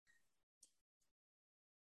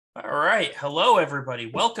All right. Hello,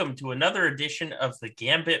 everybody. Welcome to another edition of the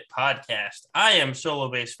Gambit podcast. I am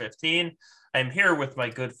Solo Base 15. I'm here with my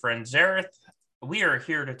good friend Zareth. We are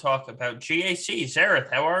here to talk about GAC.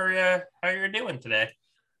 Zareth, how are you? How are you doing today?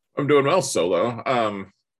 I'm doing well, Solo.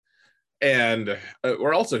 And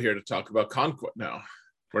we're also here to talk about Conquest. No,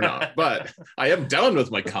 we're not. But I am done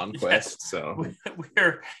with my Conquest. Yes. So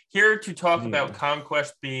We're here to talk about yeah.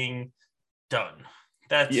 Conquest being done.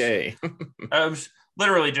 That's Yay. I was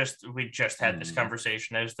literally we just had this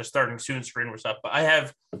conversation as the starting soon screen was up. But I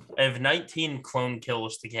have 19 clone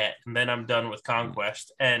kills to get, and then I'm done with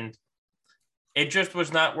Conquest, and it just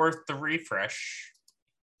was not worth the refresh.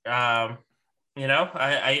 I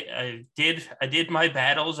did my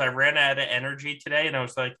battles. I ran out of energy today, and I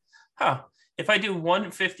was like, if I do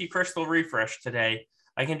 150 crystal refresh today,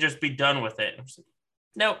 I can just be done with it. I was like,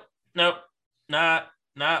 nope,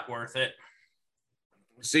 not worth it.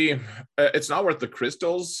 See, it's not worth the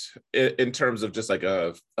crystals in terms of just like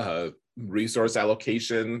a resource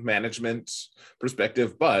allocation management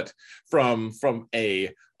perspective, but from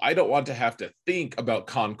a I don't want to have to think about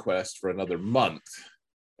Conquest for another month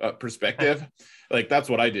perspective. Like that's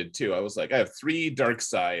what I did too. I was like, I have 3 dark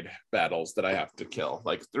side battles that I have to kill,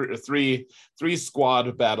 like three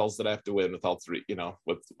squad battles that I have to win with all 3,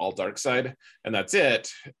 with all dark side, and that's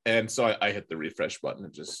it. And so I hit the refresh button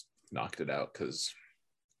and just knocked it out because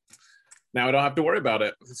now I don't have to worry about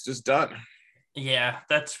it. It's just done. Yeah,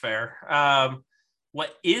 that's fair.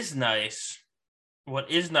 What is nice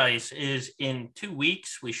is in 2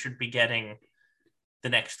 weeks we should be getting the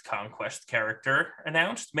next Conquest character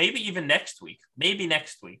announced. Maybe even next week. Maybe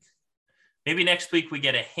next week we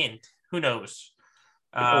get a hint. Who knows?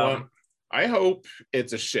 I hope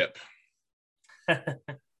it's a ship.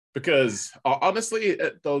 Because honestly,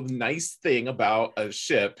 the nice thing about a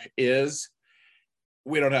ship is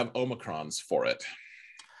we don't have Omicrons for it.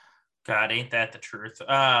 God, ain't that the truth?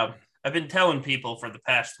 I've been telling people for the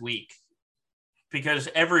past week, because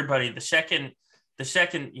everybody, the second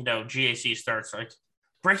GAC starts, like,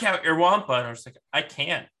 break out your Wampa, and I was like, I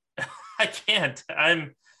can't. I can't. I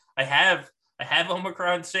have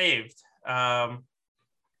Omicron saved. But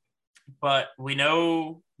we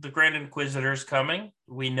know the Grand Inquisitor's coming.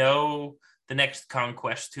 We know the next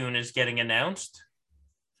Conquest tune is getting announced.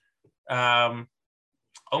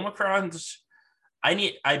 Omicrons, I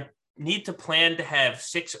need to plan to have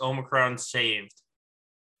 6 Omicrons saved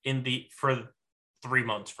for 3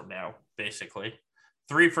 months from now, basically.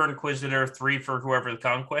 3 for Inquisitor, 3 for whoever the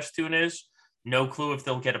Conquest tune is. No clue if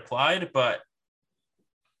they'll get applied, but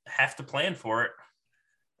have to plan for it.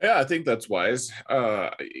 Yeah, I think that's wise.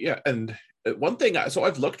 And one thing, so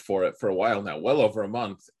I've looked for it for a while now, well over a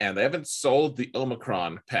month, and they haven't sold the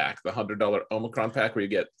Omicron pack, the $100 Omicron pack where you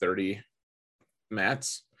get 30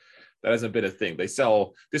 mats. That hasn't been a thing. They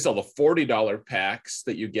sell the $40 packs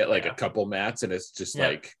that you get like a couple mats, and it's just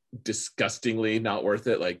like disgustingly not worth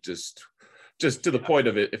it. Like just to the point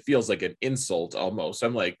of it feels like an insult almost.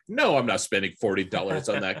 I'm like, no, I'm not spending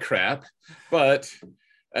 $40 on that crap. But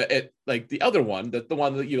it, like the other one, the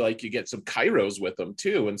one that you get some Kairos with them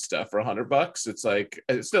too and stuff for $100. It's like,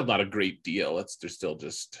 it's still not a great deal. They're still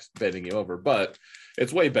just bending you over, but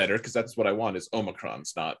it's way better because that's what I want is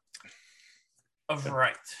Omicrons, not.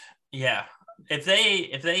 Right. Yeah. If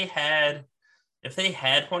they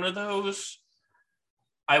had one of those,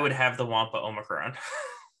 I would have the Wampa Omicron.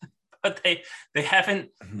 But they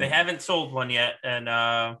haven't sold one yet, and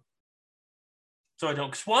so I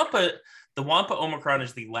don't. Because the Wampa Omicron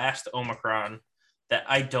is the last Omicron that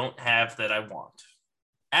I don't have that I want.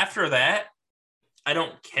 After that, I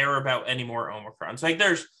don't care about any more Omicrons. Like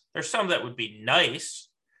there's some that would be nice,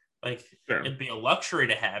 like sure. It'd be a luxury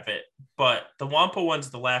to have it, but the Wampa one's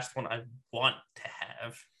the last one I want to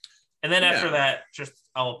have, and then after that, just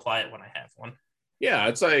I'll apply it when I have one. Yeah,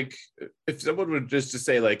 it's like if someone would just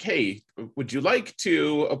say like, hey, would you like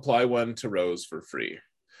to apply one to Rose for free?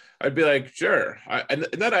 I'd be like, sure. And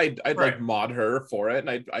then I'd right. Like mod her for it,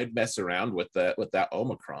 and I'd mess around with that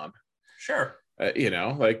Omicron. Sure. But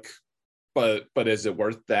is it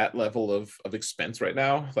worth that level of expense right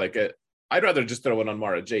now? Like I'd rather just throw one on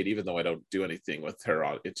Mara Jade, even though I don't do anything with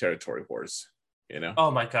her in Territory Wars.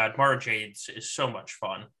 Oh my God, Mara Jade is so much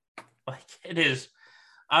fun. Like it is.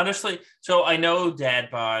 Honestly, so I know Dad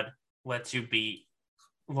Bod lets you beat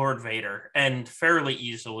Lord Vader and fairly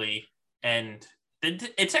easily, and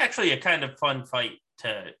it's actually a kind of fun fight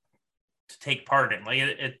to take part in.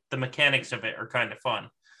 Like the mechanics of it are kind of fun.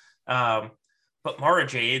 But Mara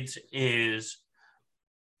Jade's is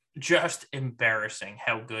just embarrassing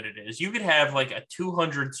how good it is. You could have like a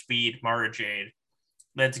 200 speed Mara Jade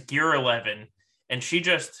that's gear 11, and she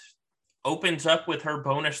just opens up with her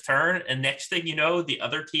bonus turn, and next thing you know, the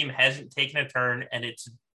other team hasn't taken a turn and it's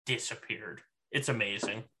disappeared. It's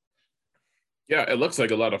amazing. Yeah, it looks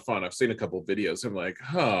like a lot of fun. I've seen a couple of videos. I'm like,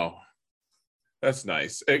 oh, that's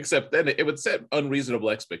nice. Except then it would set unreasonable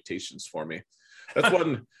expectations for me. That's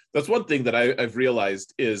one. That's one thing that I've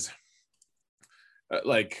realized is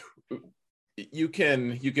like you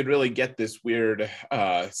can really get this weird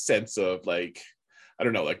sense of like, I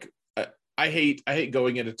don't know, like I hate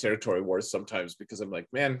going into territory wars sometimes because I'm like,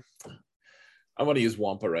 man, I want to use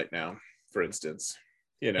Wampa right now, for instance,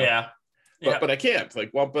 you know. Yeah. But I can't.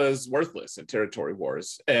 Like Wampa is worthless in territory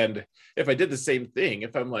wars. And if I did the same thing,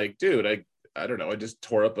 if I'm like, dude, I don't know, I just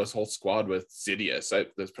tore up this whole squad with Sidious.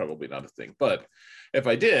 That's probably not a thing. But if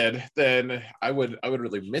I did, then I would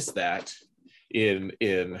really miss that in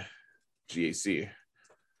GAC.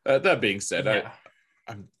 That being said, Yeah.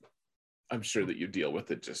 I'm sure that you deal with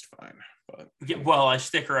it just fine. But Yeah, well, I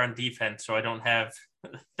stick her on defense, so I don't have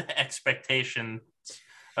the expectation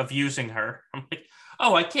of using her. I'm like,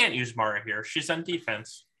 oh, I can't use Mara here. She's on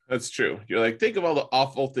defense. that's true. You're like, think of all the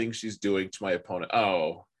awful things she's doing to my opponent.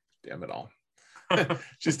 Oh, damn it all.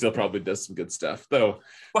 She still probably does some good stuff, though.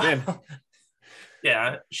 Well, man.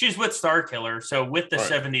 Yeah, she's with Star Killer, so with the Right.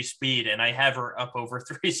 70 speed, and I have her up over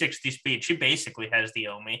 360 speed. She basically has the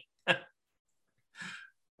Omi.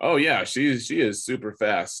 Oh yeah, she is super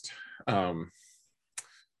fast. Yeah,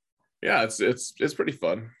 it's pretty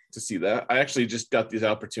fun to see that. I actually just got the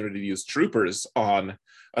opportunity to use troopers on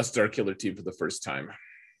a Star Killer team for the first time.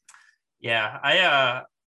 Yeah,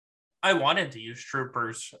 I wanted to use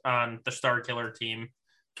troopers on the Star Killer team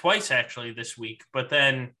twice actually this week, but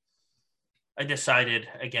then I decided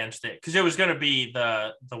against it because it was going to be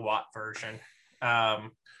the Watt version.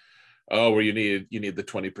 Oh, where you need the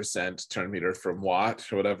 20% turn meter from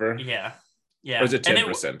Watt or whatever. Yeah. Or is it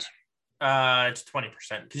 10%? It's 20%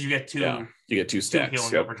 because you get two. Yeah, you get two stacks.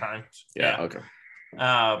 Healing Yep. over time. Yeah. Okay.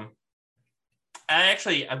 I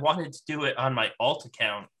wanted to do it on my alt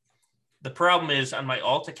account. The problem is on my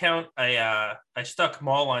alt account, I stuck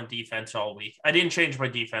Maul on defense all week. I didn't change my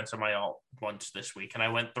defense on my alt once this week, and I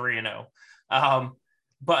went 3-0.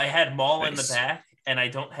 But I had Maul in the back, and I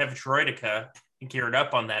don't have Droideka geared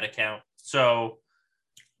up on that account. So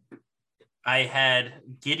I had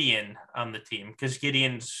Gideon on the team because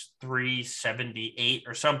Gideon's 378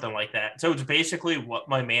 or something like that. So it's basically what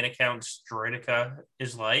my main account's Droideka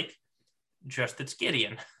is like, just it's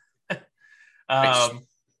Gideon.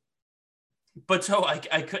 But so I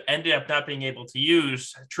could ended up not being able to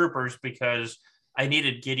use troopers because I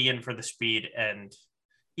needed Gideon for the speed, and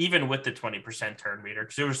even with the 20% turn meter,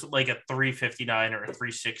 because it was like a 359 or a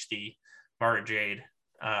 360 Mara Jade.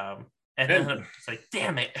 And then it's like,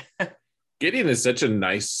 damn it. Gideon is such a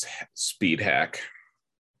nice speed hack.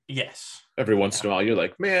 Yes. Every once in a while, you're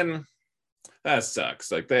like, man, that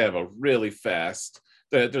sucks. Like they have a really fast.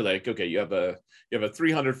 They're like, okay, you have a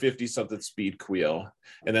 350 something speed Queel,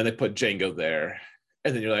 and then they put Django there,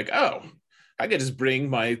 and then you're like, oh, I could just bring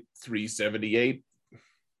my 378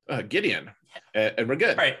 Gideon, and we're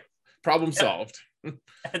good. Right. Problem solved.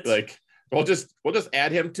 Like we'll just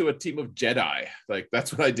add him to a team of Jedi. Like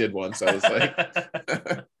that's what I did once. I was like,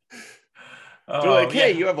 they're like,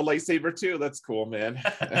 hey, you have a lightsaber too. That's cool, man.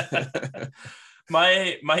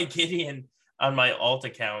 my Gideon on my alt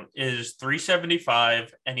account is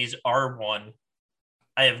 375 and he's R1.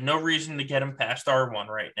 I have no reason to get him past R1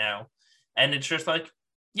 right now. And it's just like,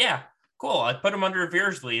 yeah, cool. I put him under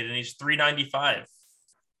Veer's lead and he's 395.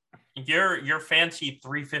 You're fancy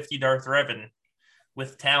 350 Darth Revan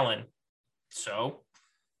with Talon. So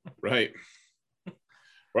right.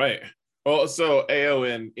 Well, so AO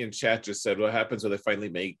in chat just said, what happens when they finally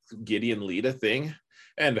make Gideon lead a thing?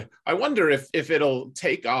 And I wonder if it'll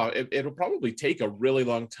take off. It'll probably take a really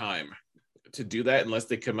long time to do that unless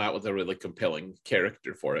they come out with a really compelling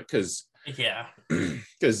character for it. Because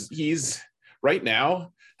he's right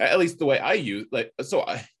now, at least the way I use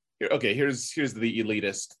here's the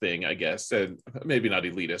elitist thing, I guess, and maybe not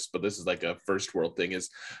elitist, but this is like a first world thing. Is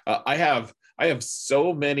I have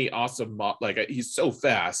so many awesome he's so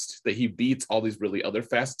fast that he beats all these really other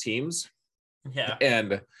fast teams. Yeah,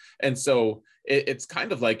 and so it's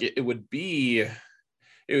kind of like it would be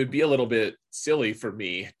a little bit silly for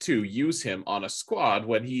me to use him on a squad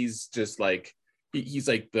when he's just like he's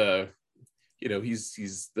like the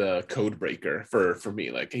he's the code breaker for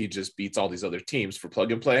me. Like he just beats all these other teams for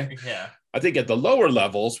plug and play. Yeah, I think at the lower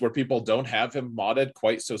levels where people don't have him modded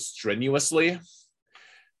quite so strenuously,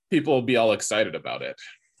 people will be all excited about it.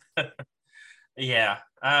 Yeah.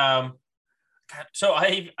 So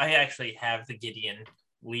I actually have the Gideon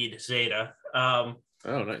lead Zeta. Oh,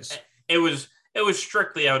 nice. It was it was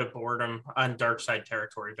strictly out of boredom on dark side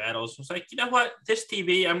territory battles. It was like, you know what, this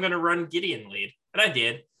TV, I'm going to run Gideon lead, and I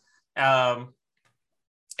did. And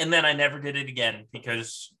then I never did it again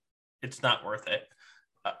because it's not worth it.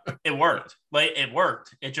 It worked. Like, it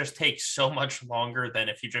worked. It just takes so much longer than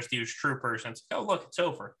if you just use troopers and it's like, oh, look, it's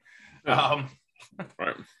over.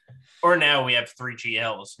 Right. Or now we have 3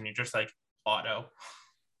 GLs and you're just like auto.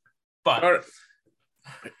 But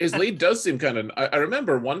his lead does seem kind of. I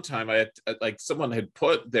remember one time I had like someone had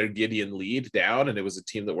put their Gideon lead down, and it was a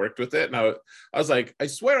team that worked with it, and I was like, I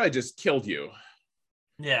swear I just killed you.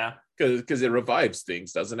 Yeah, because it revives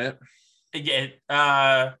things, doesn't it?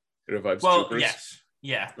 Yeah. It revives troopers. Yes.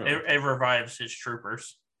 Yeah, oh. it revives his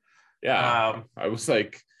troopers. Yeah, I was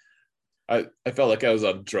like, I felt like I was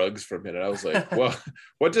on drugs for a minute. I was like, well,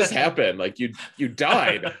 what just happened? Like you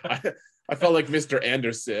died. I felt like Mr.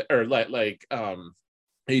 Anderson, or like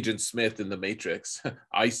Agent Smith in The Matrix.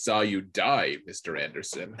 I saw you die, Mr.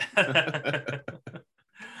 Anderson.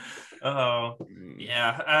 Oh,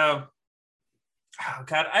 yeah. Oh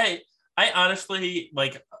God, I honestly,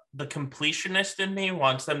 like, the completionist in me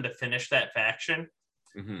wants them to finish that faction.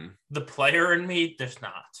 Mm-hmm. The player in me does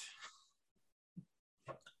not.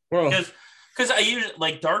 Well, because I use,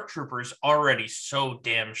 like, Dark Troopers already so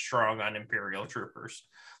damn strong on Imperial Troopers.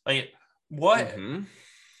 Like, what mm-hmm.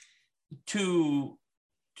 to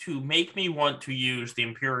make me want to use the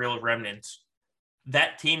Imperial Remnants,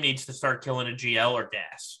 that team needs to start killing a GL or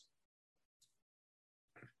gas.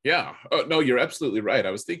 Yeah. Oh, no, you're absolutely right.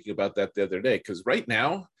 I was thinking about that the other day, because right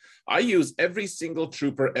now I use every single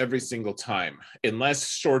trooper every single time, unless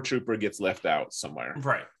Shore Trooper gets left out somewhere.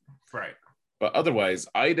 Right. But otherwise,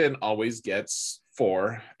 Iden always gets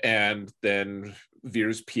 4, and then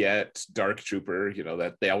Veer's Piet, Dark Trooper, you know,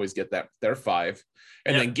 that they always get that, they're 5.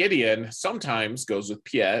 And then Gideon sometimes goes with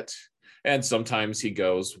Piet, and sometimes he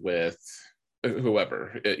goes with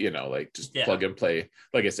whoever, you know, like just plug and play,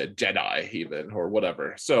 like I said, Jedi even, or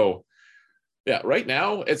whatever. So yeah, right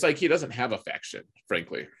now it's like he doesn't have a faction,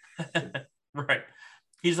 frankly. Right.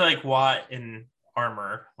 He's like Watt in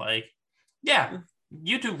armor. Like, yeah,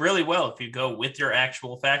 you do really well if you go with your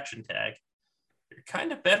actual faction tag. You're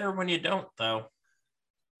kind of better when you don't, though.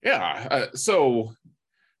 Yeah.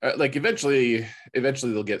 Like eventually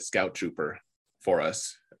they'll get Scout Trooper for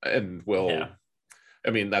us, and we'll. I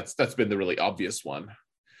mean, that's been the really obvious one.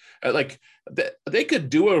 Like they could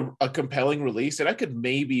do a compelling release, and I could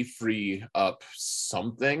maybe free up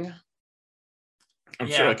something. I'm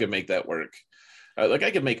sure I could make that work. Like I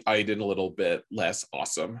could make Iden a little bit less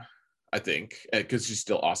awesome, I think, because she's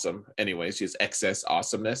still awesome anyway. She has excess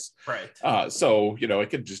awesomeness. Right. So, you know, I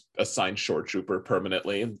could just assign Shore Trooper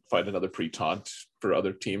permanently and find another pre-taunt for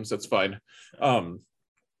other teams. That's fine.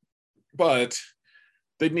 But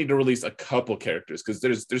they need to release a couple characters, because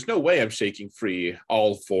there's no way I'm shaking free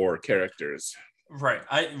all 4 characters. Right.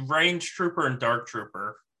 Range Trooper and Dark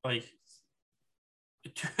Trooper, like,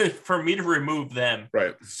 for me to remove them,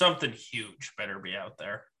 right, something huge better be out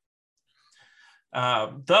there.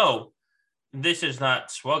 Though this is not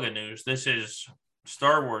Swugga news, this is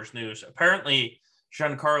Star Wars news. Apparently,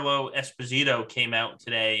 Giancarlo Esposito came out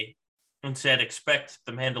today and said, expect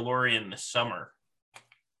The Mandalorian this summer.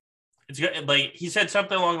 It's like, he said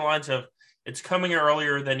something along the lines of, it's coming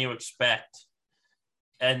earlier than you expect.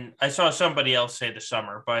 And I saw somebody else say the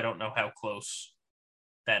summer, but I don't know how close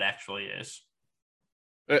that actually is.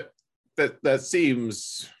 That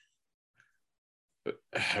seems,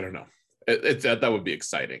 I don't know. That would be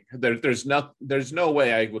exciting. There's no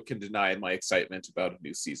way I can deny my excitement about a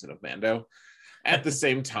new season of Mando. At the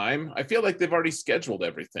same time, I feel like they've already scheduled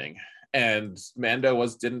everything, and Mando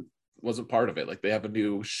wasn't part of it. Like, they have a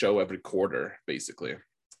new show every quarter, basically.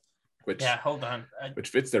 Which hold on, which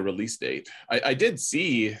fits their release date. I did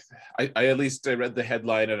see. I at least I read the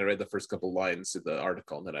headline and I read the first couple lines of the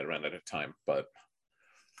article, and then I ran out of time. But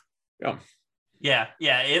yeah.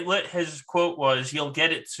 His quote was, "You'll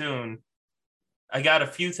get it soon. I got a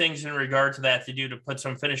few things in regard to that to do to put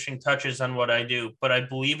some finishing touches on what I do, but I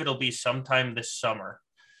believe it'll be sometime this summer.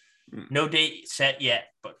 No date set yet,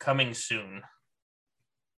 but coming soon."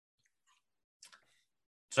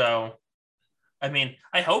 So, I mean,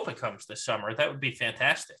 I hope it comes this summer. That would be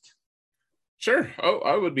fantastic. Sure. Oh,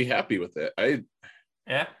 I would be happy with it.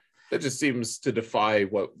 Yeah. That just seems to defy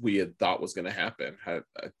what we had thought was going to happen.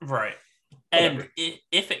 Right. Whatever. And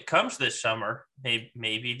if it comes this summer,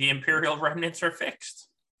 maybe the Imperial Remnants are fixed.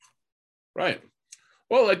 Right.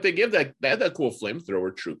 Well, like, they had that cool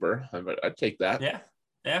flamethrower trooper. I'd take that.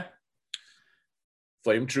 Yeah.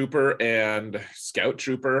 Flame Trooper and Scout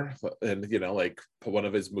Trooper, and, you know, like, one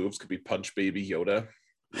of his moves could be Punch Baby Yoda.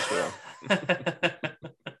 Cool.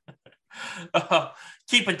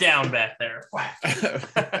 Keep it down back there.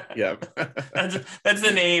 Yeah. That's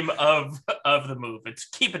the name of the move. It's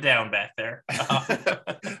keep it down back there.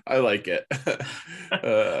 I like it.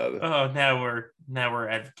 Oh, now we're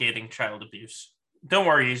advocating child abuse. Don't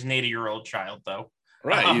worry, he's an 80-year-old child though.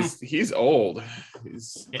 Right, he's old.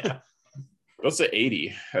 He's Yeah. Let's say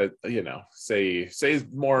 80. Say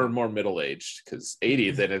more and more middle aged, because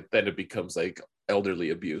 80 then it becomes like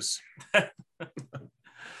elderly abuse.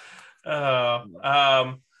 All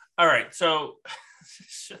right, so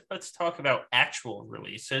let's talk about actual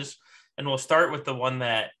releases, and we'll start with the one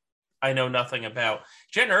that I know nothing about.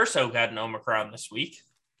 Jen Erso got an Omicron this week.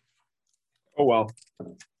 Oh well.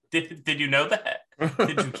 Did you know that?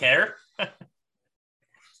 Did you care?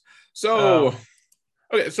 So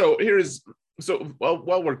okay, so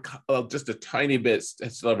while we're just a tiny bit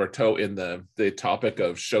still have our toe in the topic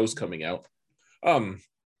of shows coming out,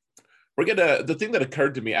 the thing that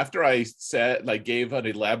occurred to me after I gave an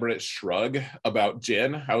elaborate shrug about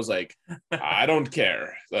Jin, I was like, I don't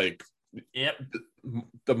care. Like, yep.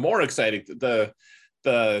 The more exciting the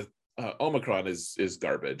Omicron is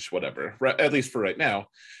garbage, whatever, at least for right now.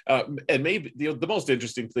 And maybe the most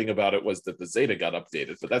interesting thing about it was that the Zeta got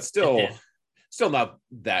updated, but that's still not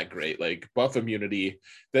that great. Like buff immunity,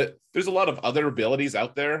 that there's a lot of other abilities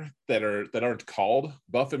out there that aren't called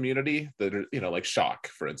buff immunity, that are, like shock,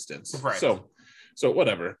 for instance. Right. So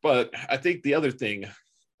whatever. But I think the other thing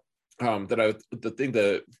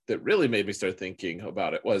that really made me start thinking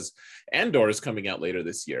about it was Andor is coming out later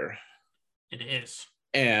this year. It is.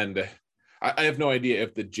 And I have no idea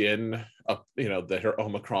if the Jin, her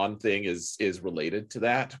Omicron thing is related to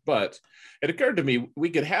that, but it occurred to me we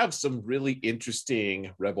could have some really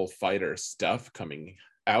interesting Rebel fighter stuff coming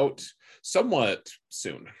out somewhat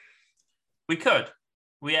soon. We could.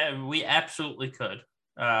 We absolutely could.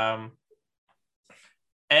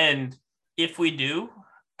 And if we do,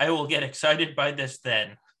 I will get excited by this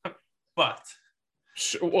then. But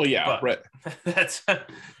well, yeah, right. That's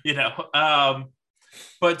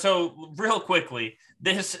but so real quickly,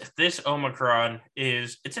 this Omicron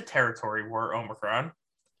it's a territory war Omicron,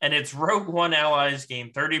 and it's Rogue One allies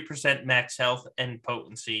gain 30% max health and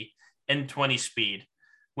potency and 20 speed.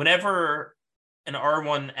 Whenever an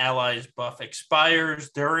R1 ally's buff expires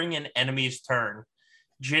during an enemy's turn,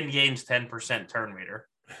 Jin gains 10% turn meter.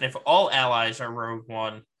 And if all allies are Rogue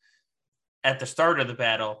One at the start of the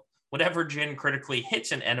battle, whenever Jin critically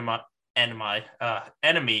hits an enemy,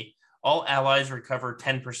 all allies recover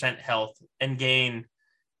 10% health and gain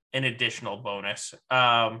an additional bonus.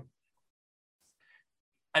 I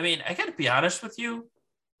mean, I got to be honest with you.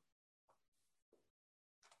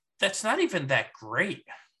 That's not even that great.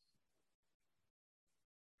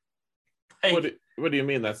 What do you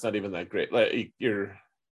mean that's not even that great? Like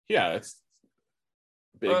it's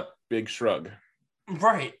big shrug.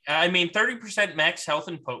 Right. I mean, 30% max health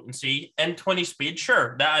and potency and 20 speed.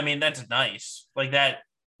 Sure. That's nice. Like that.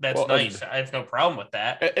 That's nice. I have no problem with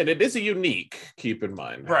that. And it is a unique, keep in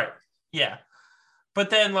mind. Right. Yeah. But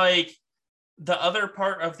then, like, the other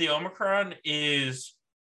part of the Omicron is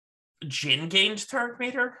Jin gains turn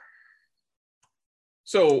meter.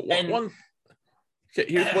 So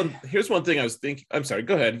here's one thing I was thinking. I'm sorry.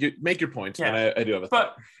 Go ahead. You make your point. Yeah. And I do have a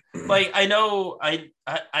thought. Like, I know I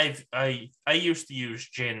used to use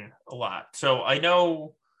Jin a lot, so I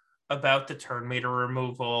know about the turn meter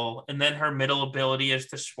removal, and then her middle ability is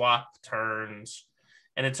to swap turns,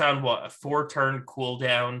 and it's on a 4-turn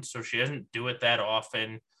cooldown, so she doesn't do it that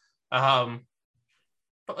often. But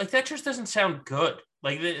like that just doesn't sound good.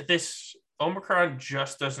 Like this Omicron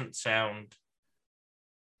just doesn't sound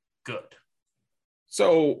good.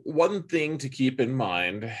 So one thing to keep in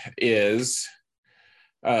mind is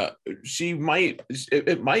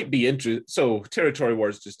it might be interesting. So territory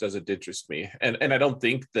wars just doesn't interest me, and I don't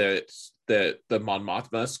think that the Mon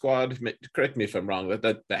Mothma squad, correct me if I'm wrong,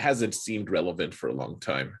 that hasn't seemed relevant for a long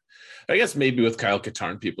time. I guess maybe with Kyle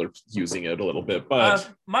Katarn people are using it a little bit, but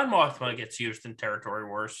Mon Mothma gets used in territory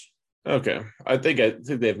wars. Okay, I think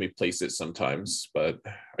they have me place it sometimes, but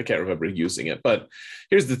I can't remember using it. But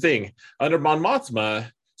here's the thing: under Mon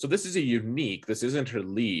Mothma, so this is a unique. This isn't her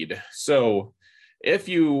lead. So if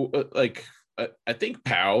you I think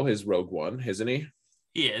Pow is Rogue One, isn't he?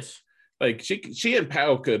 He is. Like she and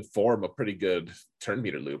Pow could form a pretty good turn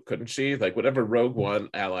meter loop, couldn't she? Like whatever Rogue One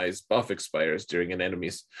allies buff expires during an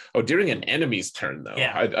enemy's turn, though.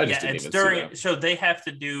 Yeah, I just didn't even see that. So they have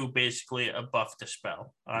to do basically a buff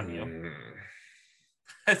dispel on you.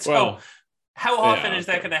 So well, how often is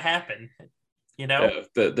that going to happen?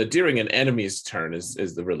 The during an enemy's turn is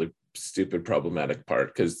the really stupid problematic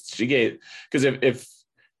part, because if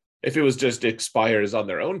if it was just expires on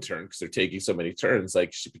their own turn because they're taking so many turns,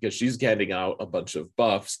 like because she's handing out a bunch of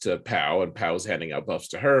buffs to Pow and Pow's handing out buffs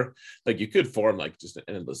to her, like you could form like just an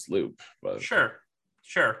endless loop. But Sure.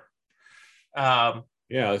 Yeah,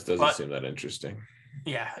 this doesn't But seem that interesting.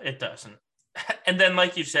 yeah, it doesn't. And then,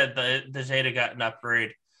 like you said, the Zeta got an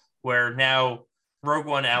upgrade where now Rogue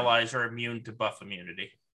One allies are immune to buff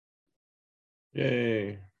immunity.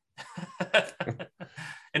 Yay.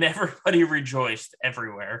 And everybody rejoiced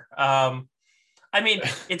everywhere. I mean,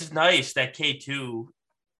 it's nice that K2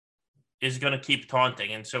 is going to keep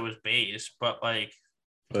taunting, and so is Baze, but like,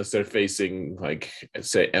 unless they're facing like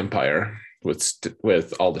say Empire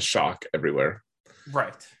with all the shock everywhere.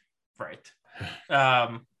 Right.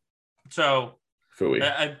 So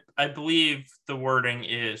Fooey. I believe the wording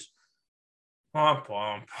is womp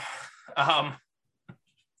womp.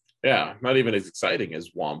 Yeah, not even as exciting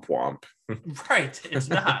as womp womp. Right, it's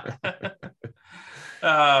not.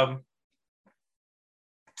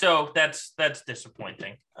 So that's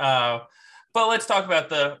disappointing. But let's talk about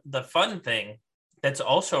the fun thing that's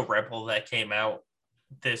also Rebel that came out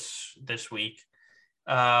this week.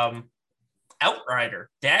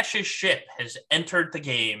 Outrider, Dash's ship, has entered the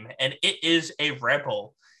game, and it is a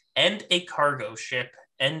Rebel and a cargo ship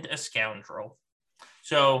and a scoundrel.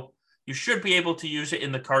 So you should be able to use it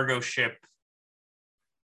in the cargo ship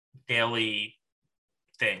daily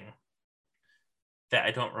thing that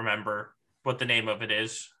I don't remember what the name of it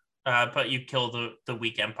is, but you kill the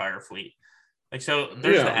weak Empire fleet. Like, so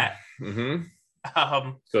there's that.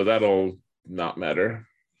 Mm-hmm. So that'll not matter.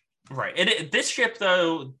 Right. This ship,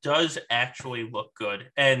 though, does actually look good.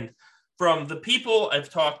 And from the people I've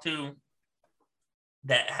talked to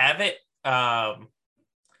that have it,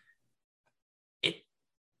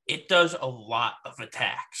 it does a lot of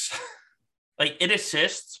attacks. Like, it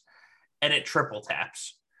assists and it triple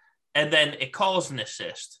taps. And then it calls an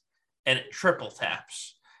assist and it triple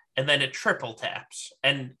taps. And then it triple taps.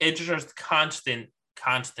 And it's just constant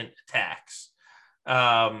attacks.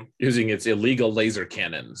 Using its illegal laser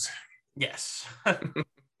cannons. Yes. And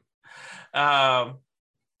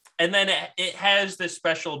then it has this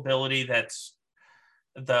special ability that's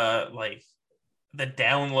the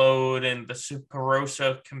download and the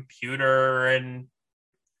Superosa computer and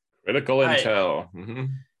critical intel. Mm-hmm.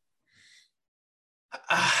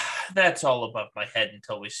 That's all above my head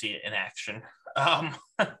until we see it in action.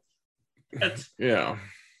 Yeah.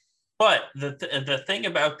 But the thing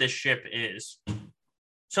about this ship is,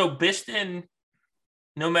 so Biston,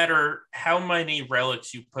 no matter how many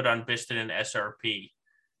relics you put on Biston and SRP,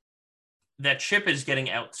 that ship is getting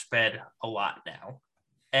outsped a lot now.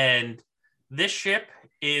 And this ship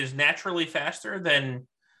is naturally faster than,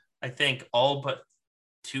 I think, all but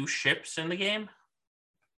 2 ships in the game.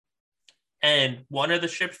 And one of the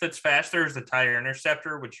ships that's faster is the TIE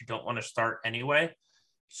Interceptor, which you don't want to start anyway.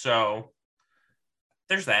 So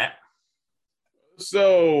there's that.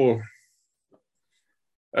 So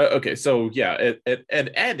okay, so yeah,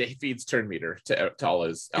 it feeds turn meter to all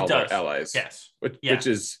their allies. Yes, which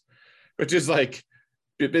is like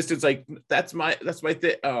Biston's like that's my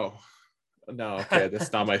thing. Oh no, okay,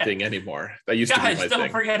 that's not my thing anymore. That used to be my thing. Guys,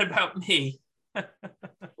 don't forget about me.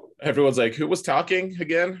 Everyone's like, who was talking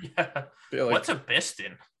again? Yeah. Like, what's a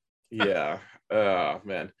Biston? Yeah. Oh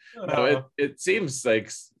man. No, it seems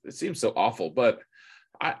so awful, but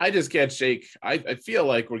I just can't shake. I feel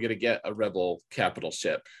like we're gonna get a Rebel capital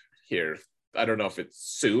ship here. I don't know if it's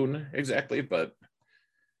soon exactly, but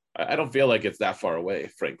I don't feel like it's that far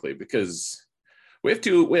away, frankly, because we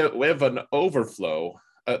have an overflow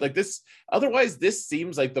like this. Otherwise, this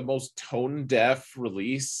seems like the most tone deaf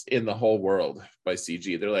release in the whole world by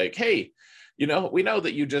CG. They're like, hey, we know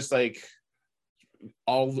that you just like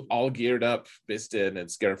all geared up Biston and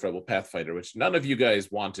Scarif Rebel Pathfinder, which none of you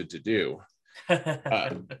guys wanted to do.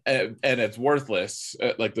 And it's worthless.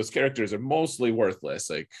 Like those characters are mostly worthless.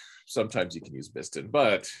 Like sometimes you can use Biston,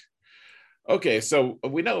 but okay, so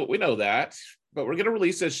we know that, but we're going to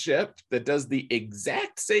release a ship that does the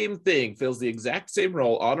exact same thing, fills the exact same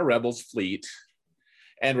role on a Rebels fleet,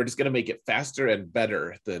 and we're just going to make it faster and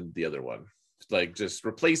better than the other one. Like just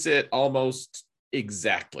replace it almost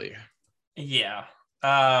exactly. Yeah.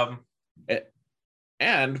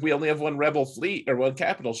 And we only have one Rebel fleet or one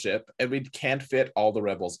capital ship, and we can't fit all the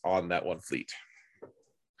Rebels on that one fleet.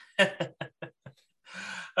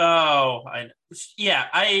 I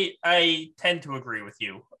tend to agree with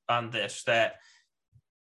you on this. That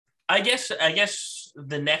I guess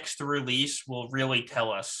the next release will really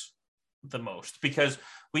tell us the most, because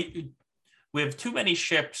we have too many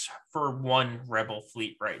ships for one Rebel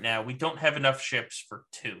fleet right now. We don't have enough ships for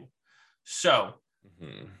 2. So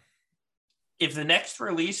if the next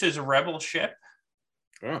release is a Rebel ship,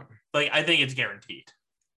 Oh, like I think it's guaranteed.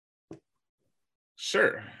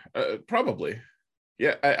 sure, probably.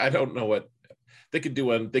 Yeah, I don't know what they could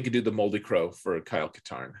do. They could do the Moldy Crow for Kyle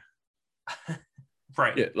Katarn.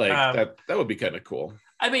 Right. Yeah, like that would be kind of cool.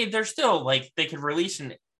 I mean, they're still like they could release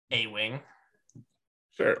an A-wing.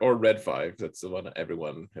 Sure, or Red 5. That's the one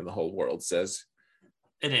everyone in the whole world says.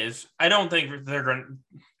 It is. I don't think they're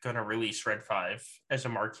going to release Red 5 as a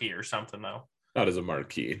marquee or something, though. Not as a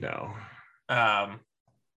marquee, no. Um,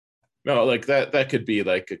 No, like that could be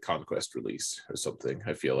like a Conquest release or something.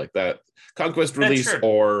 I feel like that Conquest release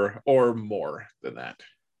or more than that.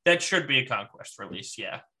 That should be a Conquest release,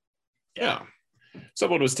 yeah.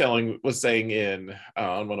 Someone was saying in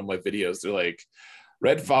on one of my videos, they're like,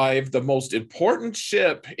 Red 5, the most important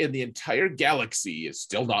ship in the entire galaxy, is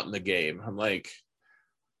still not in the game. I'm like,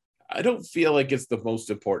 I don't feel like it's the most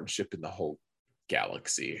important ship in the whole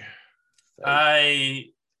galaxy. I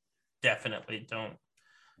definitely don't.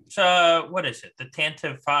 So what is it? The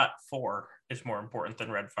Tantive 4 is more important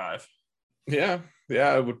than Red 5. Yeah,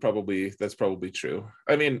 I would probably. That's probably true.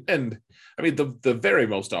 I mean, the very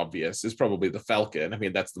most obvious is probably the Falcon. I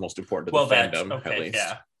mean, that's the most important to the fandom, at least.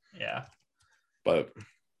 Yeah. But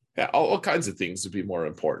yeah, all kinds of things would be more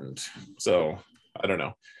important. So I don't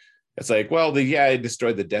know. It's like, well, he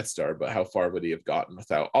destroyed the Death Star, but how far would he have gotten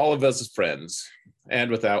without all of us as friends and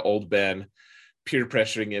without old Ben peer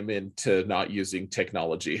pressuring him into not using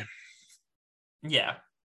technology? Yeah.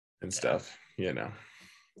 And stuff,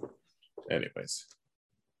 Anyways.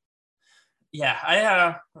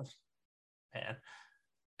 Yeah, man.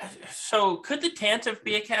 So could the Tantive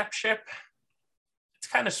be a cap ship? It's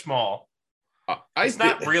kind of small. It's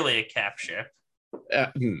not really a cap ship.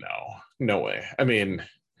 No way. I mean,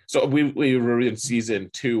 so we were in season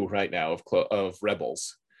 2 right now of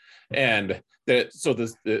Rebels, and it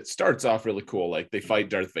starts off really cool. Like they fight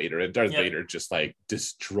Darth Vader, and Darth Vader just like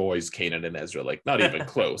destroys Kanan and Ezra. Like not even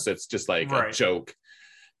close. It's just like a joke,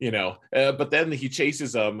 But then he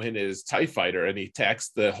chases them in his TIE fighter, and he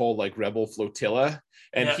attacks the whole like Rebel flotilla,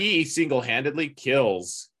 and he single-handedly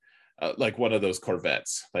kills like one of those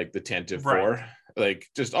Corvettes, like the Tantive 4. Like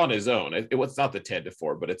just on his own. It was not the Tantive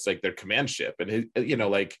 4, but it's like their command ship, and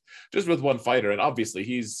like just with one fighter. And obviously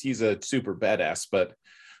he's a super badass. But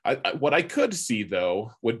what I could see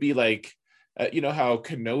though would be like, how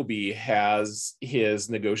Kenobi has his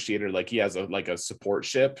negotiator, like he has a support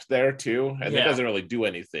ship there too, and it doesn't really do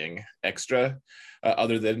anything extra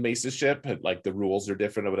other than Mace's ship. Like the rules are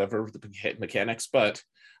different or whatever, the mechanics. But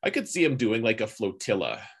I could see him doing like a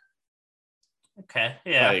flotilla. Okay.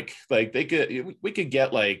 Yeah. Like we could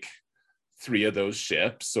get like 3 of those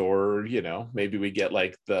ships, or maybe we get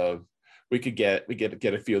like we get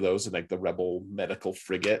a few of those in like the Rebel medical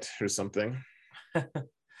frigate or something.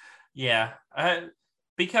 Yeah.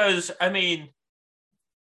 Because I mean,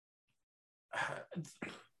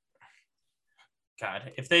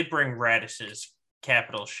 God, if they bring Radiss's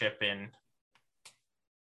capital ship in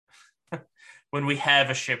when we have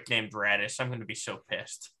a ship named Raddis, I'm going to be so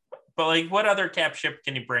pissed. But like, what other cap ship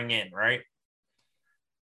can you bring in, right?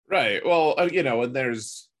 Right. Well, and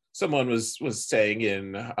there's someone was saying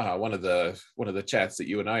in one of the chats that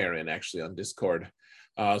you and I are in, actually, on Discord.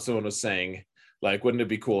 Someone was saying, like, wouldn't it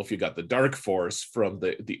be cool if you got the Dark Force from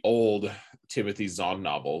the old Timothy Zahn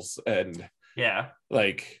novels? And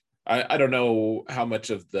like, I don't know how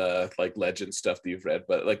much of the like legend stuff that you've read,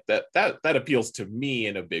 but like that appeals to me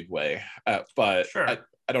in a big way. But sure.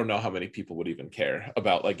 I don't know how many people would even care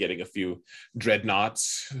about like getting a few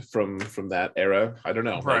dreadnoughts from that era. I don't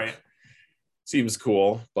know. Right. Like, seems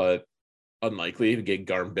cool, but unlikely to get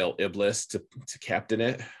Garmbelt Iblis to captain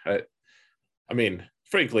it. I mean,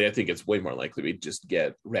 frankly, I think it's way more likely we just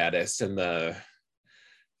get Raddis and the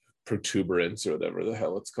Protuberance or whatever the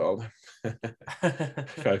hell it's called.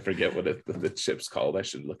 I forget what the ship's called. I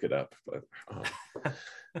should look it up. But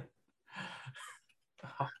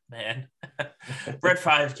oh man, Red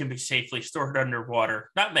 5 can be safely stored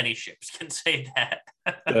underwater. Not many ships can say that.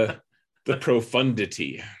 the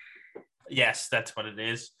profundity. Yes, that's what it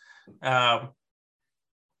is.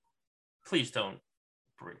 Please don't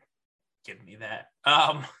give me that.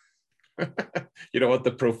 You know what,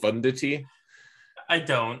 the profundity? I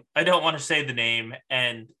don't want to say the name,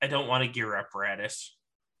 and I don't want to gear up Raddis.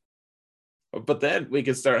 But then we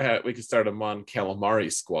could start a Mon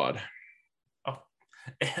Calamari squad. Oh,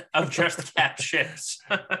 of just cap ships.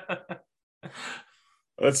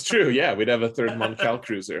 That's true. Yeah, we'd have a third Mon Cal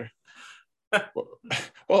cruiser.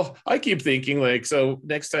 Well, I keep thinking like, so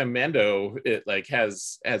next time Mando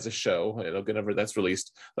has a show, whenever that's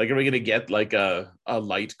released, like, are we gonna get like a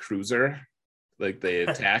light cruiser, Like they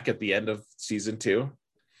attack at the end of season 2.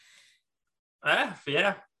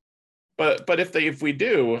 Yeah. But if we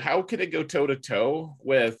do, how can it go toe to toe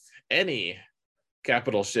with any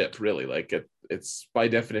capital ship? Really, like it's by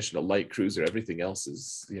definition a light cruiser. Everything else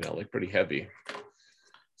is like pretty heavy.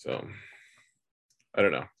 So I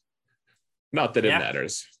don't know. Not that it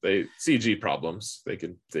matters. They CG problems. They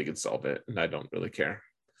can solve it, and I don't really care.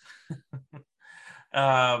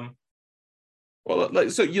 Well,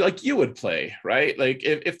 like so you would play, right? Like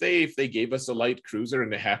if they gave us a light cruiser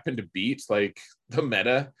and it happened to beat like the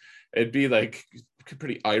meta, it'd be like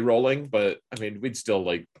pretty eye rolling. But I mean, we'd still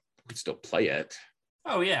play it.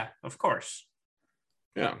 Oh yeah, of course.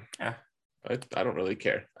 Yeah. I don't really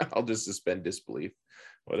care. I'll just suspend disbelief.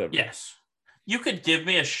 Whatever. Yes. You could give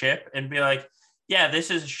me a ship and be like, yeah,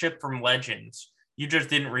 this is a ship from Legends. You just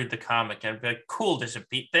didn't read the comic, and be like, cool, does it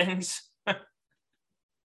beat things?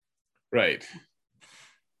 Right.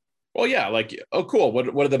 Well, yeah, like, oh, cool.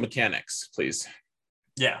 What are the mechanics, please?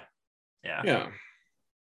 Yeah.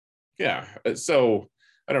 So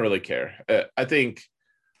I don't really care. I think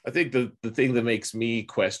the thing that makes me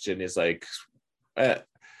question is like,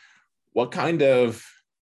 what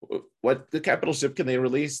the capital ship can they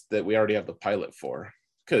release that we already have the pilot for?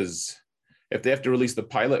 Because if they have to release the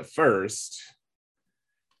pilot first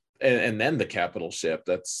and then the capital ship,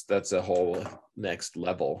 that's a whole next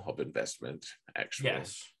level of investment, actually.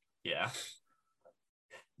 Yes. Yeah.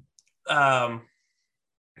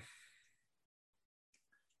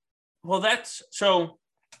 Well, that's so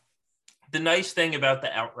the nice thing about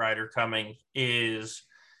the Outrider coming is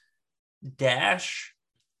Dash.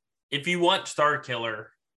 If you want Star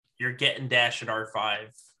Killer, you're getting Dash at R5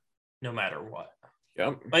 no matter what.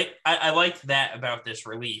 Yep. Like I like that about this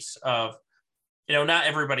release of, not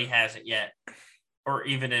everybody has it yet, or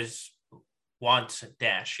even wants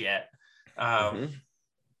Dash yet.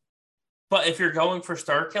 But if you're going for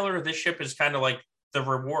Star Killer, this ship is kind of like the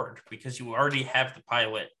reward because you already have the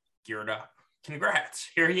pilot geared up. Congrats.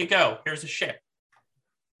 Here you go. Here's a ship.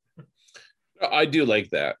 I do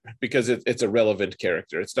like that because it's a relevant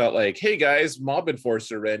character. It's not like, hey guys, Mob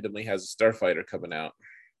Enforcer randomly has a starfighter coming out.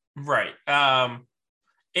 Right.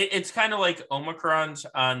 It's kind of like Omicron's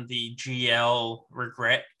on the GL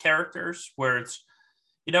regret characters, where it's,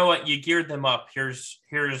 you know what, you geared them up. Here's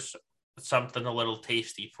something a little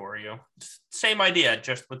tasty for you. Same idea,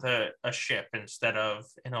 just with a ship instead of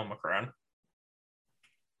an Omicron.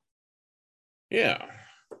 Yeah.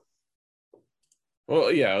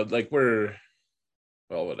 Well, yeah, like whatever.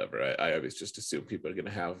 I always just assume people are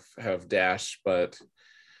gonna have Dash, but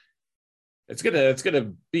it's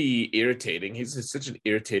gonna be irritating. He's such an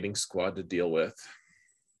irritating squad to deal with.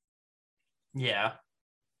 Yeah.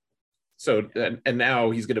 So and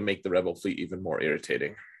now he's gonna make the Rebel fleet even more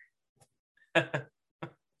irritating.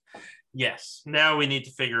 Yes. Now we need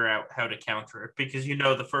to figure out how to counter it, because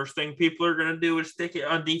the first thing people are going to do is stick it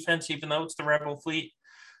on defense, even though it's the Rebel fleet.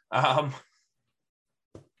 Yeah.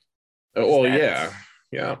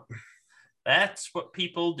 That's what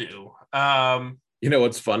people do.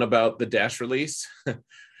 What's fun about the Dash release? The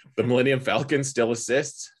Millennium Falcon still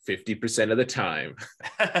assists 50% of the time.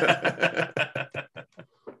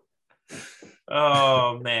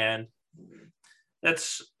 Oh man.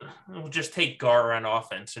 We'll just take Gar on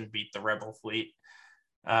offense and beat the Rebel fleet.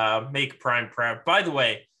 Make Prime proud. By the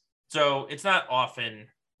way, so it's not often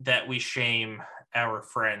that we shame our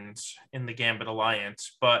friends in the Gambit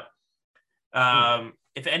Alliance, but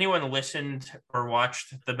if anyone listened or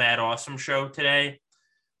watched the Mad Awesome show today,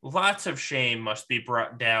 lots of shame must be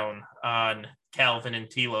brought down on Calvin and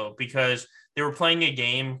Tilo, because they were playing a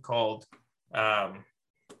game called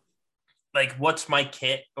like What's My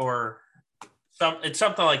Kit, or it's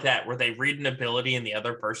something like that, where they read an ability and the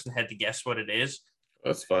other person had to guess what it is.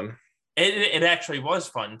 That's fun. It actually was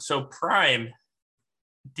fun. So Prime,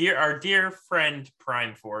 our dear friend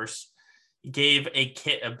Prime Force, gave a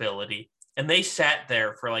kit ability, and they sat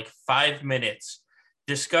there for like 5 minutes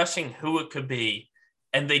discussing who it could be,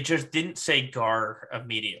 and they just didn't say Gar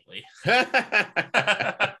immediately.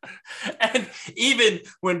 And even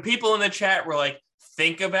when people in the chat were like,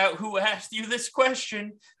 think about who asked you this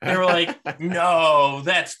question, they were like, no,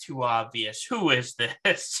 that's too obvious. Who is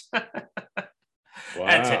this? Wow.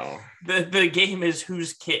 That's it. The game is,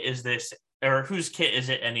 whose kit is this, or whose kit is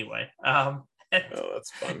it anyway?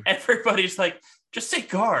 That's fun. Everybody's like, just say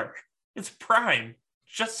Gar. It's Prime.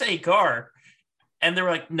 Just say Gar. And they were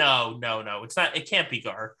like, no, it's not. It can't be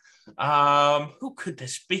Gar. Who could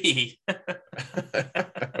this be?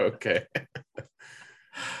 Okay.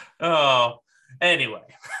 Oh, anyway,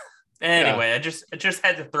 yeah. I just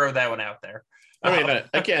had to throw that one out there. I mean,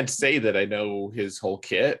 I can't say that I know his whole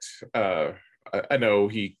kit. I know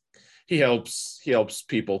he helps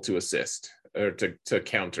people to assist or to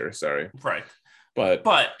counter. Sorry, Right.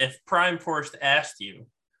 but If Prime Force asked you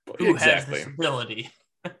who has exactly this ability,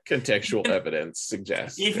 contextual evidence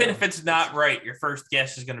suggests even if it's not right, your first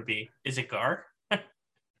guess is going to be, is it Gar?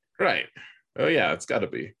 right. Oh yeah, it's got to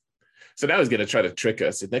be. So now he's going to try to trick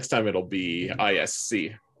us. Next time it'll be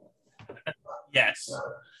ISC. Yes.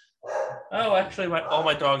 Oh, actually, all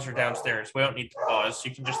my dogs are downstairs. We don't need to pause.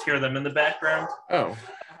 You can just hear them in the background. Oh,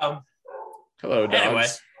 Um, hello, dogs. Anyway,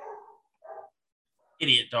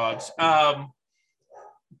 idiot dogs.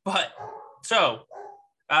 But so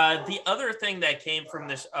the other thing that came from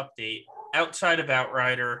this update, outside of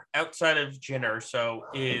Outrider, outside of Jin Urso,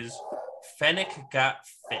 is Fennec got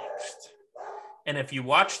fixed. And if you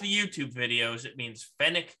watch the YouTube videos, it means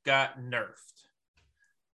Fennec got nerfed.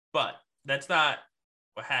 But that's not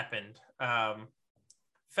what happened.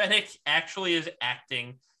 Fennec actually is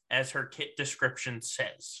acting as her kit description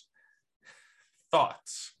says.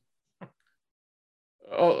 Thoughts?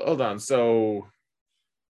 Oh, hold on. So,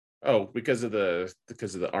 because of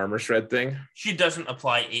the armor shred thing. She doesn't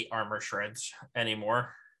apply 8 armor shreds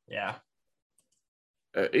anymore. Yeah.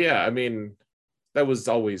 Yeah, I mean, that was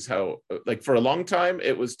always how. Like for a long time,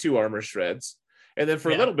 it was 2 armor shreds, and then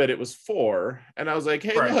for a little bit, it was 4. And I was like,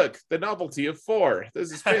 hey, look, the novelty of 4.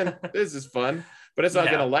 This is fun. This is fun. But it's not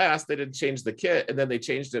going to last. They didn't change the kit, and then they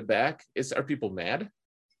changed it back. Are people mad?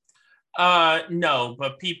 No,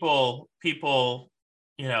 but people,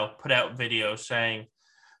 put out videos saying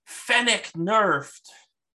Fennec nerfed.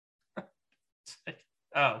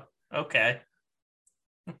 Oh, okay.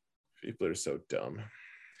 People are so dumb.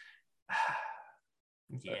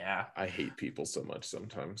 Yeah. I hate people so much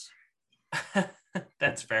sometimes.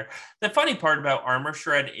 That's fair. The funny part about armor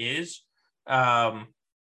shred is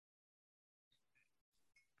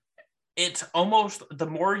it's almost the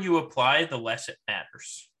more you apply, the less it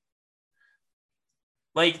matters.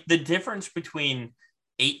 Like the difference between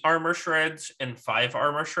 8 armor shreds and 5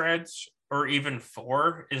 armor shreds, or even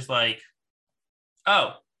 4, is like,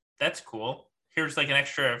 oh, that's cool. Here's like an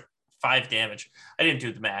extra 5 damage. I didn't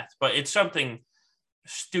do the math, but it's something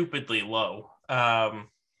stupidly low. And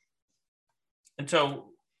so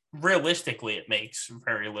realistically, it makes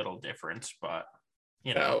very little difference, but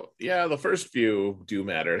yeah, the first few do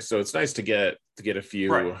matter. So it's nice to get a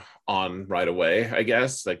few on right away, I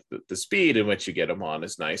guess. Like the speed in which you get them on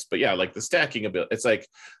is nice. But yeah, like the stacking ability, it's like,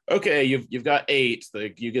 okay, you've got 8,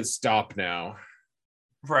 like you can stop now.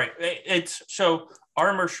 Right. It's so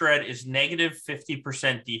armor shred is negative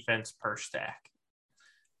 50% defense per stack.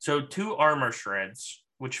 So 2 armor shreds,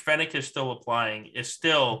 which Fennec is still applying, is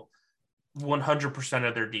still 100%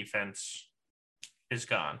 of their defense is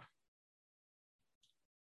gone.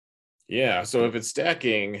 Yeah, so if it's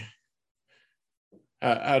stacking,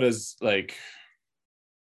 how does like?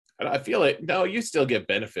 I feel like no, you still get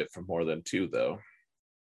benefit from more than 2 though.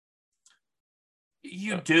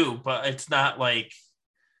 You do, but it's not like,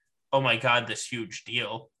 oh my god, this huge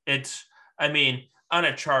deal. It's, I mean, on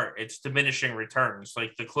a chart, it's diminishing returns.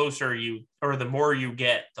 Like the closer you or the more you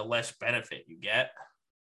get, the less benefit you get.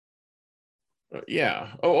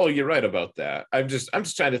 Yeah. Oh, you're right about that. I'm just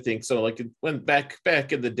trying to think. So like when back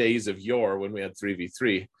in the days of yore when we had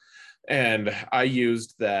 3v3, and I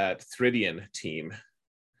used that Thridian team.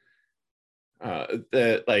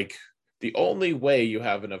 That like the only way you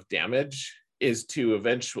have enough damage is to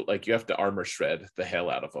eventually, like, you have to armor shred the hell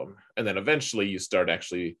out of them, and then eventually you start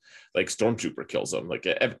actually, like, Stormtrooper kills them. Like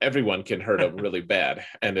everyone can hurt them really bad,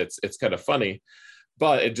 and it's kind of funny.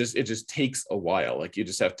 But it just takes a while. Like you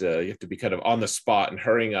have to be kind of on the spot and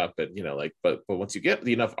hurrying up, and like, but once you get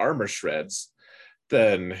enough armor shreds,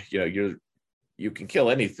 then you can kill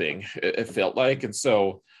anything. It felt like, and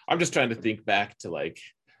so I'm just trying to think back to like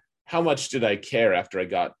how much did I care after I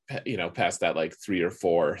got past that like 3 or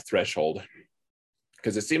 4 threshold,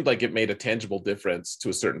 because it seemed like it made a tangible difference to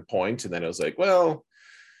a certain point, and then it was like, well,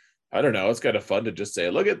 I don't know. It's kind of fun to just say,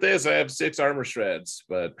 look at this, I have 6 armor shreds,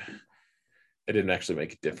 but it didn't actually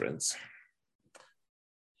make a difference.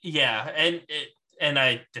 Yeah, and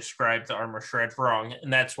I described the armor shred wrong,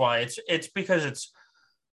 and that's why it's because it's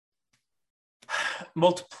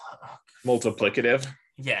multiplicative.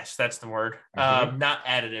 Yes, that's the word. Not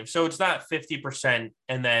additive. So it's not 50%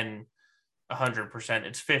 and then 100%.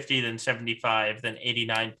 It's 50, then 75, then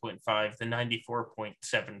 89.5, then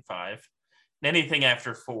 94.75. Anything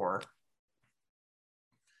after 4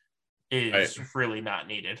 is really not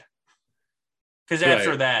needed. Because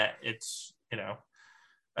after that, it's,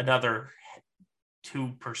 another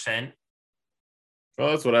 2%. Well,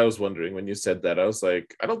 that's what I was wondering when you said that. I was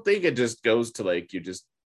like, I don't think it just goes to like, you just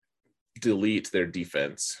delete their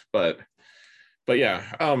defense, but But yeah,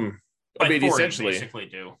 I By mean, 4, you basically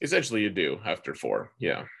do. Essentially, you do after 4.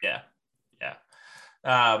 Yeah. Yeah.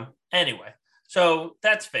 Yeah. Anyway, so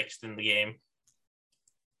that's fixed in the game.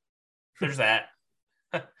 There's that.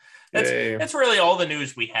 Yay. That's really all the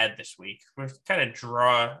news we had this week. We kind of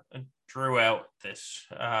drew out this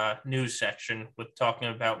news section with talking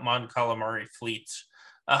about Mon Calamari FLEETS.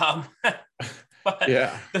 But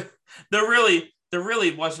Yeah. there really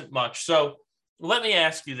wasn't much. So let me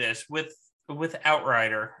ask you this: with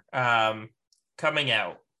Outrider coming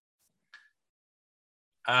out,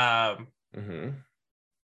 are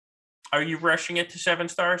you rushing it to 7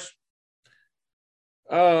 stars?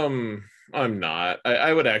 I'm not.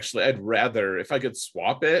 I would actually. I'd rather, if I could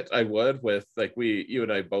swap it, I would. With like you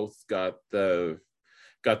and I both got the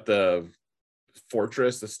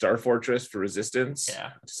fortress, the star fortress for resistance.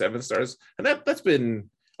 Yeah. 7 stars, and that's been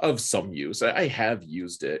of some use. I have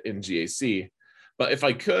used it in GAC, but if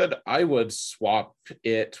I could, I would swap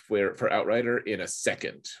it for Outrider in a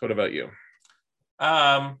second. What about you?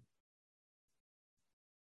 Yeah,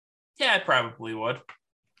 I probably would.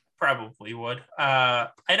 I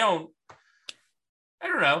don't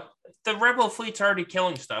know. The Rebel fleet's already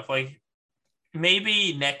killing stuff. Like,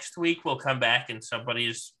 maybe next week we'll come back and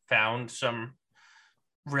somebody's found some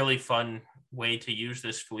really fun way to use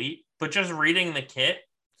this fleet. But just reading the kit,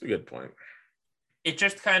 it's a good point. It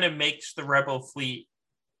just kind of makes the Rebel fleet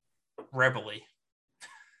rebel-y.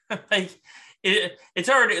 Like, it's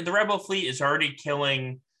already, the Rebel fleet is already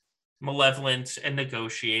killing Malevolence and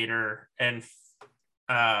Negotiator and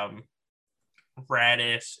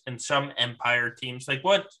Radis and some Empire teams. Like,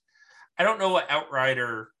 what? I don't know what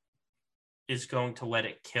Outrider is going to let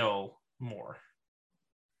it kill more.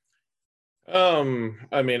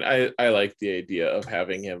 I mean, I like the idea of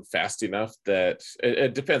having him fast enough that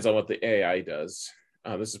it depends on what the AI does.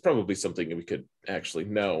 This is probably something we could actually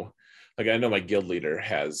know. Like, I know my guild leader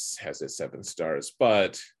has his 7 stars,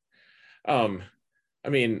 but I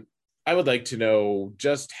mean, I would like to know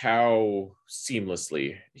just how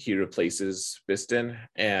seamlessly he replaces Biston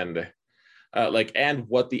and and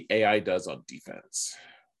what the AI does on defense.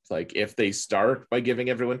 Like, if they start by giving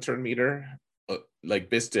everyone turn meter, like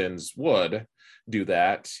Biston's would do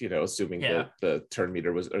that, assuming that the turn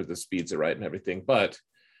meter was, or the speeds are right and everything. But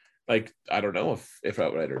like, I don't know if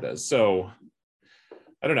Outrider does. So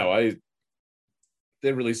I don't know.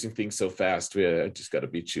 They're releasing things so fast. I just got to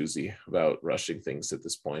be choosy about rushing things at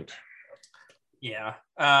this point. Yeah.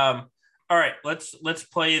 All right. Let's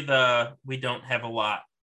play the we don't have a lot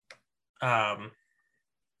of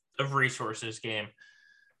resources game.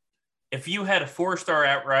 If you had a 4-star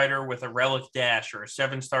Outrider with a Relic Dash or a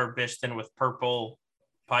 7-star Biston with purple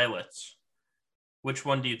pilots, which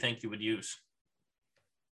one do you think you would use?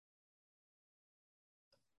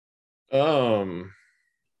 Hold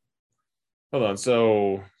on.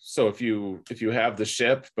 So if you have the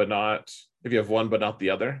ship, but not, if you have one but not the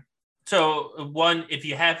other. So one, if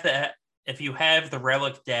you have the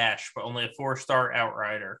Relic Dash but only a 4-star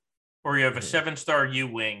Outrider, or you have a 7-star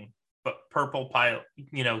U-wing but purple pilot,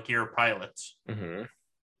 gear pilots. Mm-hmm.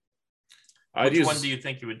 Which one do you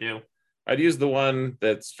think you would do? I'd use the one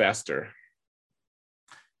that's faster.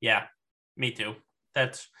 Yeah, me too.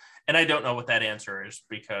 And I don't know what that answer is,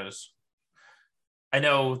 because I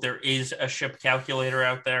know there is a ship calculator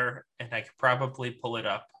out there and I could probably pull it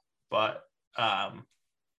up, but I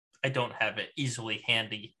don't have it easily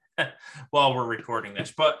handy while we're recording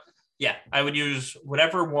this. But yeah, I would use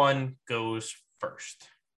whatever one goes first.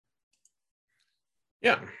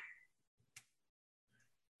 Yeah.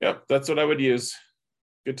 Yep, that's what I would use.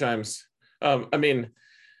 Good times. I mean,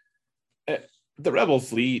 the Rebel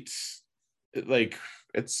fleet, like,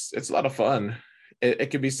 it's a lot of fun. It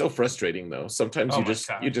can be so frustrating though. Sometimes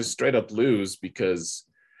you just straight up lose because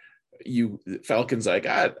Falcon's like,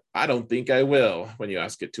 I don't think I will, when you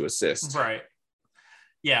ask it to assist. Right.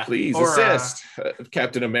 Yeah. Please assist.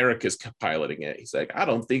 Captain America's piloting it. He's like, I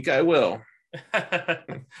don't think I will.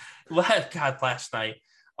 God, last night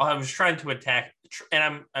I was trying to attack,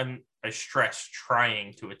 and I stress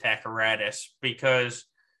trying to attack Radis, because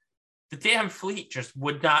the damn fleet just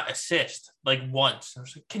would not assist, like, once. I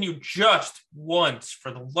was like, can you just once,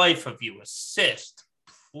 for the life of you, assist,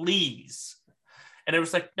 please? And it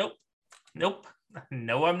was like, nope,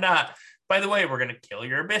 no, I'm not. By the way, we're gonna kill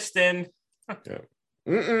your Biston. Yeah.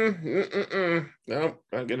 No,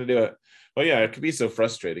 not gonna do it. But yeah, it could be so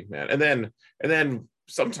frustrating, man. And then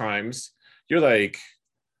sometimes you're like,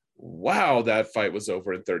 wow, that fight was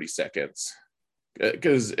over in 30 seconds.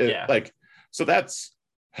 Because so that's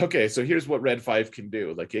Okay, so here's what Red 5 can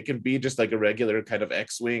do. Like it can be just like a regular kind of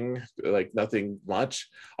X-Wing, like nothing much.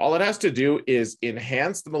 All it has to do is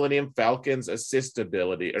enhance the Millennium Falcon's assist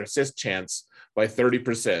ability or assist chance by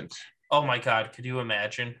 30%. Oh my God, could you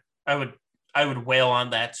imagine? I would wail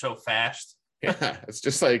on that so fast. Yeah, it's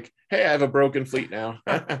just like, hey, I have a broken fleet now.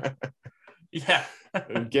 Yeah.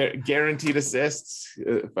 Guaranteed assists.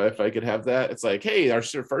 If I could have that, it's like, hey, our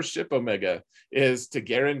first ship Omega is to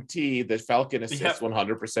guarantee that Falcon assists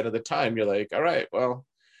 100% of the time. You're like, all right, well,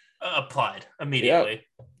 applied immediately.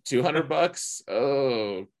 Yep, $200.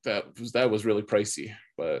 Oh, that was really pricey,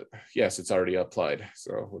 but yes, it's already applied.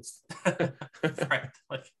 So it's right.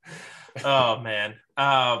 Like, oh man.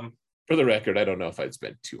 For the record, I don't know if I'd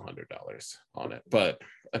spend $200 on it, but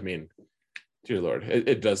I mean, dear Lord,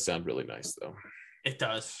 it does sound really nice though. It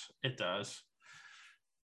does. It does.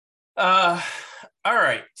 All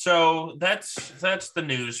right. So that's the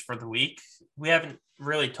news for the week. We haven't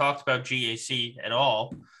really talked about GAC at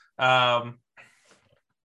all. No.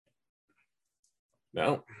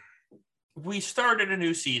 We started a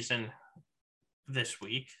new season this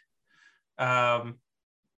week. We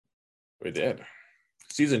did.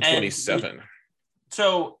 Season 27.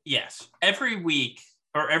 So yes, every week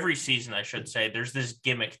or every season, I should say, there's this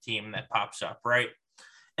gimmick team that pops up, right?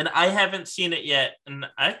 And I haven't seen it yet. And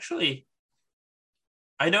actually,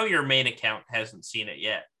 I know your main account hasn't seen it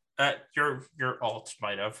yet. Your alts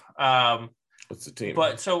might have. What's the team?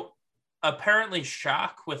 But so apparently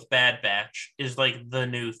Shock with Bad Batch is like the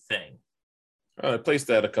new thing. I placed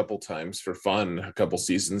that a couple times for fun a couple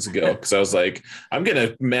seasons ago because I was like, I'm going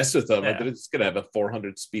to mess with them. Yeah. It's going to have a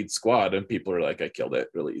 400 speed squad. And people are like, I killed it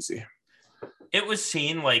really easy. It was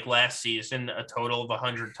seen like last season a total of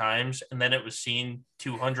 100 times, and then it was seen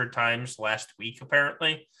 200 times last week,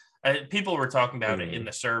 apparently. People were talking about it in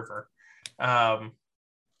the server.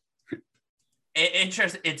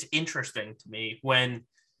 It's interesting to me when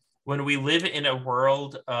we live in a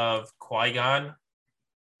world of Qui-Gon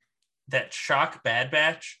that Shock Bad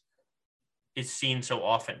Batch is seen so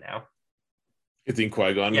often now. You think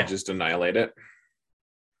Qui-Gon would just annihilate it?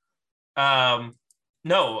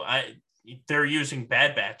 No, they're using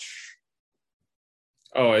Bad Batch.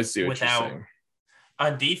 Oh, I see what you're saying.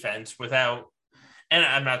 On defense, without, and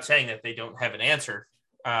I'm not saying that they don't have an answer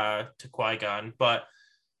to Qui-Gon, but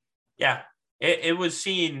yeah, it was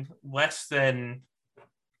seen less than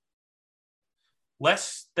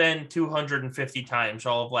 250 times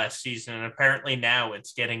all of last season, and apparently now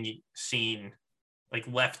it's getting seen like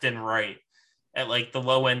left and right at like the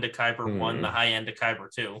low end of Kyber 1, the high end of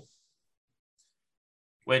Kyber 2.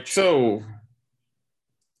 Which go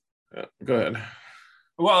ahead.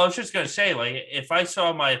 Well, I was just gonna say, like, if I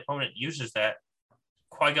saw my opponent uses that,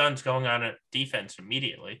 Qui-Gon's going on a defense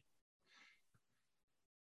immediately.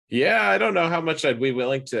 Yeah, I don't know how much I'd be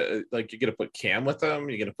willing to, like, you're gonna put Cam with them,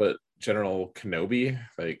 you're gonna put General Kenobi,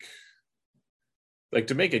 like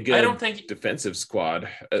to make a good I don't think defensive squad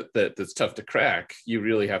that's tough to crack, you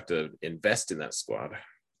really have to invest in that squad.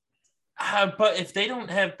 But if they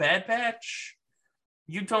don't have Bad Batch,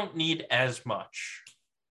 you don't need as much.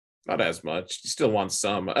 Not as much. You still want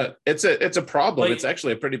some. It's a problem. Like, it's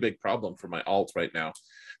actually a pretty big problem for my alt right now.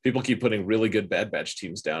 People keep putting really good Bad Batch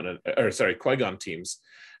teams down, Qui-Gon teams,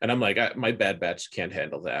 and I'm like, my Bad Batch can't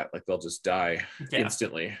handle that. Like they'll just die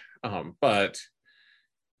instantly. But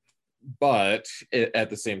at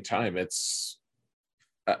the same time,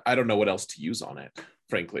 I don't know what else to use on it,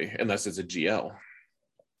 frankly, unless it's a GL.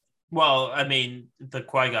 Well, I mean, the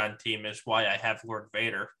Qui-Gon team is why I have Lord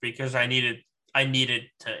Vader, because I needed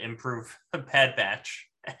to improve a Bad Batch.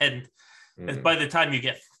 And by the time you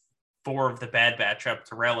get 4 of the Bad Batch up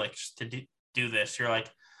to relics to do this, you're like,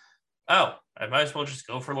 oh, I might as well just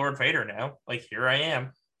go for Lord Vader now. Like, here I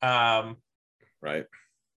am. Right.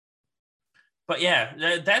 But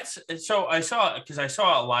yeah, that's so I saw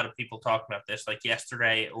a lot of people talking about this like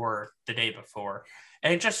yesterday or the day before.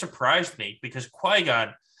 And it just surprised me because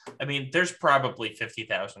Qui-Gon, I mean, there's probably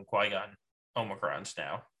 50,000 Qui-Gon Omicrons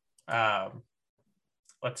now.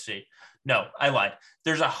 Let's see. No, I lied.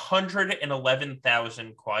 There's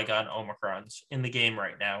 111,000 Qui-Gon Omicrons in the game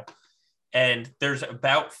right now. And there's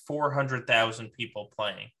about 400,000 people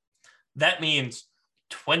playing. That means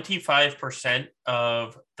 25%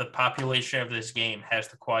 of the population of this game has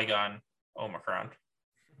the Qui-Gon Omicron.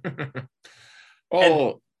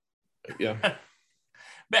 Yeah.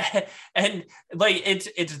 And like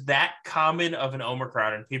it's that common of an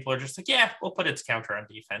Omicron, and people are just like, yeah, we'll put its counter on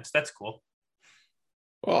defense. That's cool.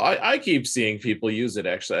 Well, I keep seeing people use it.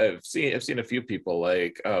 Actually, I've seen a few people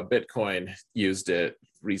like Bitcoin used it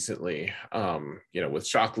recently. With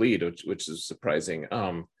Shock Lead, which is surprising.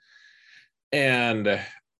 And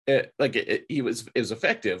he was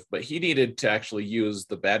effective, but he needed to actually use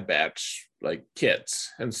the Bad Batch like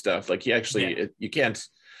kits and stuff. Like he actually you can't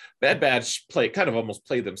Bad Batch almost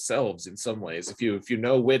play themselves in some ways. If you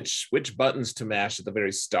know which buttons to mash at the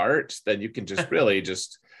very start, then you can just really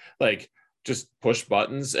just push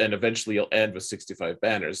buttons, and eventually you'll end with 65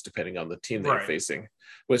 banners depending on the team that you're facing.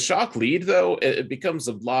 With Shock Lead though, it becomes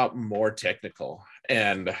a lot more technical,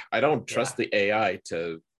 and I don't trust the AI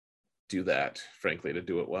to do that, frankly, to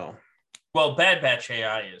do it well. Well, Bad Batch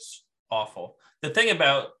AI is awful.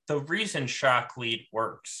 The reason Shock Lead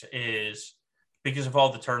works is because of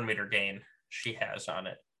all the turn meter gain she has on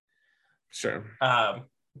it. Sure.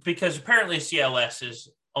 Because apparently CLS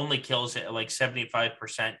only kills it at like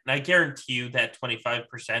 75%. And I guarantee you that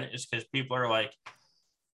 25% is because people are like,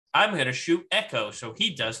 I'm going to shoot Echo so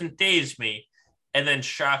he doesn't daze me. And then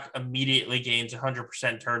Shock immediately gains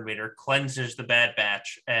 100% turn meter, cleanses the Bad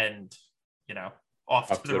Batch, and,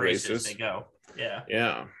 off to the races they go. Yeah.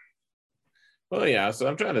 Yeah. Well, yeah. So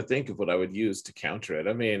I'm trying to think of what I would use to counter it.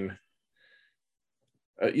 I mean,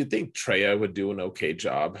 you'd think Treya would do an okay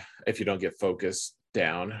job if you don't get focused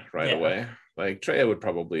down right away. Like Treya would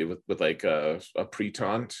probably with like a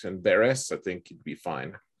pre-taunt and Barris, I think you'd be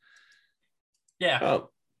fine. Yeah.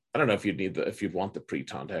 I don't know if you'd want the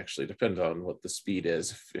pre-taunt, actually. Depends on what the speed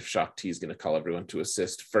is. If Shock T is going to call everyone to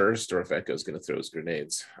assist first, or if Echo's going to throw his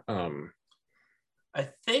grenades. I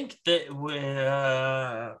think that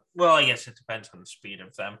well, I guess it depends on the speed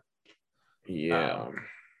of them. Yeah.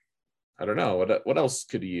 I don't know. What else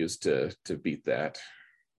could you use to beat that?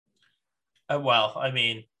 Well, I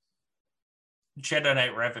mean, Jedi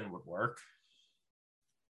Knight Revan would work.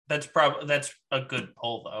 That's a good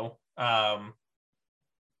pull though.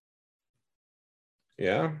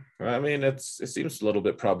 Yeah, I mean, it seems a little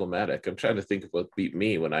bit problematic. I'm trying to think of what beat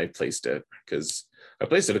me when I placed it, because I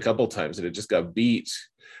placed it a couple of times and it just got beat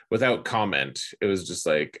without comment. It was just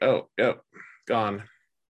like, oh, yep, gone.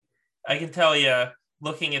 I can tell you,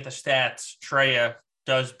 looking at the stats, Treya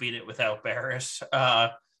does beat it without Barris.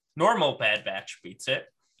 Normal Bad Batch beats it.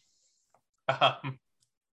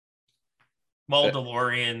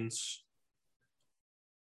 Mandalorians,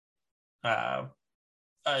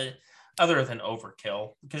 other than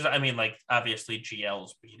Overkill, because I mean, like, obviously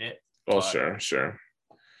GLs beat it. Oh, but... sure.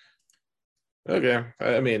 Okay,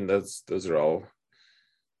 I mean, those are all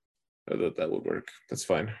that would work. That's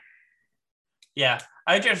fine. Yeah,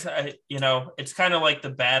 it's kind of like the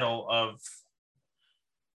battle of,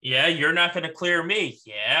 yeah, you're not going to clear me.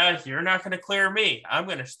 Yeah, you're not going to clear me. I'm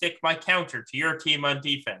going to stick my counter to your team on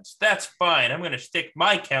defense. That's fine. I'm going to stick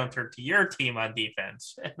my counter to your team on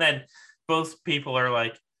defense. And then both people are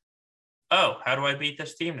like, oh, how do I beat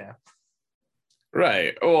this team now?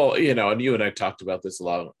 Right. Well, and you and I talked about this a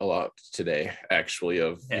lot today, actually,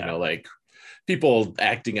 of, like people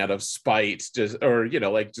acting out of spite, just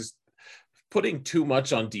putting too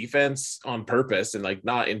much on defense on purpose and like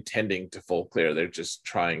not intending to full clear. They're just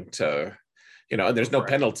trying to, and there's no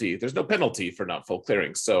penalty. There's no penalty for not full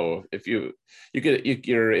clearing. So if you're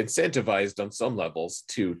incentivized on some levels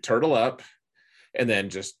to turtle up and then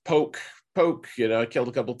just poke, I killed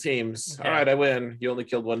a couple teams. Yeah. All right, I win. You only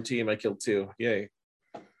killed one team. I killed two. Yay.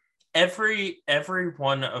 Every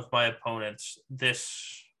one of my opponents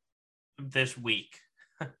this week,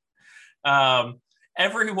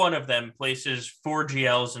 every one of them places 4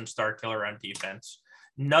 GLs and Starkiller on defense.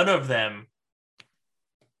 None of them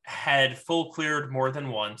had full cleared more than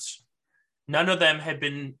once. None of them had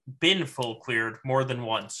been full cleared more than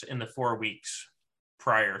once in the 4 weeks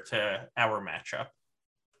prior to our matchup.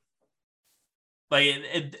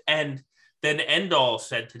 And then Endall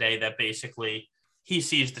said today that basically he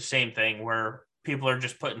sees the same thing where people are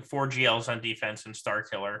just putting 4 GLs on defense and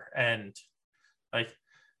Starkiller, and like,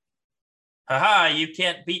 haha, you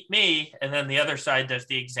can't beat me. And then the other side does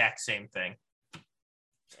the exact same thing.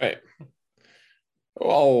 Right.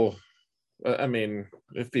 Well, I mean,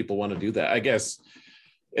 if people want to do that, I guess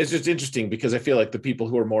it's just interesting because I feel like the people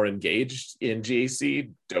who are more engaged in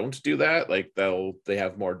GAC don't do that. Like they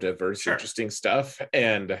have more diverse, interesting stuff.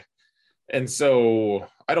 And so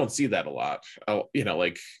I don't see that a lot.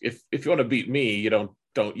 Like if you want to beat me,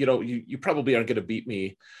 you probably aren't going to beat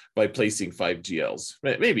me by placing 5 GLs.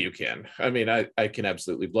 Maybe you can. I mean, I can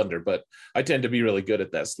absolutely blunder, but I tend to be really good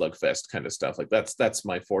at that slugfest kind of stuff. Like that's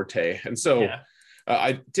my forte. And so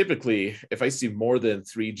I typically, if I see more than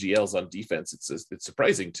 3 GLs on defense, it's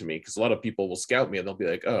surprising to me because a lot of people will scout me and they'll be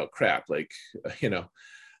like, oh crap, like,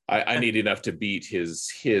 I need enough to beat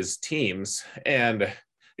his teams and,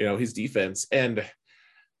 his defense. And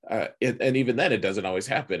even then it doesn't always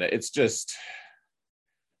happen. It's just,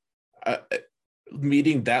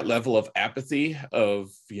 meeting that level of apathy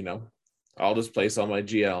of, I'll just place all my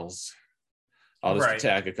GLs, I'll just Right.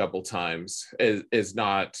 attack a couple times is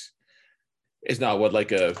not what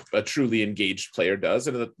like a truly engaged player does.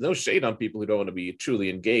 And no shade on people who don't want to be truly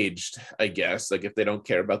engaged, I guess. Like if they don't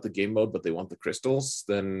care about the game mode but they want the crystals,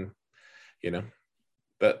 then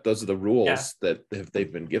that those are the Yeah. rules that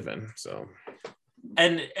they've been given. So,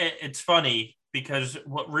 And it's funny because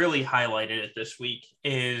what really highlighted it this week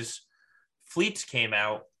is fleets came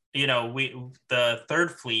out. The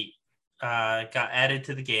third fleet got added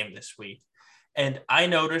to the game this week. And I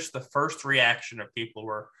noticed the first reaction of people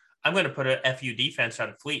were, I'm going to put a FU defense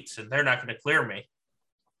on fleets and they're not going to clear me.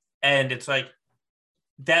 And it's like,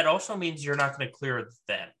 that also means you're not going to clear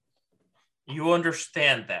them. You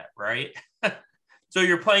understand that, right? So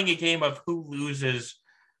you're playing a game of who loses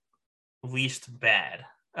least bad.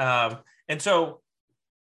 And so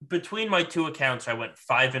between my two accounts, I went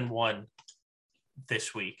 5-1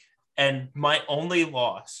 this week. And my only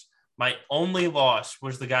loss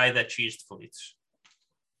was the guy that cheesed fleets.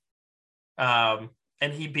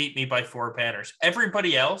 And he beat me by 4 banners.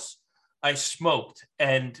 Everybody else, I smoked.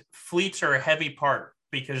 And fleets are a heavy part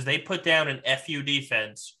because they put down an FU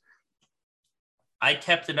defense. I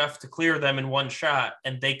kept enough to clear them in one shot,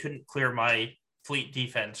 and they couldn't clear my fleet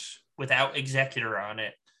defense without Executor on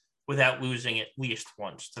it, without losing at least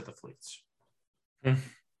once to the fleets. And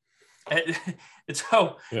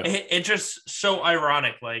so it's just so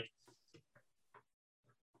ironic. Like,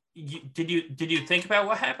 did you think about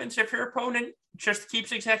what happens if your opponent just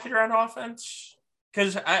keeps Executor on offense?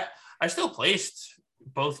 Because I still placed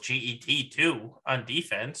both GET too on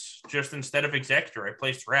defense. Just instead of Executor, I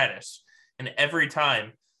placed Radis. And every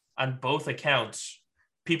time on both accounts,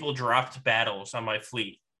 people dropped battles on my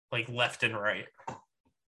fleet, like left and right.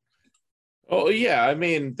 Oh yeah, I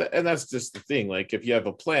mean, and that's just the thing. Like, if you have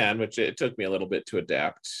a plan, which it took me a little bit to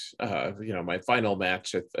adapt. My final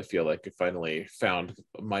match, I feel like I finally found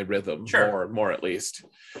my rhythm, more at least.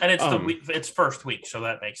 And it's it's first week, so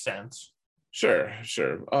that makes sense. Sure.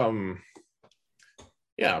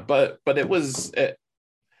 Yeah, but it was.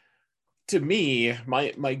 To me,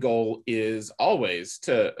 my goal is always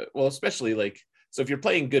especially like, so if you're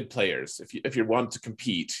playing good players, if you want to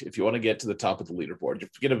compete, if you want to get to the top of the leaderboard,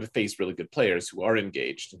 you're going to face really good players who are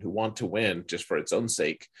engaged and who want to win just for its own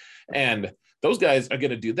sake. And those guys are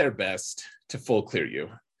going to do their best to full clear you.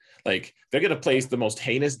 Like, they're going to place the most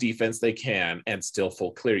heinous defense they can and still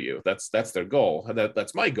full clear you. That's their goal. And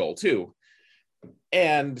that's my goal too.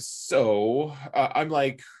 And so I'm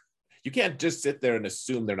like, you can't just sit there and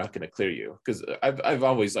assume they're not going to clear you. Because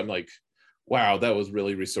I'm like, wow, that was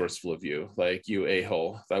really resourceful of you. Like, you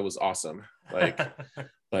a-hole, that was awesome. Like,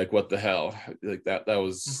 like what the hell? Like that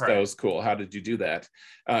was cool. How did you do that?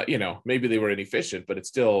 Maybe they were inefficient, but it's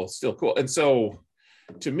still cool. And so,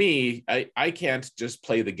 to me, I can't just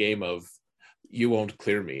play the game of you won't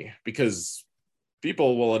clear me, because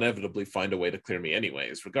people will inevitably find a way to clear me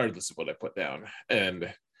anyways, regardless of what I put down.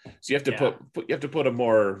 And so you have to put a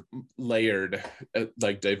more layered,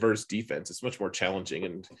 like, diverse defense. It's much more challenging,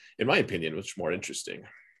 and in my opinion, much more interesting.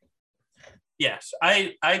 Yes,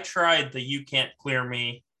 I tried the you can't clear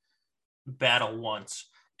me battle once,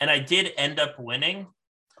 and I did end up winning,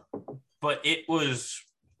 but it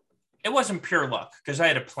wasn't pure luck because I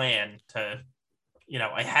had a plan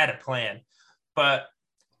I had a plan, but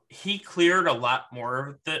he cleared a lot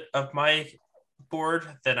more of my board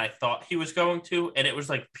than I thought he was going to, and it was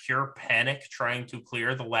like pure panic trying to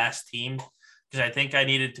clear the last team, because I think I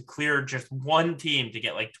needed to clear just one team to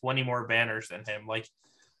get like 20 more banners than him. Like,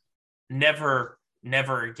 never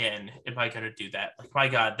again am I going to do that. Like, my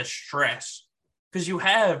God, the stress, because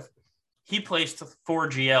he placed 4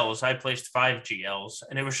 GLs, I placed 5 GLs,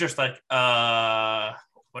 and it was just like, what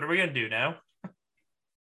are we going to do now?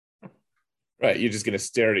 Right, you're just going to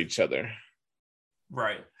stare at each other.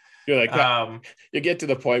 Right. You're like, you get to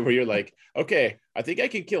the point where you're like, okay, I think I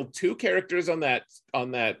can kill 2 characters on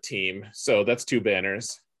that team, so that's 2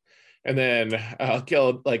 banners, and then I'll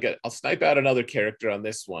snipe out another character on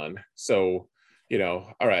this one, so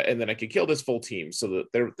all right, and then I can kill this full team, so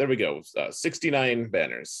that there we go, 69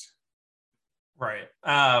 banners. Right.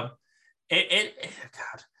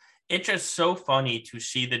 It's just so funny to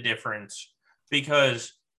see the difference,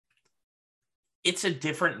 because it's a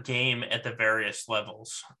different game at the various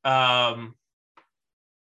levels. I've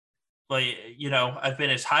been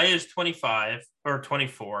as high as 25 or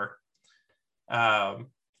 24. And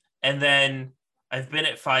then I've been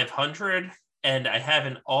at 500, and I have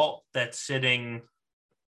an alt that's sitting,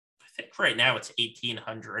 I think right now it's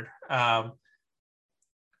 1800.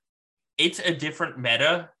 It's a different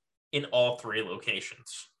meta in all 3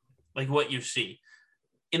 locations. like what you see.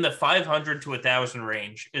 In the 500 to 1,000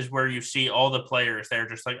 range is where you see all the players. They're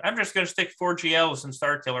just like, I'm just going to stick 4 GLs and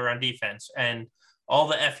Star Killer on defense and all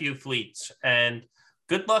the FU fleets. And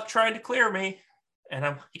good luck trying to clear me. And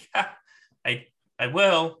I'm like, yeah, I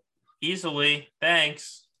will easily.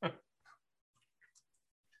 Thanks.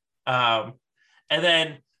 And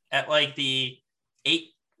then at like the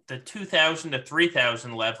 2,000 to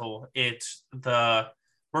 3,000 level, it's we're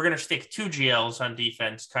going to stick 2 GLs on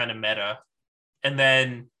defense kind of meta. And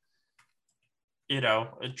then,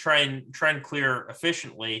 try and clear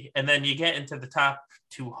efficiently. And then you get into the top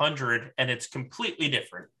 200 and it's completely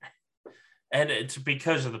different. And it's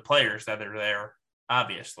because of the players that are there,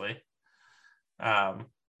 obviously. But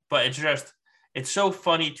it's so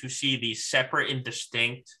funny to see these separate and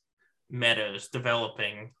distinct metas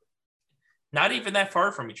developing, not even that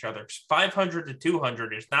far from each other. 500 to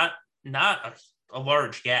 200 is not a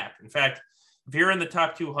large gap. In fact, if you're in the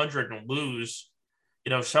top 200 and lose,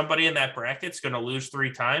 somebody in that bracket's going to lose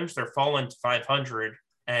 3 times. They're falling to 500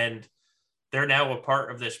 and they're now a part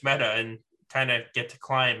of this meta and kind of get to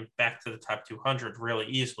climb back to the top 200 really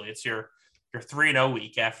easily. It's your 3-0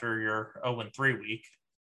 week after your 0-3 week.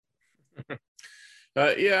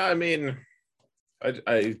 Yeah, I mean,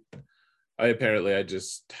 I apparently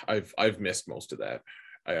I've missed most of that.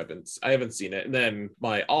 I haven't seen it. And then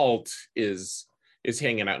my alt is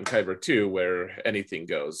hanging out in Kyber too, where anything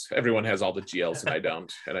goes. Everyone has all the GLs and I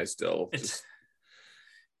don't, and I still it's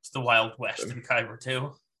the Wild West in Kyber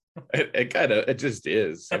too. It just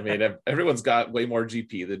is. I mean, everyone's got way more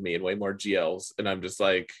GP than me and way more GLs, and I'm just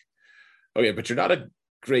like, okay, but you're not a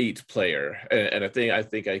great player, and I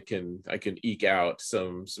think I can eke out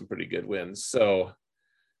some pretty good wins. So,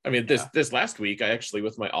 I mean, this last week, I actually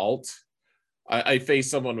with my alt, I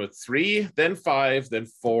faced someone with 3, then 5, then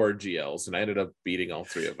 4 GLs, and I ended up beating all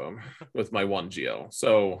 3 of them with my 1 GL.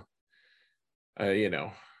 So,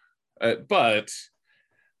 but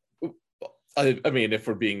I mean, if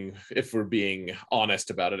we're being honest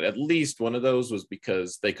about it, at least one of those was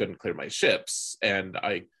because they couldn't clear my ships, and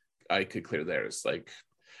I could clear theirs. Like,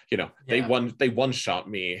 they one shot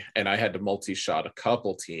me, and I had to multi-shot a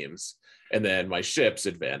couple teams. And then my ship's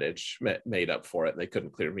advantage made up for it. And they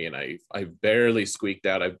couldn't clear me, and I barely squeaked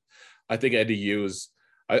out. I think I had to use.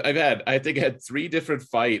 I think I had 3 different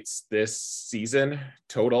fights this season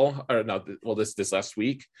total, or no, well this last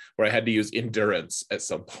week, where I had to use endurance at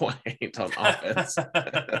some point on offense.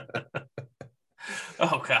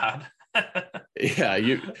 Oh God. Yeah,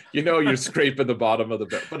 you're scraping the bottom of the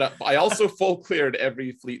barrel. But I also full cleared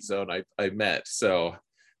every fleet zone I met, so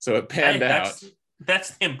it panned out.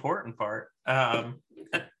 That's the important part. Come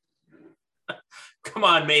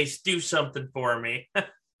on, Mace, do something for me.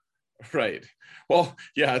 Right. Well,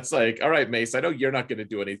 yeah, it's like, all right, Mace, I know you're not going to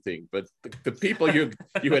do anything, but the people you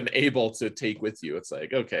enable to take with you, it's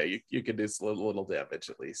like, okay, you can do a little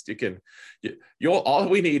damage at least. All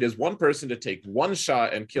we need is one person to take 1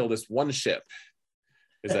 shot and kill this 1 ship.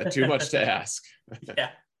 Is that too much to ask?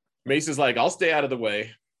 Yeah. Mace is like, I'll stay out of the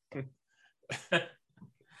way.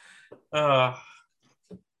 God,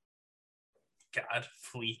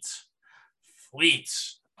 fleets.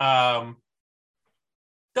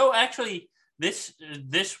 Though actually, this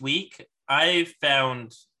week I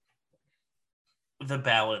found the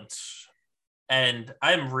balance, and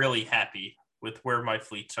I'm really happy with where my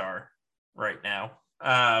fleets are right now.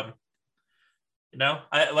 Like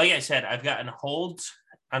I said, I've gotten holds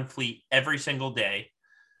on fleet every single day,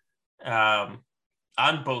 on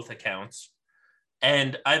both accounts,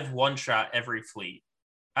 and I've one-shot every fleet.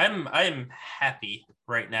 I'm happy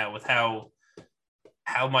right now with how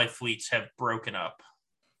my fleets have broken up.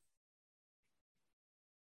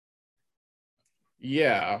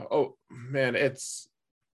 Yeah. Oh man, it's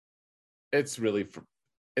really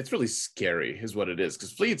scary is what it is,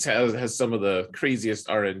 because fleets has some of the craziest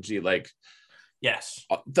RNG. Like, yes,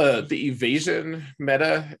 the evasion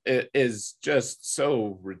meta is just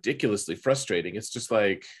so ridiculously frustrating. It's just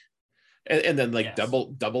like, and then like yes.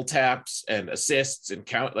 double taps and assists and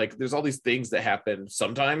count, like there's all these things that happen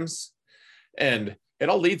sometimes, and it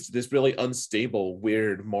all leads to this really unstable,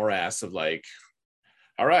 weird morass of like,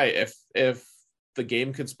 all right, if the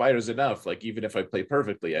game conspires enough, like even if I play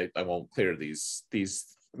perfectly, I won't clear these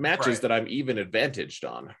matches right that I'm even advantaged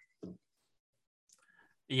on.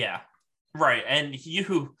 Yeah, right. And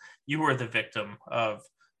you were the victim of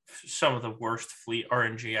some of the worst fleet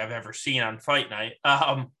RNG I've ever seen on Fight Night.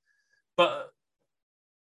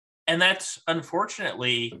 And that's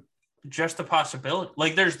unfortunately just a possibility.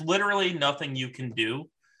 Like, there's literally nothing you can do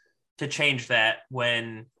to change that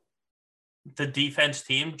when the defense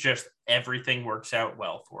team, just everything works out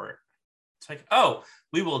well for it. It's like, oh,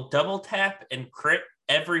 we will double tap and crit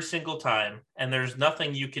every single time, and there's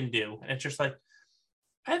nothing you can do. And it's just like,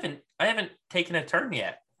 I haven't taken a turn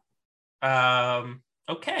yet.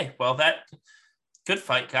 Okay, well, that good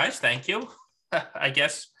fight, guys. Thank you. I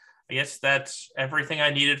guess that's everything I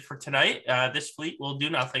needed for tonight. This fleet will do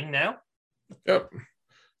nothing now. Yep.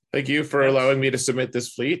 Thank you for allowing me to submit this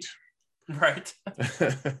fleet. Right.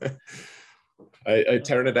 I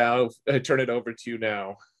turn it out. I turn it over to you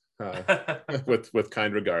now, with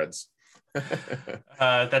kind regards.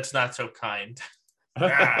 That's not so kind.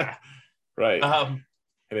 Ah. Right.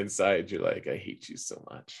 And inside, you're like, I hate you so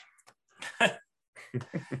much.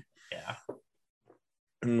 Yeah.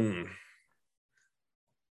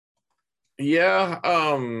 Yeah.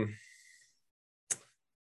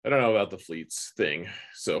 I don't know about the fleets thing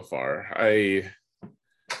so far. I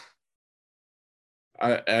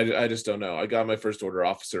just don't know. I got my first order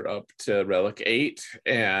officer up to Relic 8,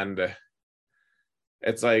 and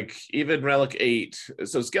it's like even Relic 8.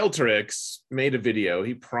 So Skelterix made a video.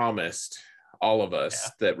 He promised all of us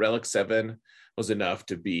that Relic 7 was enough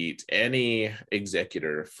to beat any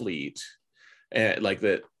Executor fleet. And like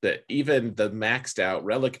that even the maxed out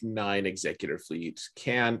Relic 9 Executor fleet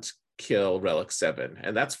can't kill Relic 7.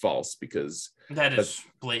 And that's false, because that is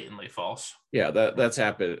blatantly false. Yeah, that's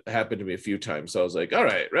happened to me a few times. So I was like, all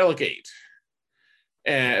right, Relic 8.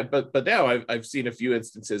 And but now I've seen a few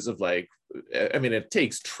instances of like, I mean, it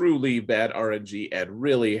takes truly bad RNG and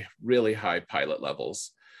really, really high pilot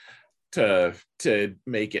levels to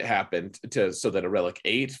make it happen, so that a Relic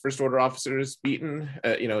 8 first order officer is beaten,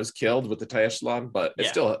 is killed with the TIE echelon, but it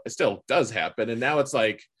still does happen. And now it's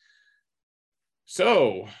like,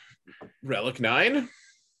 so Relic 9,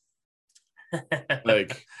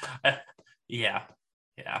 like, yeah.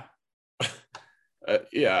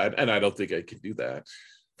 And I don't think I can do that,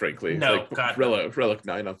 frankly. No, like Relic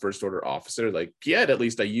 9 on first order officer, like, yet at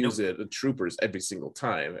least I use it in troopers every single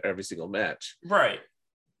time, every single match. Right.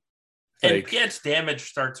 And Piet's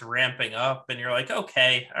damage starts ramping up, and you're like,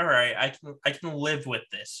 okay, all right, I can live with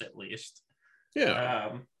this at least.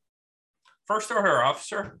 Yeah. First order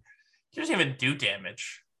officer, he doesn't even do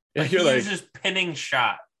damage. Yeah, he uses pinning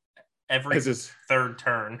shot every third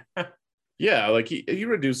turn. Yeah, like he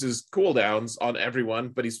reduces cooldowns on everyone,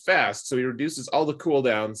 but he's fast, so he reduces all the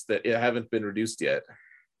cooldowns that haven't been reduced yet.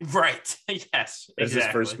 Right. Yes. That's his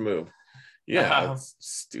first move. Yeah, that's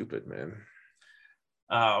stupid, man.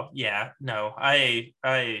 Oh yeah, no, God,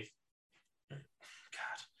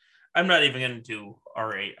 I'm not even going to do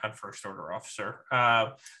R8 on first order officer.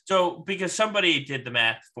 So because somebody did the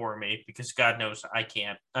math for me, because God knows I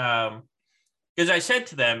can't. Because I said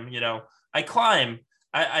to them, I climb.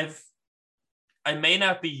 I may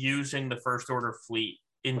not be using the first order fleet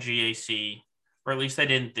in GAC, or at least I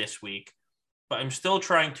didn't this week, but I'm still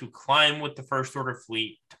trying to climb with the first order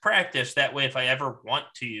fleet to practice. That way, if I ever want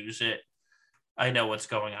to use it, I know what's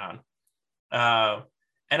going on.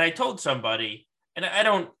 And I told somebody, and I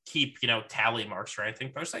don't keep, tally marks or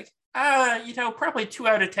anything, but I was like, probably 2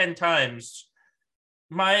 out of 10 times,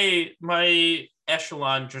 my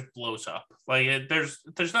echelon just blows up. Like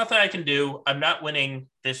there's nothing I can do. I'm not winning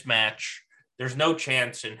this match. There's no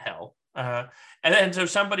chance in hell. And then so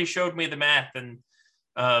somebody showed me the math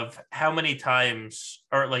of how many times,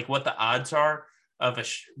 or like what the odds are of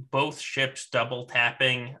both ships double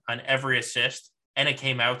tapping on every assist, and it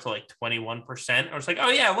came out to like 21%. I was like, oh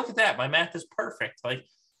yeah, look at that. My math is perfect. Like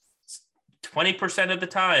 20% of the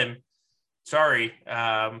time, sorry,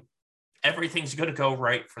 everything's going to go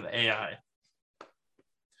right for the AI.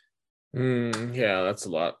 Yeah, that's a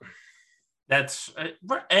lot. That's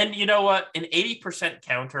and you know what? An 80%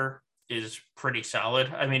 counter is pretty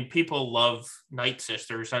solid. I mean, people love Night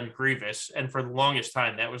Sisters on Grievous, and for the longest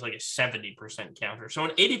time, that was like a 70% counter. So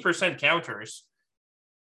an 80% counter is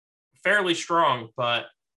fairly strong, but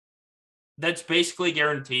that's basically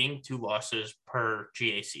guaranteeing 2 losses per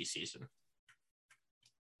GAC season.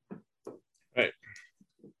 Right.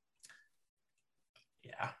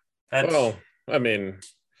 Yeah. So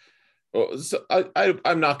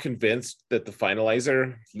I'm not convinced that the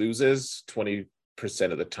finalizer loses 20%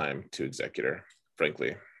 of the time to Executor,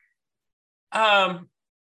 frankly. At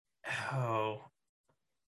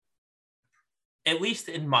least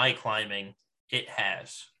in my climbing, it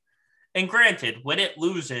has. And granted, when it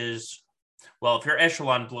loses, well, if your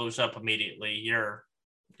echelon blows up immediately, you're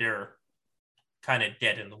kind of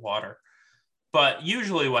dead in the water. But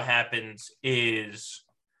usually what happens is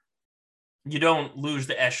you don't lose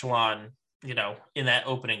the echelon, in that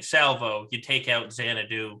opening salvo. You take out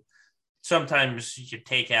Xanadu. Sometimes you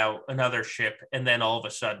take out another ship, and then all of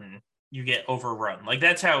a sudden you get overrun. Like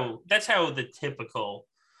that's how the typical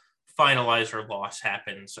finalizer loss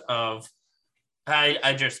happens of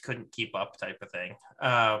I just couldn't keep up type of thing.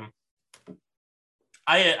 I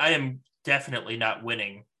am definitely not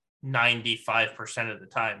winning 95% of the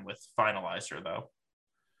time with finalizer though.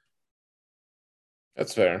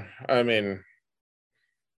 That's fair. I mean,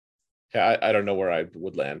 yeah, I don't know where I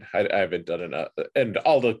would land. I haven't done enough, and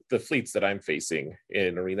all the fleets that I'm facing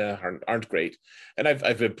in arena aren't great. And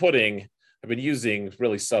I've been using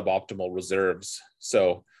really suboptimal reserves,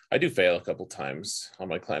 so I do fail a couple times on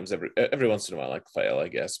my climbs. Every once in a while I fail, I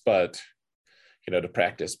guess, but to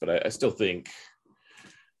practice. But I still think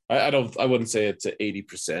I wouldn't say it's at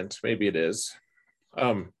 80%. Maybe it is.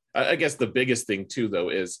 I guess the biggest thing too, though,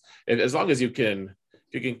 is as long as you can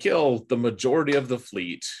kill the majority of the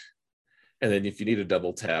fleet. And then if you need a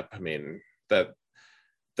double tap, I mean,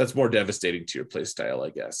 that's more devastating to your play style, I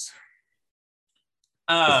guess.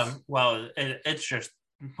 Well, it's just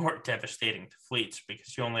more devastating to fleets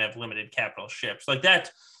because you only have limited capital ships. Like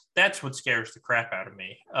that's what scares the crap out of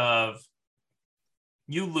me. Of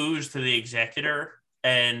you lose to the Executor,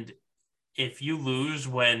 and if you lose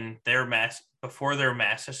when before their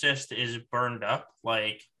mass assist is burned up,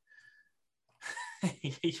 like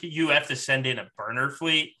you have to send in a burner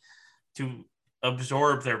fleet to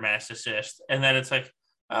absorb their mass assist. And then it's like,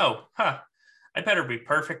 I better be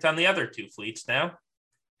perfect on the other two fleets now.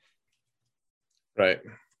 Right.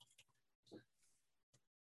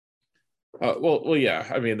 Well, yeah.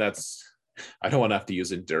 I mean, I don't want to have to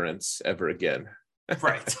use endurance ever again.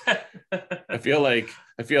 Right. I feel like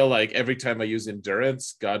every time I use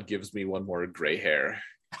endurance, God gives me one more gray hair.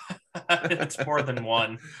 It's more than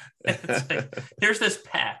one. It's like, here's this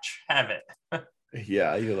patch. Have it.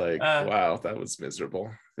 Yeah, you're like, wow, that was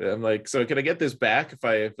miserable. I'm like, so can I get this back if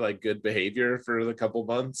I have like good behavior for the couple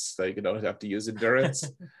months? Like, you don't have to use endurance.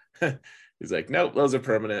 He's like, nope, those are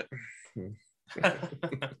permanent.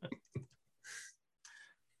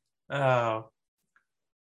 Oh.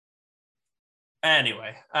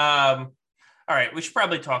 Anyway, all right, we should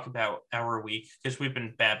probably talk about our week because we've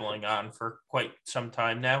been babbling on for quite some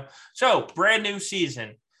time now. So, brand new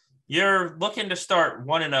season. You're looking to start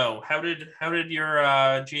 1-0. How did your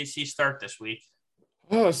GC start this week?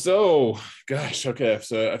 Oh, so gosh, okay.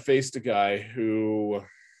 So I faced a guy who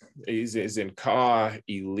is in Ka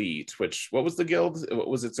Elite. What was the guild? What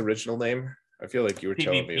was its original name? I feel like you were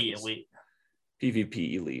telling me PvP Elite.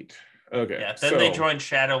 PvP Elite. Okay. Yeah. Then they joined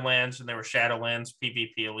Shadowlands, and they were Shadowlands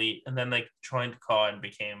PvP Elite, and then they joined Ka and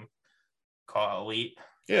became Ka Elite.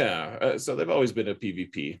 Yeah, so they've always been a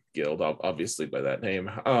PvP guild, obviously by that name.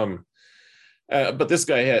 But this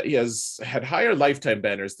guy has had higher lifetime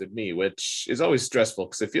banners than me, which is always stressful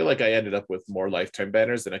because I feel like I ended up with more lifetime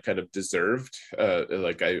banners than I kind of deserved.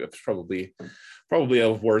 Like I was probably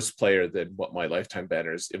a worse player than what my lifetime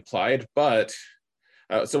banners implied. But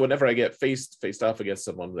so whenever I get faced off against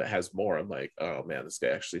someone that has more, I'm like, oh man, this guy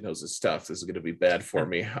actually knows his stuff. This is going to be bad for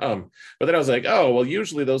me. But then I was like, oh well,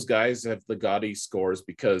 usually those guys have the gaudy scores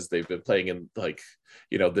because they've been playing in like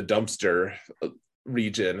the dumpster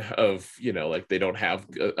region of like they don't have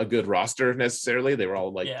a good roster necessarily. They were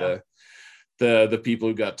all like the people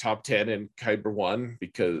who got top 10 in Kyber 1 in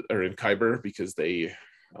Kyber because they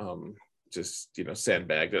just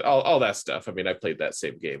sandbagged it, all that stuff. I mean, I played that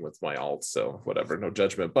same game with my alt, so whatever, no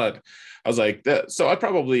judgment. But I was like that, so I'll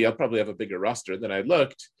probably have a bigger roster. Then I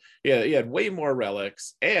looked, he had way more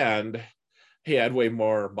relics and he had way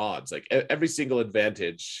more mods, like every single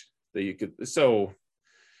advantage that you could. So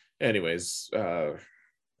anyways, I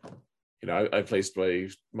placed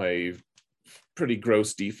my pretty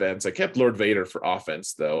gross defense. I kept Lord Vader for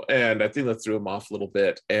offense though, and I think that threw him off a little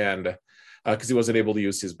bit. And because he wasn't able to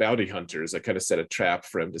use his bounty hunters, I kind of set a trap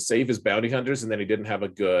for him to save his bounty hunters, and then he didn't have a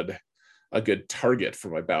good target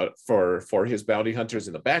for his bounty hunters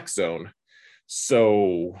in the back zone.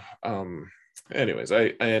 So, anyways,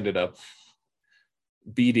 I ended up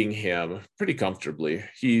beating him pretty comfortably.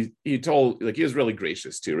 He was really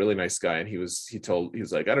gracious too, really nice guy, and he was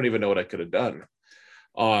like, I don't even know what I could have done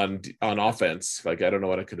on offense. Like, I don't know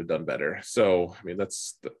what I could have done better. So I mean,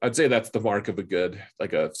 I'd say that's the mark of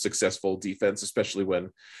a successful defense, especially when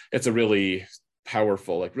it's a really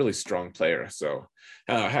powerful, like really strong player. So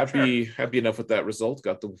happy enough with that result.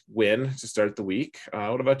 Got the win to start the week.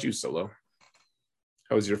 What about you, Solo?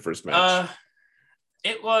 How was your first match?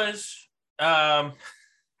 It was so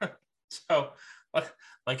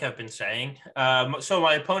like I've been saying, so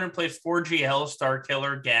my opponent plays 4GL, Star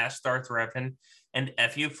Killer, Gas, Darth Revan, and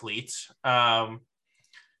FU Fleets.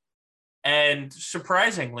 And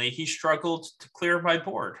surprisingly, he struggled to clear my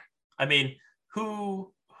board. I mean,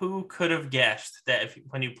 who could have guessed that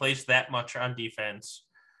when you place that much on defense,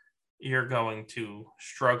 you're going to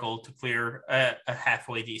struggle to clear a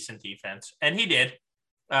halfway decent defense. And he did.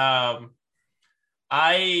 I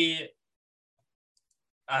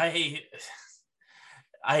I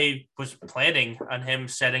I was planning on him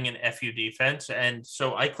setting an FU defense, and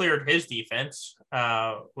so I cleared his defense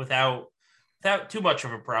without too much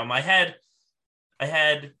of a problem. I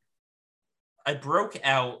broke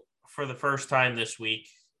out for the first time this week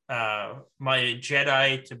my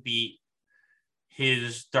Jedi to beat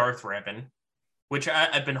his Darth Revan, which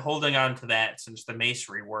I've been holding on to that since the Mace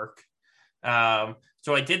rework.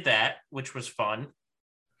 So I did that, which was fun.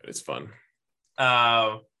 It's fun.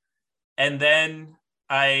 And then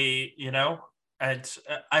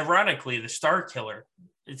ironically, the Star Killer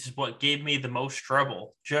is what gave me the most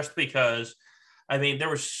trouble, just because, I mean,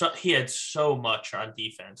 he had so much on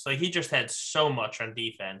defense. Like, he just had so much on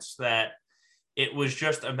defense that it was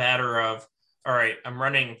just a matter of, all right, I'm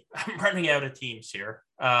running out of teams here.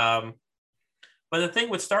 But the thing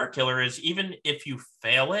with Star Killer is, even if you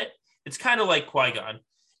fail it, it's kind of like Qui-Gon.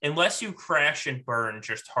 Unless you crash and burn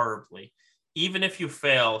just horribly, even if you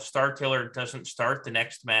fail, Star Killer doesn't start the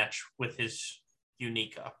next match with his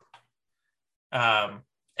unique up.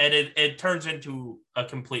 And it turns into a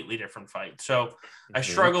completely different fight. So I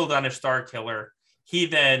struggled on a Star Killer. He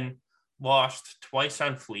then lost twice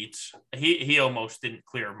on FLEETS. He almost didn't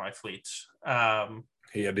clear my FLEETS.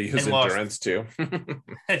 He had to use endurance too.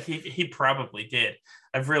 he probably did.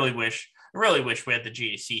 I really wish we had the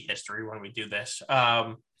GAC history when we do this.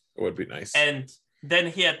 It would be nice. And then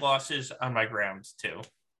he had losses on my grounds too.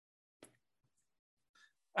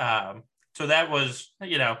 So that was,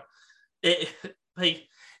 like,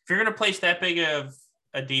 if you're going to place that big of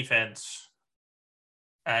a defense,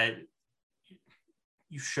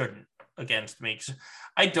 you shouldn't against me. 'Cause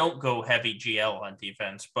I don't go heavy GL on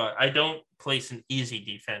defense, but I don't place an easy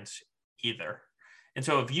defense either. And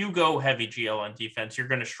so if you go heavy GL on defense, you're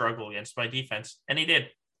going to struggle against my defense. And he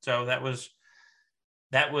did. So that was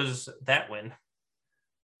that win.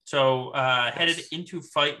 So headed into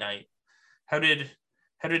fight night. How did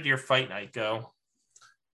your fight night go?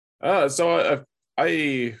 So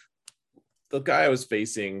the guy I was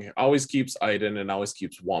facing always keeps Iden and always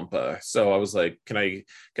keeps Wampa. So I was like, can I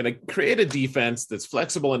create a defense that's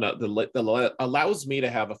flexible enough that allows me to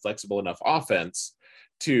have a flexible enough offense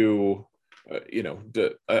to,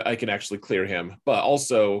 I can actually clear him, but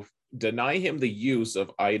also deny him the use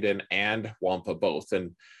of Iden and Wampa both.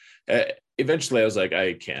 And eventually I was like,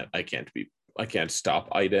 I can't stop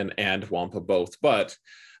Iden and Wampa both. But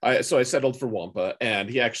so I settled for Wampa, and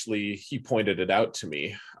he pointed it out to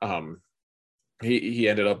me. He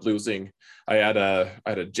ended up losing. I had a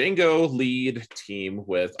Django lead team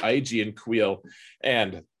with IG and Queel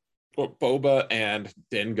and Boba and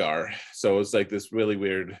Dengar. So it was like this really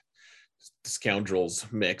weird scoundrels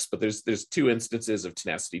mix. But there's two instances of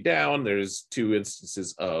tenacity down. There's two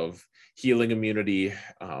instances of healing immunity,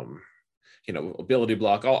 ability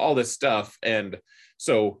block, all this stuff. And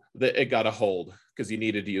so it got a hold because he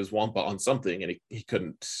needed to use Wampa on something, and he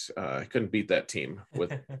couldn't beat that team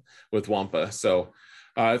with Wampa. So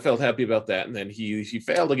I felt happy about that. And then he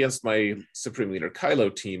failed against my Supreme Leader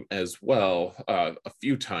Kylo team as well a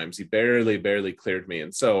few times. He barely cleared me.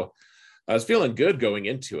 And so I was feeling good going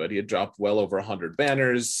into it. He had dropped well over 100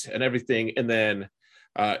 banners and everything. And then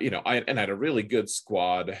I had a really good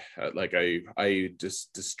squad. I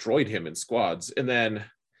just destroyed him in squads. And then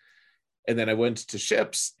I went to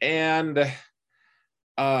ships, and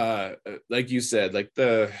like you said, like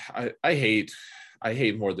I hate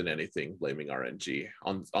more than anything blaming RNG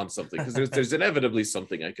on something, because there's inevitably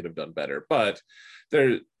something I could have done better. But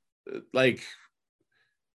we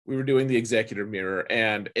were doing the executor mirror,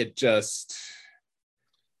 and it just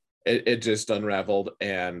unraveled,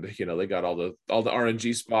 and they got all the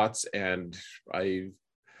RNG spots, and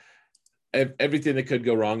everything that could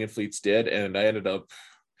go wrong in FLEETS did. And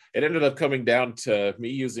it ended up coming down to me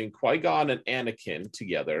using Qui-Gon and Anakin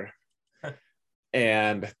together.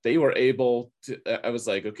 And they were able to, I was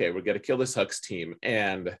like, okay, we're going to kill this Hux team,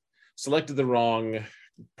 and selected the wrong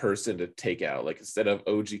person to take out. Like, instead of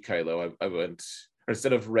OG Kylo,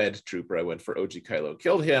 instead of Red Trooper, I went for OG Kylo.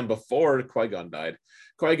 Killed him before Qui-Gon died.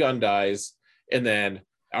 Qui-Gon dies, and then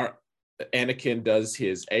our Anakin does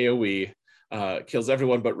his AoE, kills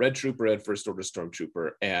everyone but Red Trooper and First Order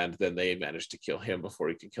Stormtrooper, and then they managed to kill him before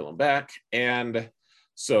he could kill him back. And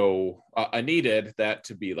so I needed that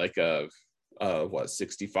to be like a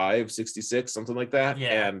 65, 66, something like that.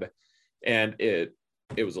 Yeah. And it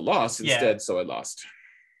was a loss instead, so I lost.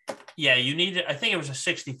 Yeah, I think it was a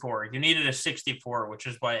 64. You needed a 64, which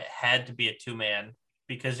is why it had to be a 2-man,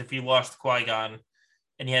 because if you lost Qui-Gon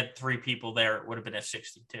and you had 3 people there, it would have been a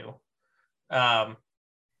 62. Yeah,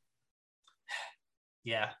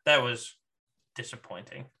 that was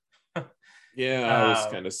disappointing. Yeah, I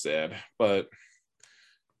was kind of sad, but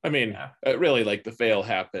I mean, really, like the fail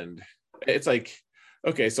happened. It's like,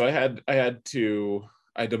 okay, so I had to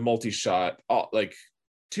multi-shot all like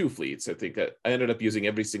 2 fleets. I think I ended up using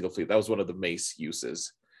every single fleet. That was one of the mace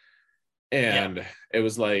uses, and it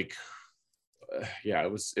was like, yeah,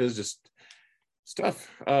 it was just stuff.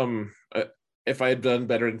 If I had done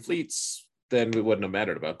better in fleets, then it wouldn't have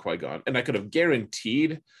mattered about Qui-Gon. And I could have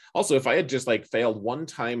guaranteed, also, if I had just like failed one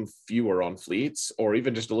time fewer on fleets, or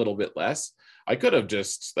even just a little bit less, I could have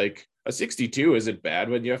just like a 62 isn't bad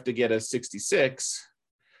when you have to get a 66.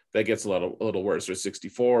 That gets a little worse, or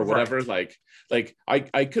 64 or whatever. Right. Like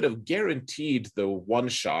I could have guaranteed the one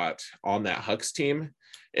shot on that Hux team.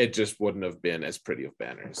 It just wouldn't have been as pretty of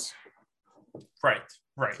banners. Right.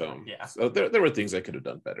 So there were things I could have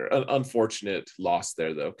done better. An unfortunate loss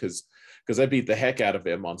there though, because I beat the heck out of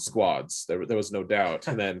him on squads. There was no doubt.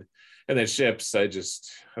 and then ships, I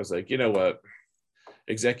was like, you know what,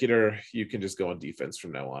 Executor, you can just go on defense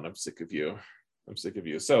from now on. I'm sick of you.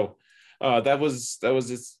 So that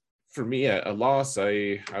was for me a loss.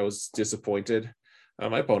 I was disappointed.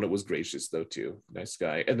 My opponent was gracious though too, nice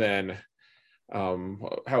guy. And then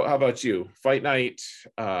how about you? Fight night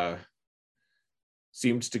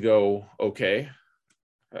seemed to go okay.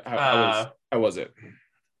 How was it?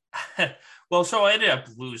 Well, so I ended up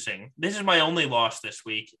losing. This is my only loss this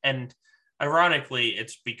week, and ironically,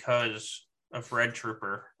 it's because of Red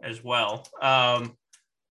Trooper as well.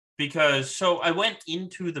 Because so I went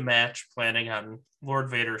into the match planning on Lord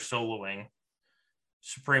Vader soloing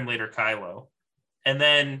Supreme Leader Kylo, and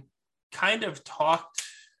then kind of talked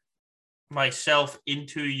myself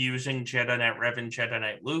into using Jedi Knight Revan, Jedi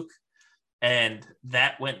Knight Luke, and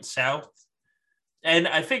that went south. And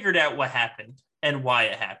I figured out what happened and why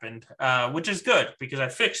it happened, which is good because I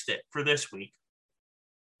fixed it for this week.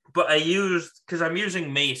 But because I'm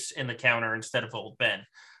using Mace in the counter instead of Old Ben,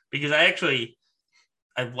 because I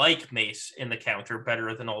like Mace in the counter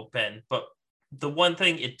better than Old Ben. But the one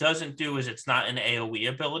thing it doesn't do is it's not an AoE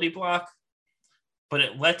ability block, but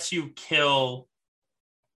it lets you kill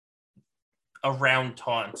around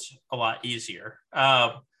taunts a lot easier.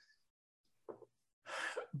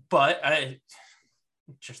 But I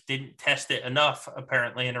just didn't test it enough,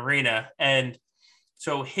 apparently, in Arena. And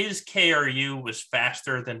so his KRU was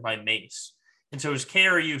faster than my Mace. And so his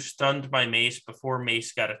KRU stunned my Mace before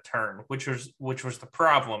Mace got a turn, which was the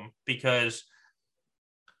problem, because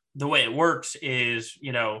the way it works is,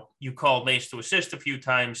 you call Mace to assist a few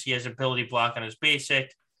times. He has ability block on his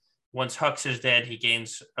basic. Once Hux is dead, he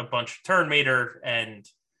gains a bunch of turn meter, and,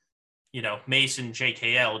 Mace and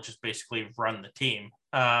JKL just basically run the team.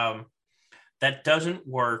 That doesn't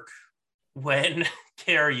work when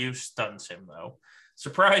KRU stuns him, though.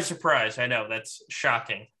 Surprise, surprise. I know, that's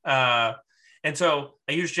shocking. And so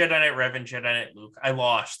I used Jedi Knight Revan, Jedi Knight Luke. I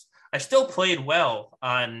lost. I still played well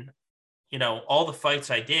on, all the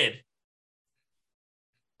fights I did.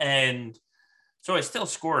 And so I still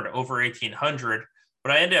scored over 1,800,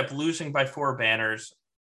 but I ended up losing by 4 banners.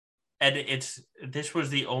 And this was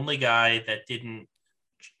the only guy that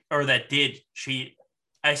did cheat.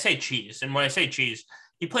 I say cheese. And when I say cheese,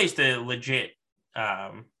 he plays the legit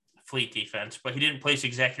fleet defense, but he didn't place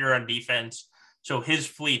Executor on defense. So his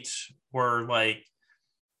fleets were like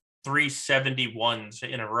 371s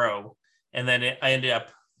in a row. And then I ended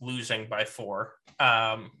up losing by 4,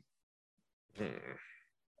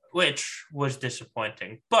 which was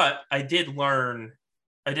disappointing. But I did learn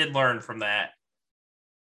from that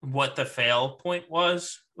what the fail point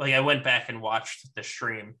was. Like, I went back and watched the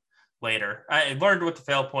stream later. I learned what the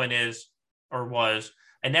fail point was.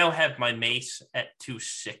 I now have my Mace at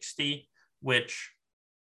 260, which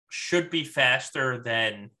should be faster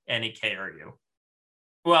than any KRU.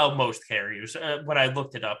 Well, most KRUs. When I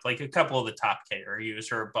looked it up, like a couple of the top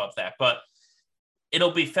KRUs are above that, but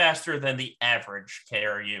it'll be faster than the average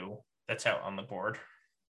KRU that's out on the board.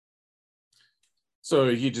 So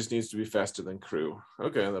he just needs to be faster than crew.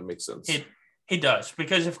 Okay, that makes sense. He does,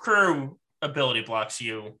 because if crew ability blocks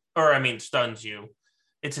you, stuns you,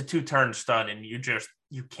 it's a 2-turn stun, and you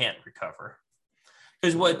can't recover.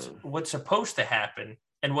 Because what's supposed to happen,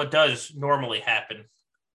 and what does normally happen,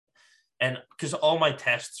 and because all my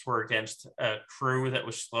tests were against a crew that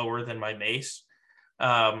was slower than my Mace,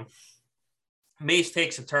 Mace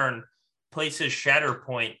takes a turn, places Shatter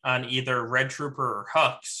Point on either Red Trooper or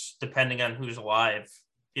Hux, depending on who's alive,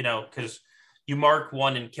 because you mark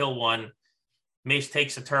one and kill one. Mace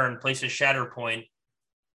takes a turn, places Shatter Point,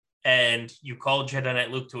 and you call Jedi Knight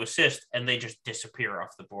Luke to assist, and they just disappear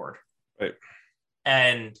off the board. Right.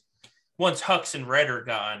 And once Hux and Red are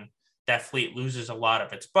gone, that fleet loses a lot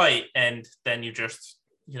of its bite, and then you just,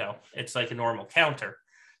 it's like a normal counter.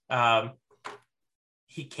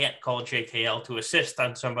 He can't call JKL to assist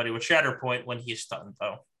on somebody with Shatterpoint when he's stunned,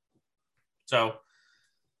 though. So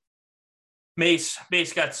Mace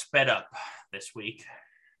got sped up this week.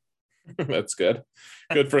 That's good.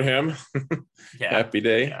 Good for him. Yeah. Happy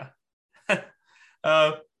day. Yeah.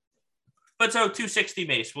 But so 260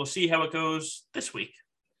 Mace. We'll see how it goes this week.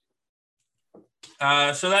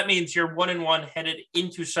 So that means you're 1-1 headed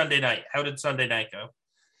into Sunday night. How did Sunday night go?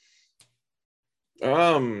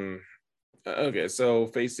 Okay, so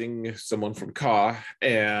facing someone from Ka,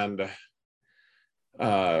 and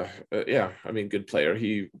yeah, I mean, good player.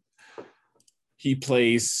 He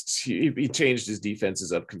changed his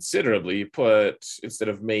defenses up considerably. He put, instead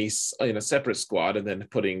of Mace in a separate squad and then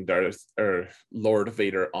putting Lord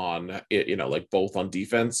Vader on it, like both on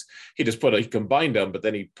defense, he combined them, but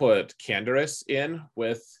then he put Canderous in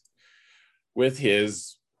with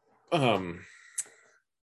his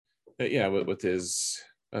with his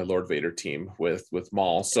Lord Vader team with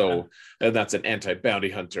Maul. So, and that's an anti-bounty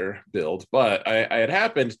hunter build. But I had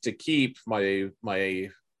happened to keep my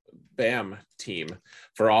BAM team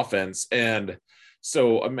for offense, and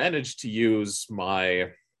so I managed to use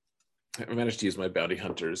my bounty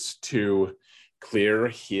hunters to clear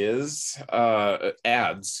his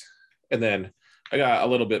ads, and then I got a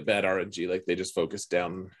little bit bad RNG, like they just focused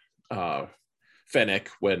down Fennec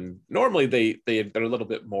when normally they're a little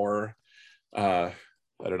bit more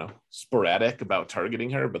I don't know, sporadic about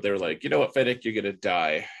targeting her, but they were like, you know what, Fennec, you're gonna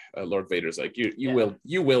die. Lord Vader's like, you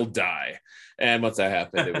will die. And once that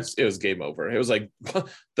happened, it was game over. It was like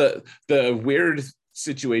the weird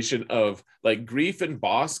situation of like Grief and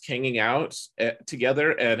Boss hanging out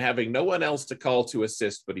together and having no one else to call to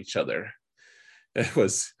assist but each other. It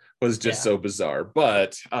was just so bizarre.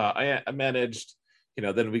 But I managed,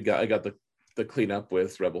 then I got the cleanup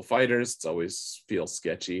with Rebel fighters. It's always feels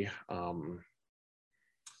sketchy.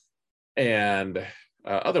 And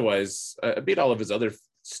otherwise, I beat all of his other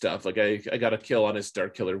stuff. Like I got a kill on his Star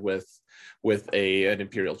Killer with an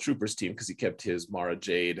Imperial Troopers team because he kept his Mara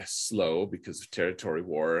Jade slow because of Territory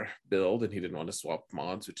War build, and he didn't want to swap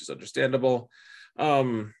mods, which is understandable.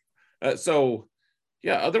 So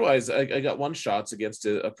yeah, otherwise I got one shots against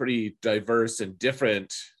a pretty diverse and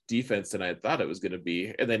different defense than I thought it was going to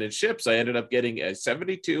be. And then in ships, I ended up getting a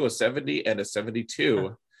 72, a 70, and a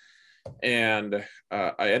 72. And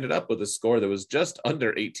I ended up with a score that was just under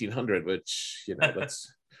 1800, which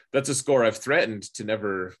that's a score I've threatened to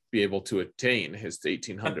never be able to attain, his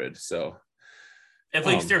 1800. So at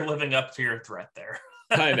least you're living up to your threat there.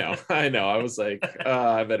 I know. I was like,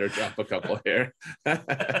 I better drop a couple here.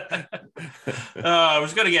 I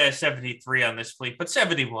was going to get a 73 on this fleet, but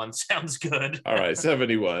 71 sounds good. All right,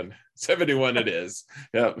 71 it is.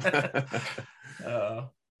 Yep.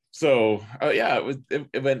 So yeah,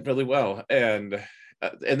 it went really well, and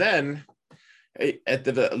then at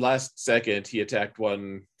the last second he attacked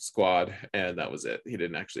one squad, and that was it. He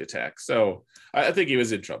didn't actually attack, so I think he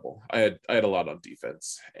was in trouble. I had a lot on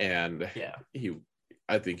defense, and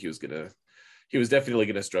I think he was definitely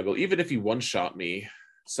gonna struggle, even if he one shot me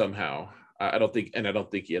somehow. I don't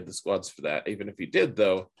think he had the squads for that. Even if he did,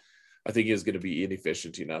 though, I think he was going to be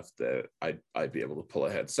inefficient enough that I'd be able to pull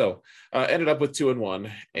ahead. So ended up with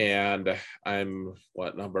 2-1, and I'm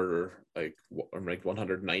I'm ranked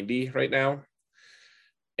 190 right now,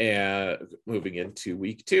 and moving into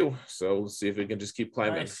week 2. So we'll see if we can just keep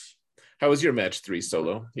climbing. Nice. How was your match 3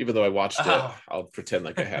 solo? Even though I watched it, I'll pretend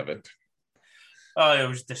like I haven't. Oh, it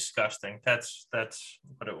was disgusting. That's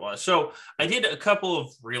what it was. So I did a couple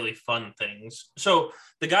of really fun things. So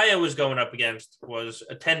the guy I was going up against was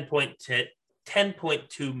a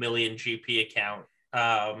 10.2 million GP account.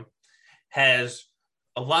 Has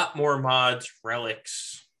a lot more mods,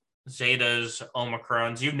 relics, Zetas,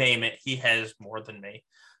 Omicrons, you name it. He has more than me.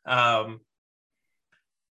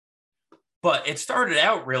 But it started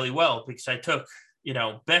out really well because I took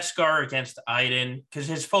Beskar against Iden, because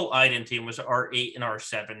his full Iden team was R8 and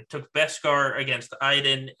R7. Took Beskar against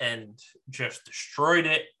Iden and just destroyed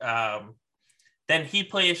it. Then he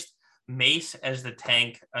placed Mace as the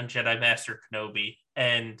tank on Jedi Master Kenobi,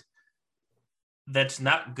 and that's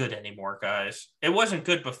not good anymore, guys. It wasn't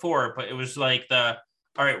good before, but it was like all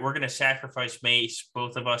right, we're going to sacrifice Mace.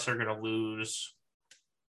 Both of us are going to lose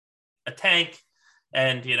a tank,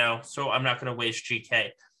 and, so I'm not going to waste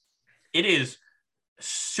GK. It is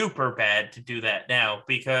super bad to do that now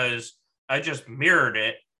because I just mirrored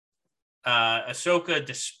it. Ahsoka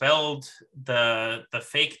dispelled the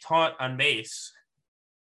fake taunt on Mace,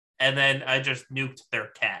 and then I just nuked their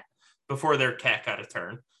cat before their cat got a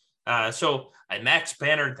turn. So I max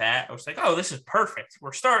bannered that. I was like, oh, this is perfect.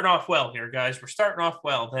 We're starting off well here, guys. We're starting off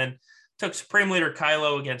well. Then took Supreme Leader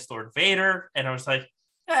Kylo against Lord Vader, and I was like,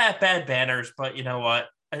 bad banners, but you know what?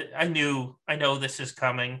 I know this is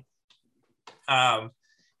coming.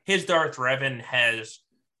 His Darth Revan has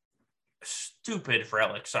stupid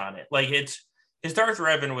relics on it. Like his Darth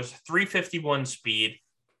Revan was 351 speed.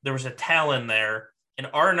 There was a Talon there, an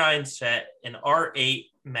R9 set, an R8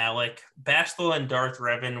 Malik. Bastila and Darth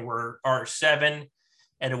Revan were R7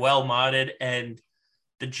 and well modded, and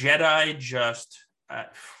the Jedi just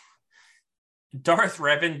Darth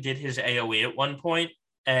Revan did his AoE at one point,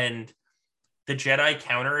 and the Jedi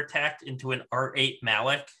counterattacked into an R8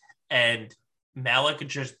 Malik, and Malik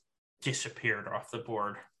just disappeared off the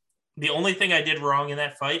board. The only thing I did wrong in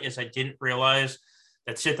that fight is I didn't realize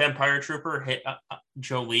that Sith Empire Trooper hit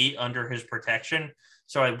Jolie under his protection.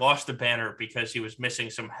 So I lost the banner because he was missing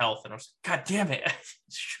some health. And I was like, God damn it. I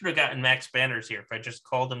should have gotten max banners here if I just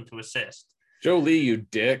called him to assist. Jolie, you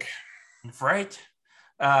dick. Right.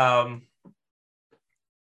 But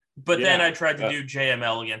then I tried to do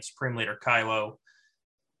JML against Supreme Leader Kylo,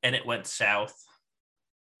 and it went south.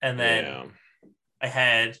 And then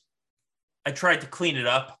I tried to clean it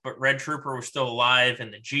up, but Red Trooper was still alive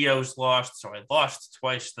and the Geos lost. So I lost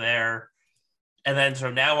twice there. And then, so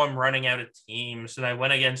now I'm running out of teams, and I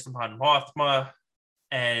went against him on Mothma,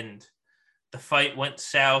 and the fight went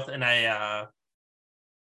south, and I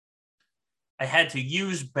had to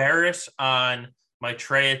use Barriss on my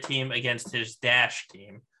Treya team against his Dash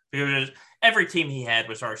team, because every team he had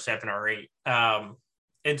was R7, R8.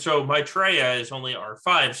 And so my Treya is only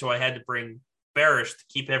R5, so I had to bring Barriss to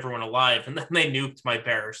keep everyone alive, and then they nuked my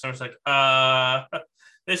Barriss. So I was like,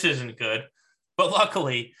 this isn't good. But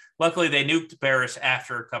luckily they nuked Barriss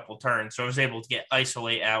after a couple turns, so I was able to get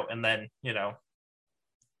Isolate out and then,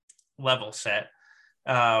 level set.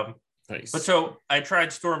 Nice. But so I tried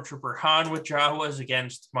Stormtrooper Han with Jawas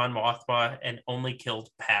against Mon Mothma and only killed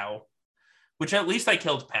Pow, which at least I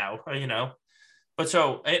killed Pow, But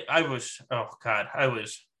so I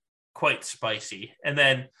was quite spicy. And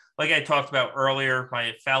then, like I talked about earlier,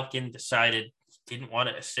 my Falcon decided he didn't want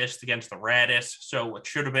to assist against the Radis, so what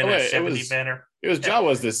should have been a 70 banner. It was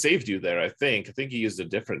Jawas that saved you there, I think. I think he used a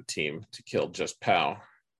different team to kill just Pow.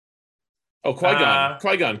 Oh, Qui-Gon.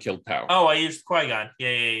 Qui-Gon killed Pow. Oh, I used Qui-Gon.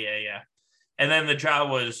 Yeah. And then the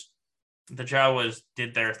Jawas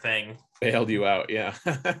did their thing. Bailed you out, yeah.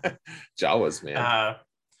 Jawas, man.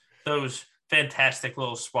 Those fantastic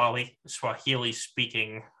little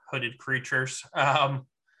Swahili-speaking hooded creatures.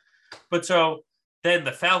 But so then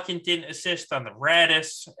the Falcon didn't assist on the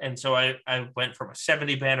Radis, and so I went from a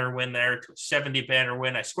 70 banner win there to a 70 banner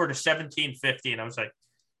win. I scored a 1750, and I was like,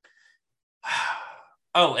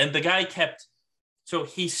 oh, and the guy so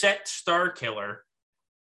he set Star Killer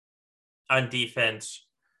on defense,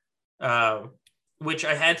 which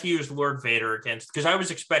I had to use Lord Vader against, because I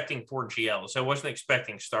was expecting 4 GLs. I wasn't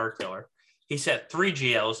expecting Star Killer. He set 3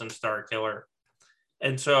 GLs in Star Killer,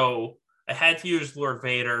 and so I had to use Lord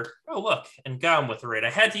Vader. Oh, look, and Gone with the raid.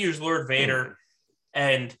 I had to use Lord Vader,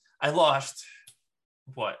 and I lost,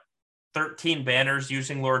 13 banners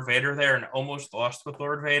using Lord Vader there, and almost lost with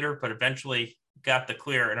Lord Vader, but eventually got the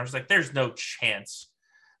clear. And I was like, there's no chance.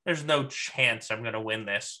 There's no chance I'm going to win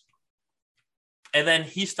this. And then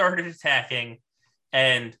he started attacking,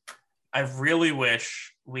 and I really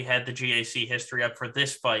wish we had the GAC history up for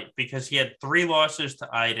this fight, because he had 3 losses to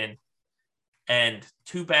Iden and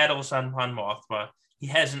 2 battles on Mothma. He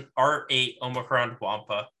has an R8 Omicron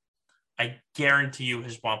Wampa. I guarantee you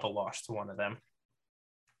his Wampa lost to one of them.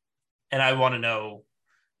 And I want to know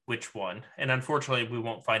which one. And unfortunately, we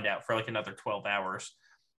won't find out for like another 12 hours.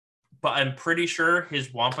 But I'm pretty sure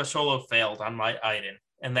his Wampa solo failed on my Iden.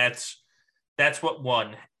 And that's what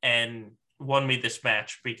won me this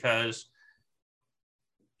match, because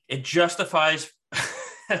it justifies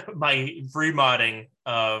my remodding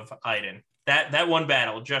of Iden. That one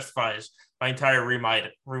battle justifies my entire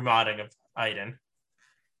remodding of Iden.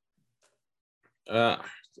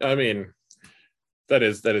 I mean, that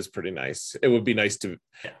is pretty nice. It would be nice to.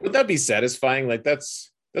 Yeah. Would that be satisfying? Like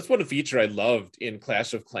that's one feature I loved in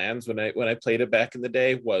Clash of Clans when I played it back in the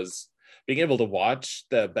day, was being able to watch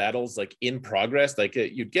the battles like in progress. Like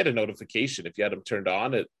you'd get a notification if you had them turned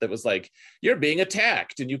on. That was like, you're being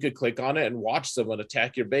attacked, and you could click on it and watch someone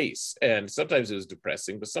attack your base. And sometimes it was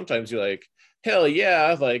depressing, but sometimes you're like, hell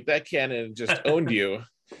yeah, like that cannon just owned you.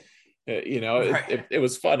 Right. It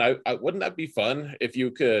was fun. I wouldn't that be fun if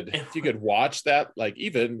you could watch that, like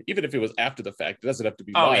even if it was after the fact. It doesn't have to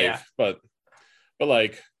be live, yeah. but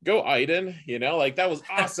like go Iden, like that was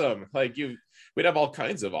awesome. Like we'd have all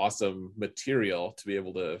kinds of awesome material to be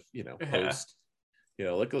able to, Yeah. post.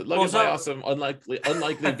 Look at Well, my awesome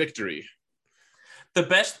unlikely victory. The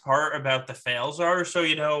best part about the fails are, so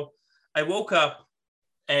I woke up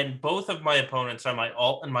and both of my opponents on my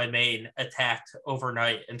alt and my main attacked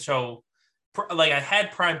overnight, and so like I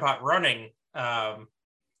had Prime Bot running,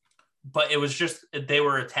 but it was just they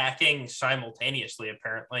were attacking simultaneously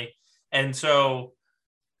apparently, and so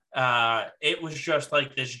it was just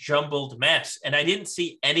like this jumbled mess, and I didn't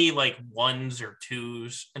see any like ones or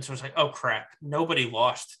twos, and so I was like, oh crap, nobody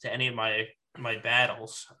lost to any of my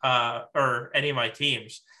battles or any of my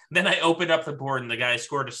teams. Then I opened up the board and the guy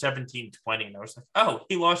scored a 17-20, and I was like, oh,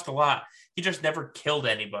 he lost a lot. He just never killed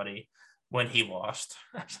anybody when he lost.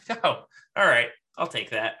 I was like, oh, all right, I'll take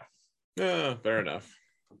that. Yeah, fair enough.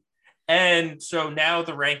 And so now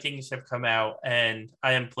the rankings have come out, and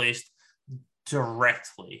I am placed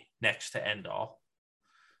directly next to End All.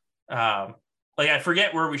 Like I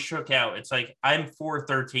forget where we shook out. It's like I'm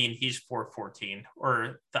 413, he's 414,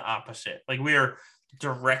 or the opposite. Like we are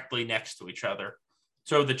directly next to each other.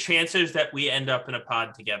 So the chances that we end up in a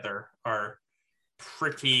pod together are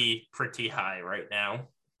pretty high right now.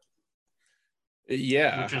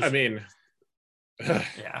 Yeah, I mean,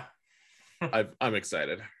 yeah, I'm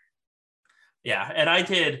excited. Yeah, and I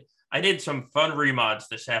did some fun remods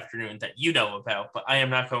this afternoon that you know about, but I am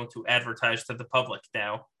not going to advertise to the public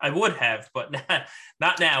now. I would have, but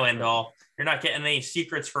not now, End All. You're not getting any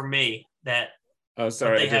secrets from me that. Oh,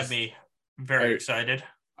 sorry. They have me very excited.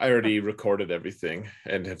 I already recorded everything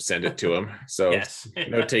and have sent it to him. So yes.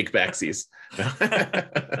 No take backsies.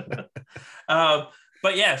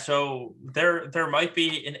 But yeah, so there might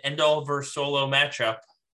be an End All versus Solo matchup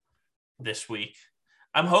this week.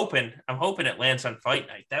 I'm hoping it lands on Fight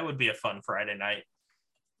Night. That would be a fun Friday night.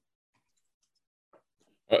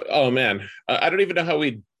 Oh man, I don't even know how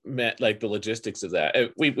we met, like the logistics of that.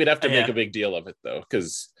 We'd have to make a big deal of it though,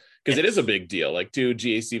 because it is a big deal. Like two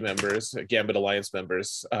GAC members, Gambit Alliance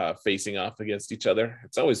members, facing off against each other.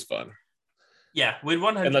 It's always fun. Yeah, we'd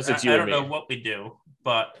 100. Unless it's you. I don't know what we do,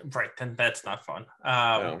 but right then that's not fun.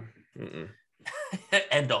 No.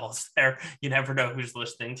 End Alls there. You never know who's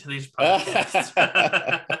listening to these podcasts.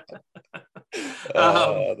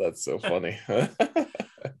 That's so funny.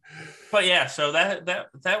 But yeah, so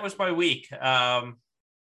that was my week. So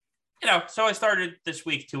I started this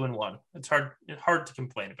week 2-1. It's hard to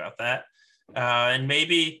complain about that. And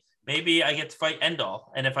maybe I get to fight End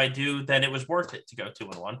All, and if I do, then it was worth it to go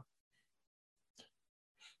 2-1.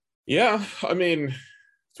 Yeah, I mean,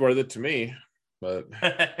 it's worth it to me. But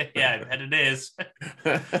yeah, I bet it is.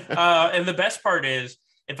 And the best part is,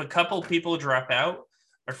 if a couple people drop out,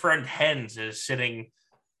 our friend Hens is sitting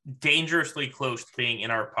dangerously close to being in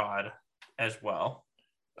our pod as well.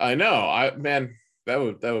 I know.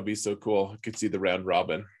 That would be so cool. I could see the round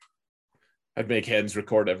robin. I'd make Hens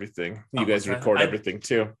record everything. You guys record everything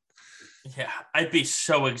too. Yeah, I'd be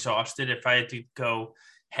so exhausted if I had to go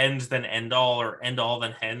Hens then End All, or End All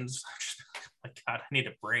then Hens. My God, I need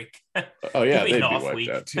a break. Oh yeah, they'd be wiped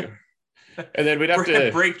out too. And then we'd have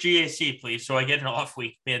to break GAC, please, so I get an off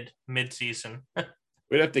week mid season.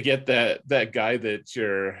 We'd have to get that guy that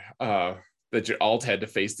your alt had to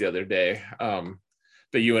face the other day.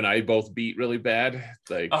 That you and I both beat really bad.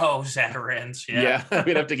 Like, oh, Zatarans, yeah. Yeah,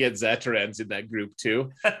 we'd have to get Zatarans in that group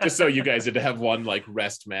too, just so you guys would have one like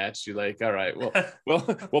rest match. You're like, all right,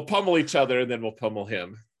 we'll pummel each other and then we'll pummel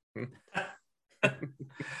him.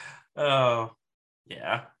 Oh,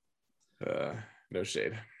 yeah. No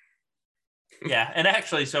shade. Yeah, and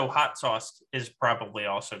actually, so Hot Sauce is probably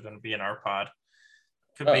also going to be in our pod.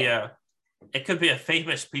 It could be a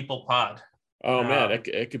famous people pod. Oh man,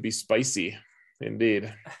 it could be spicy,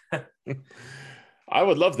 indeed. I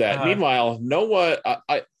would love that. Meanwhile,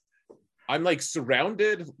 I'm like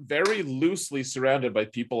very loosely surrounded by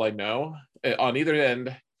people I know on either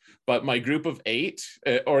end. But my group of 8,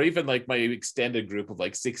 or even like my extended group of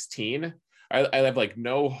like 16, I have like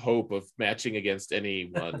no hope of matching against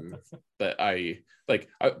anyone that I like.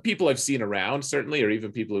 People I've seen around certainly, or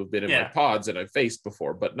even people who've been in my pods and I've faced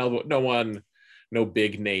before, but no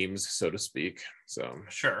big names, so to speak. So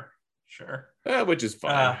sure, which is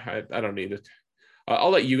fine. I don't need it.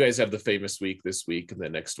 I'll let you guys have the famous week this week, and the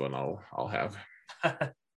next one I'll have.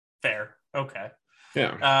 Fair. Okay.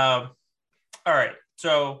 Yeah. All right.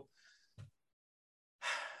 So.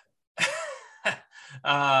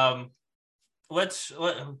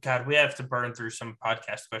 God, we have to burn through some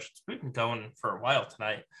podcast questions. We've been going for a while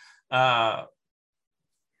tonight.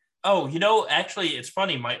 Actually, it's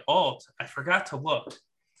funny. My alt, I forgot to look.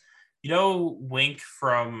 Wink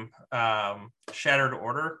from Shattered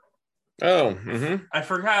Order? Oh, mm-hmm. I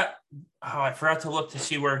forgot. Oh, I forgot to look to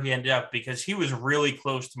see where he ended up because he was really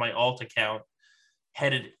close to my alt account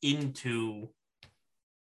headed into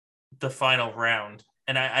the final round,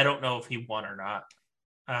 and I don't know if he won or not.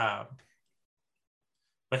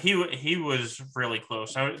 But he was really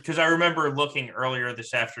close because I remember looking earlier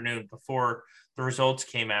this afternoon before the results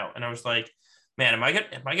came out, and I was like, "Man, am I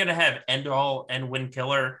gonna have end all and win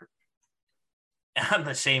killer on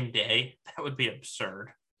the same day? That would be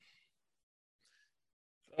absurd."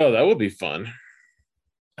 Oh, that would be fun.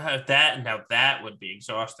 That would be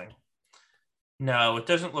exhausting. No, it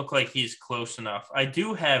doesn't look like he's close enough. I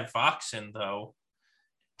do have Voxen though,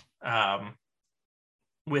 um,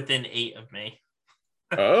 within 8 of me.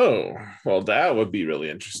 Oh, well, that would be really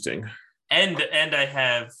interesting. And I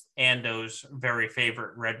have Ando's very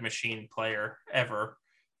favorite Red Machine player ever,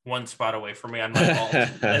 1 spot away from me on my vault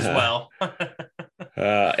as well.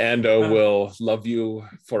 Ando will love you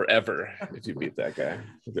forever if you beat that guy.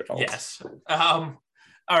 Yes.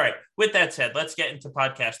 All right. With that said, let's get into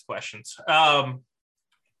podcast questions. All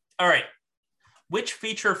right. Which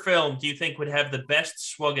feature film do you think would have the best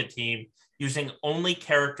Swugga team using only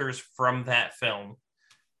characters from that film?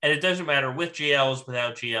 And it doesn't matter with GLs,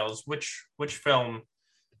 without GLs. Which film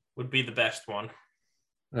would be the best one?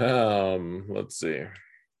 Let's see.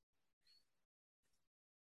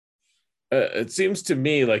 It seems to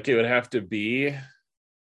me like it would have to be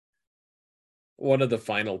one of the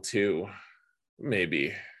final 2,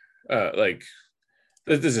 maybe. Like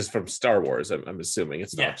this is from Star Wars. I'm assuming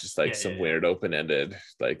it's not just like some weird open-ended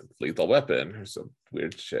like Lethal Weapon or some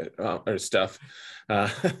weird shit or stuff. But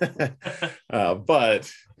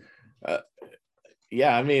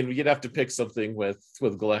yeah, I mean, you'd have to pick something with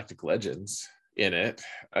Galactic Legends in it.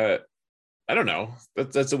 I don't know.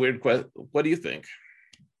 That's a weird question. What do you think?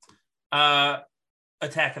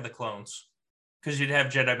 Attack of the Clones, because you'd have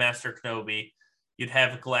Jedi Master Kenobi, you'd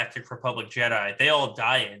have Galactic Republic Jedi. They all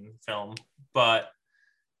die in film, but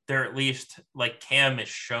they're at least like Cam is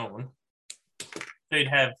shown. So you'd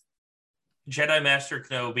have Jedi Master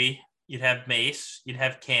Kenobi, you'd have Mace, you'd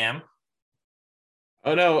have Cam.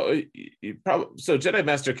 Oh no, you probably so Jedi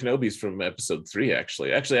Master Kenobi's from episode 3,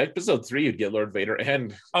 actually. Actually, episode 3 you'd get Lord Vader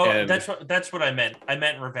and that's what I meant. I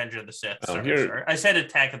meant Revenge of the Sith. Sorry. I said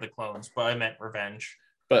Attack of the Clones, but I meant Revenge.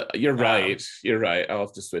 But you're right. You're right. I'll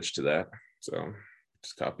have to switch to that. So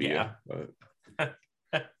just copy you. But,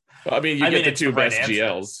 well, I mean, you get the 2 best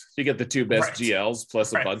GLs. You get the 2 best GLs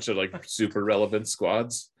plus a bunch of like super relevant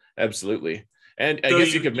squads. Absolutely. And I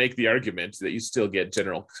guess you could make the argument that you still get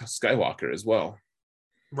General Skywalker as well.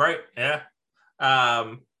 Right. Yeah.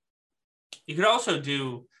 You could also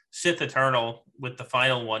do Sith Eternal with the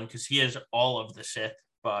final one because he has all of the Sith,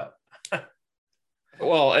 but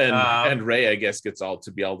well, and Rey, I guess, gets all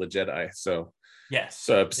to be all the Jedi. So yes.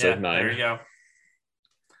 So episode 9. There you go.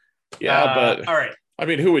 Yeah, but all right. I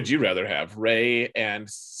mean, who would you rather have, Rey and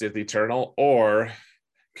Sith Eternal, or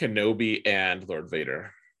Kenobi and Lord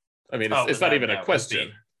Vader? I mean, it's not even a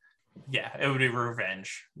question. It would be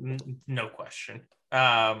Revenge, no question.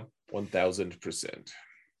 1000%.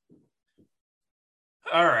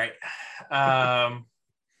 All right.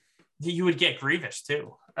 You would get Grievous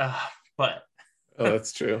too, but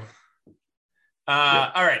that's true.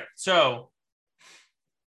 All right. So,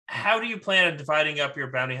 how do you plan on dividing up your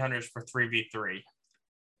bounty hunters for 3v3?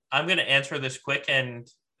 I'm going to answer this quick and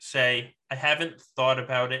say I haven't thought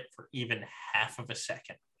about it for even half of a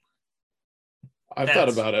second. I've thought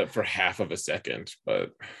about it for half of a second,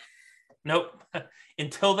 but nope.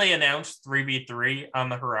 Until they announce 3v3 on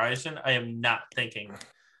the horizon, I am not thinking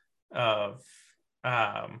of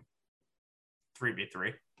 3v3.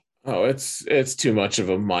 Oh, it's too much of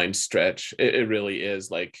a mind stretch. It really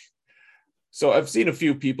is. Like, so I've seen a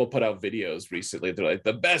few people put out videos recently. They're like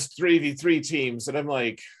the best 3v3 teams, and I'm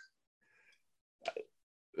like,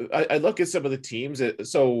 I look at some of the teams.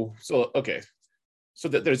 So okay. So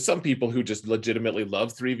that there's some people who just legitimately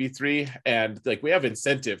love 3v3, and like we have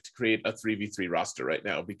incentive to create a 3v3 roster right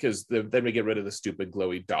now because then we get rid of the stupid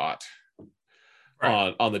glowy dot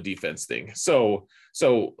on the defense thing. So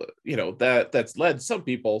you know that's led some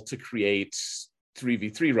people to create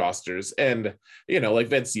 3v3 rosters, and you know like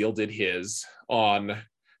Van Seal did his on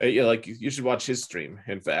like you should watch his stream,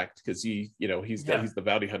 in fact, because he's the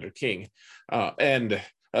bounty hunter king,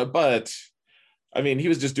 but I mean, he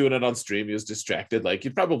was just doing it on stream. He was distracted. Like, he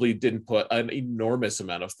probably didn't put an enormous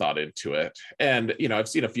amount of thought into it. And, you know, I've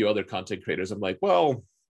seen a few other content creators. I'm like, well,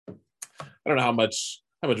 I don't know how much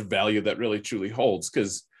value that really truly holds.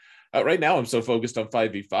 Because right now I'm so focused on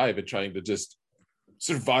 5v5 and trying to just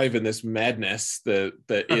survive in this madness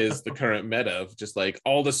that is the current meta of just like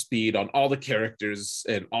all the speed on all the characters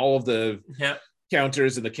and all of the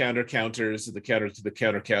counters and the counter counters and the counter to the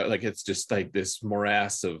counter count. Like it's just like this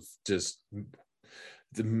morass of just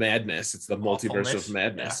the madness. It's the multiverse of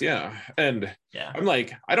madness. Yeah. And I'm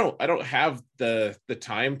like, I don't have the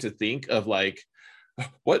time to think of like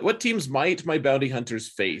what teams might my bounty hunters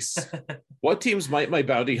face. What teams might my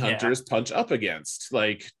bounty hunters punch up against?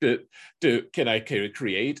 Like, can I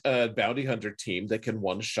create a bounty hunter team that can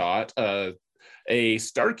one shot a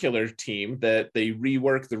Star Killer team that they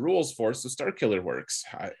rework the rules for so Star Killer works?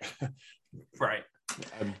 Right.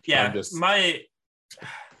 I'm just,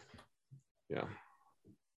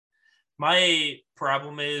 my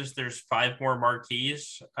problem is there's 5 more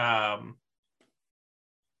marquees,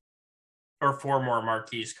 or 4 more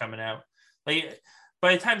marquees coming out. Like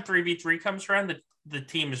by the time 3v3 comes around, the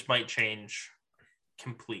teams might change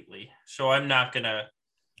completely. So I'm not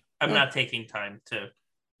taking time to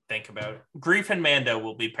think about it. Grief and Mando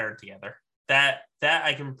will be paired together. That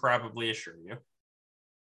I can probably assure you.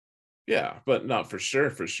 Yeah, but not for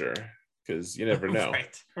sure, because you never know.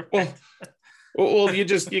 Right. Well, you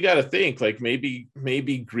got to think like maybe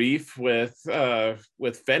Grief with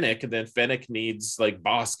Fennec, and then Fennec needs like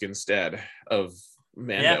Bosk instead of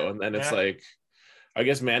Mando, and then it's like, I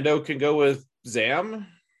guess Mando can go with Zam,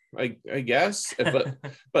 I guess,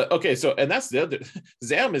 but okay. So, and that's the other.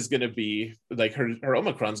 Zam is going to be like her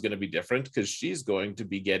Omicron's going to be different because she's going to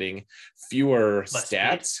be getting fewer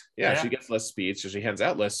stats. Speed. Yeah, she gets less speed, so she hands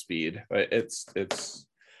out less speed. It's.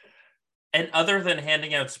 And other than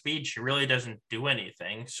handing out speed, she really doesn't do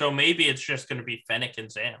anything. So maybe it's just going to be Fennec and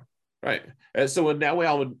Zam. Right. So now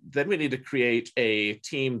we need to create a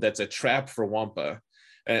team that's a trap for Wampa.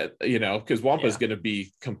 Because Wampa is going to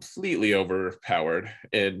be completely overpowered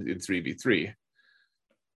in 3v3.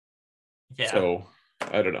 Yeah. So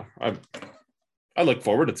I don't know. I look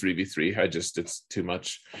forward to 3v3. It's too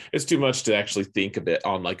much. It's too much to actually think of it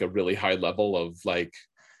on like a really high level of like,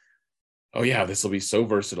 oh yeah, this will be so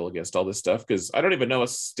versatile against all this stuff, because I don't even know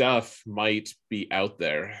what stuff might be out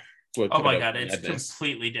there. Oh my God, it's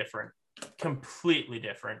completely different. Completely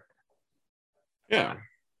different. Yeah.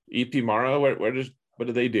 EP Mara, what do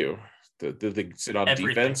they do? Do they sit on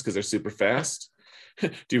defense because they're super fast?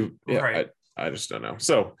 Right. I just don't know.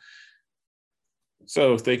 So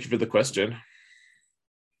thank you for the question.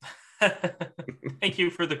 Thank you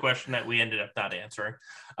for the question that we ended up not answering.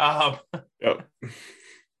 Yep.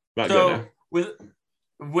 So with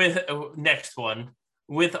next one,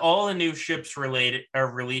 with all the new ships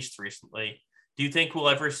released recently, do you think we'll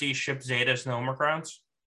ever see ship Zetas and Omicrons?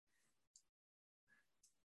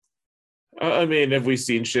 I mean, have we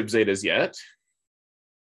seen ship Zetas yet?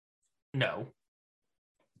 No.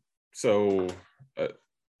 So a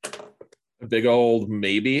big old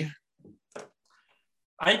maybe.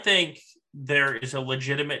 I think there is a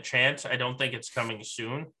legitimate chance. I don't think it's coming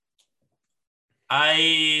soon.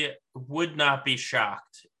 I would not be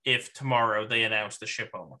shocked if tomorrow they announce the ship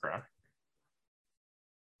Omicron.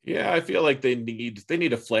 Yeah, I feel like they need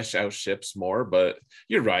to flesh out ships more, but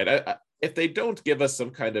you're right. If they don't give us some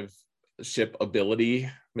kind of ship ability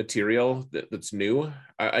material that's new,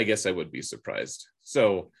 I guess I would be surprised.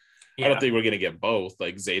 So I don't think we're going to get both,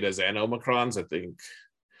 like Zetas and Omicrons. I think,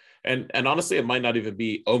 and honestly, it might not even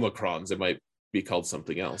be Omicrons. It might be called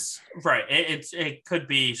something else. Right. It could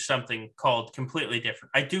be something called completely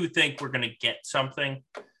different. I do think we're going to get something.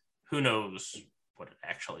 Who knows what it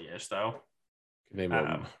actually is, though. Name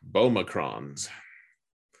them Bomacrons.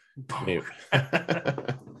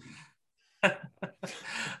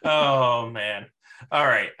 Oh man. All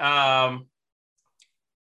right. How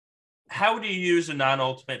do you use a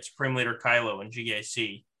non-ultimate Supreme Leader Kylo in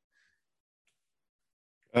GAC?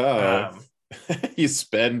 You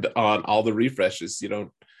spend on all the refreshes. You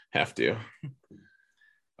don't have to.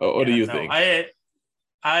 What do you think? I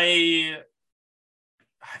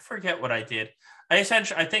forget what I did. I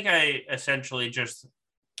think I essentially just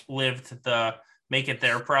lived the make it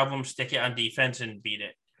their problem, stick it on defense, and beat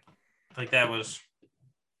it. Like that was,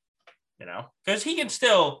 because he's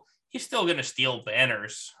still going to steal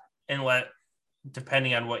banners and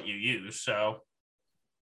depending on what you use. So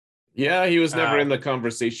yeah, he was never in the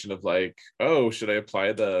conversation of like, oh, should I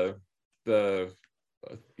apply the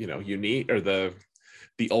unique or the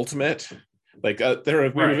ultimate? Like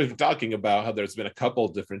we've been talking about how there's been a couple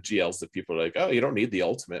different GLs that people are like, oh, you don't need the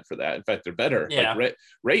ultimate for that. In fact, they're better. Yeah. Like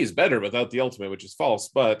Rey's better without the ultimate, which is false.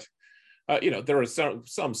 But there are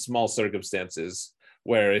some small circumstances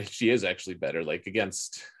where she is actually better, like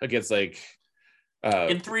against like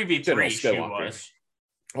in 3v3 she was.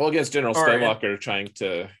 Well, against General Skywalker trying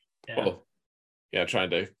to yeah, trying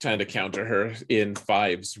to counter her in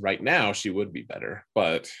fives right now, she would be better.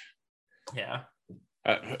 But yeah.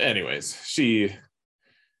 Anyways,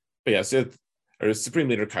 but yes, or Supreme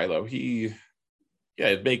Leader Kylo,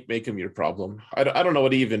 it'd make him your problem. I don't know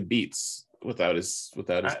what he even beats without his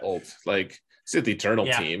ult. Like Sith Eternal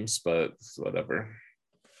Yeah. teams, but whatever.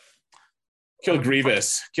 Kill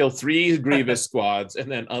Grievous, kill 3 Grievous squads,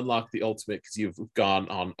 and then unlock the ultimate because you've gone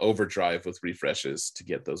on overdrive with refreshes to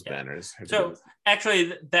get those banners. So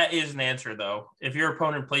actually, that is an answer though. If your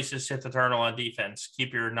opponent places Sith Eternal on defense,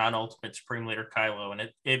 keep your non-ultimate Supreme Leader Kylo,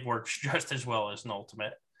 and it works just as well as an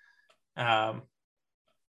ultimate. Yeah,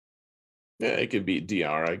 it could beat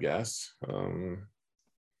DR, I guess.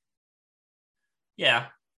 Yeah.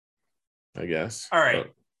 I guess. All right.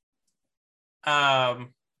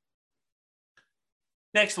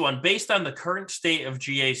 Next one. Based on the current state of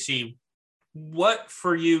GAC, what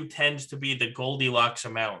for you tends to be the Goldilocks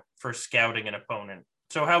amount for scouting an opponent?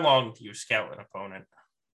 So how long do you scout an opponent?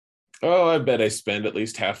 Oh, I bet I spend at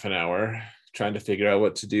least half an hour trying to figure out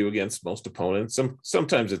what to do against most opponents.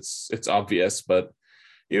 Sometimes it's obvious, but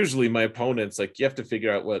usually my opponents, like, you have to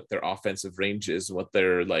figure out what their offensive range is and what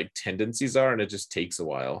their like tendencies are, and it just takes a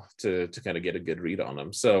while to kind of get a good read on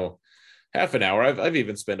them. So half an hour. I've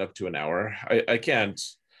even spent up to an hour. I can't.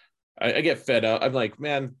 I get fed up. I'm like,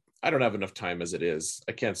 man, I don't have enough time as it is.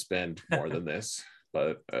 I can't spend more than this.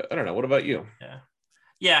 But I don't know. What about you?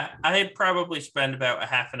 Yeah, I probably spend about a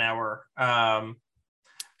half an hour.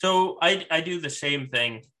 So I do the same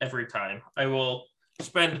thing every time. I will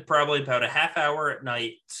spend probably about a half hour at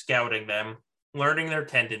night scouting them, learning their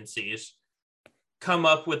tendencies, come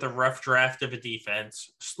up with a rough draft of a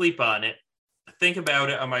defense, sleep on it, think about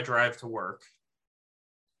it on my drive to work.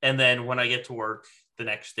 And then when I get to work the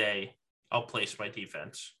next day, I'll place my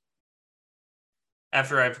defense.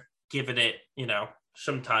 After I've given it,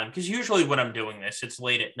 some time. Because usually when I'm doing this, it's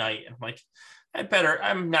late at night. And I'm like,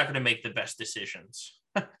 I'm not going to make the best decisions.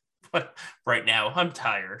 But right now, I'm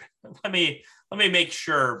tired. Let me make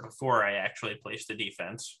sure before I actually place the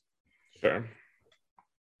defense. Sure.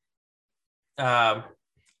 All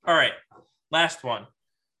right. Last one.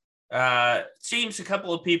 Seems a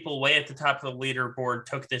couple of people way at the top of the leaderboard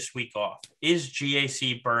took this week off. Is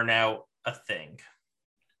GAC burnout a thing?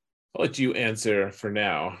 I'll let you answer for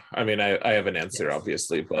now. I mean, I have an answer, yes,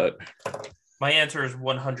 obviously, but my answer is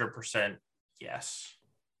 100% yes.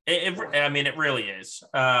 It really is.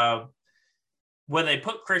 When they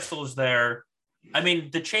put crystals there, I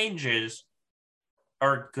mean, the changes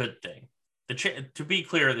are a good thing. To be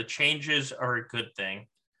clear, the changes are a good thing.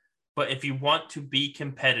 But if you want to be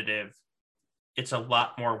competitive, it's a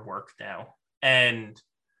lot more work now. And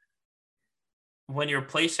when you're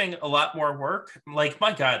placing a lot more work, like,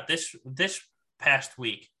 my God, this past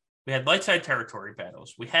week, we had light side territory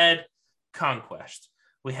battles. We had Conquest.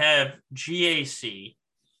 We have GAC.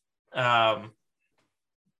 It's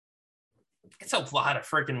a lot of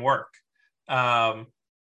freaking work.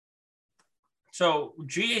 So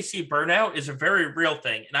GAC burnout is a very real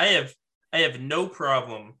thing. And I have no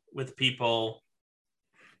problem with people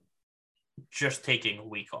just taking a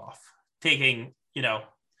week off,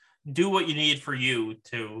 do what you need for you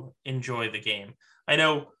to enjoy the game. I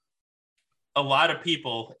know a lot of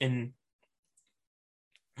people in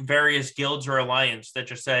various guilds or alliance that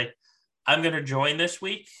just say, I'm going to join this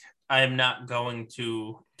week. I'm not going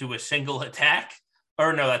to do a single attack.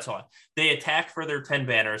 Or no, that's all. They attack for their 10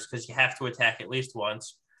 banners because you have to attack at least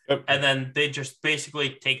once. Yep. And then they just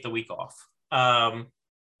basically take the week off.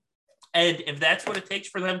 And if that's what it takes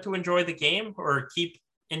for them to enjoy the game or keep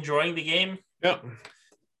enjoying the game, yep,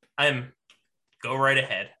 go right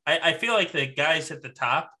ahead. I feel like the guys at the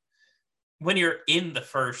top, when you're in the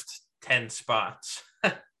first 10 spots,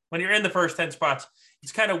 it's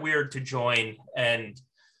kind of weird to join and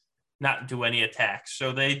not do any attacks.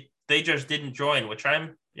 So they just didn't join, which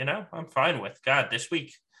I'm fine with. God, this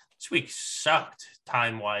week sucked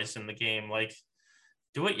time-wise in the game. Like,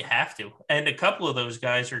 do what you have to. And a couple of those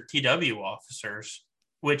guys are TW officers,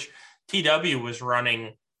 which TW was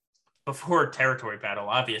running before territory battle,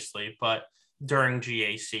 obviously, but during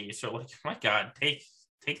GAC. So, like, my God, take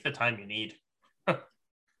the time you need.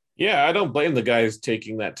 Yeah, I don't blame the guys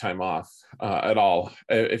taking that time off at all.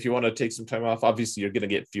 If you want to take some time off, obviously you're going to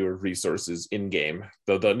get fewer resources in game,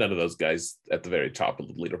 though none of those guys at the very top of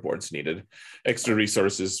the leaderboards needed extra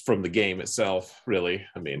resources from the game itself, really.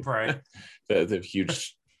 I mean, right. they have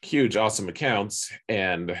huge, awesome accounts.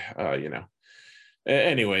 And,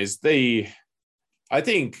 anyways, I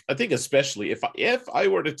think especially if I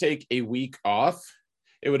were to take a week off,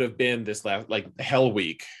 it would have been this last, like, hell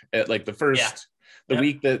week at, like, the the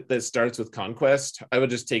week that starts with Conquest, I would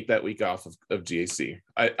just take that week off of GAC.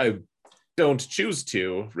 I don't choose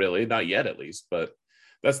to, really, not yet at least, but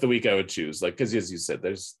that's the week I would choose. Like, because as you said,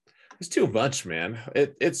 there's too much, man.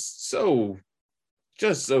 It's so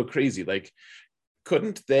just so crazy. Like,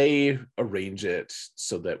 couldn't they arrange it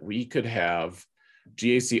so that we could have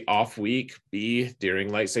GAC off week be during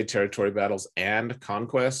Lightside territory battles and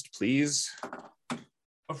Conquest, please?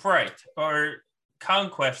 Right. Or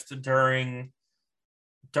Conquest during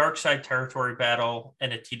Darkside territory battle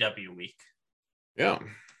and a TW week. Yeah.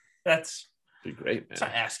 That's be great, man. It's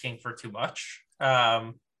not asking for too much.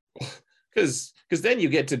 Because then you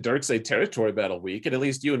get to Darkside territory battle week, and at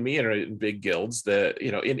least you and me are in big guilds that,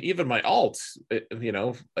 you know, in even my alt, you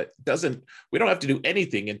know, it doesn't, we don't have to do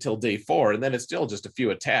anything until day 4, and then it's still just a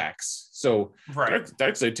few attacks. So right.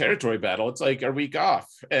 Darkside territory battle, it's like our week off,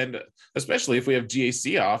 and especially if we have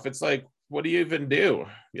GAC off, it's like, what do you even do?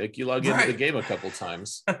 Like, you log into the game a couple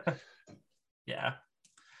times. Yeah.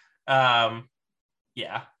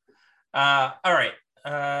 Yeah. All right.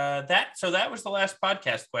 That was the last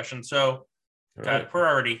podcast question. So God, we're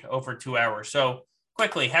already over 2 hours. So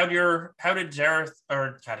quickly, how did Zareth,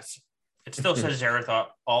 or God, it still says Zareth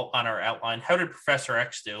all on our outline. How did Professor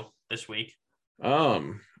X do this week?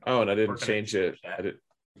 And I didn't change it.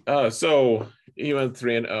 So he went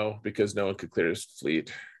 3-0 because no one could clear his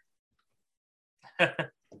fleet.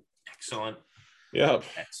 Excellent. Yep.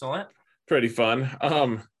 Excellent. Pretty fun.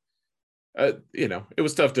 You know, it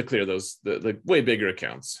was tough to clear those the way bigger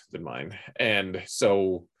accounts than mine, and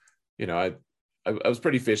so, you know, I was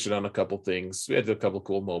pretty efficient on a couple things. We had a couple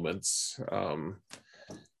cool moments,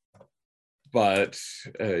 but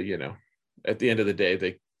you know, at the end of the day,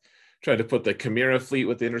 they tried to put the Chimera fleet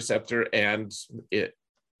with the Interceptor and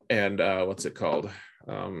what's it called,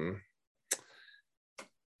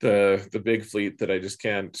 the big fleet that I just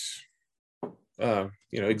can't, you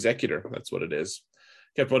know, Executor. That's what it is.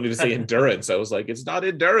 Kept wanting to say Endurance. I was like, it's not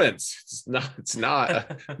Endurance. It's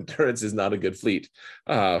not. Endurance is not a good fleet.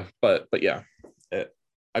 But yeah,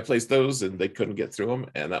 I placed those and they couldn't get through them,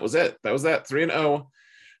 and that was it. That was that 3-0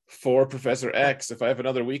 for Professor X. If I have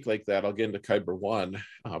another week like that, I'll get into Kyber 1.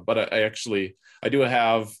 But I do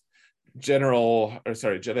have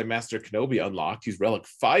Jedi Master Kenobi unlocked. He's Relic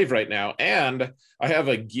 5 right now, and I have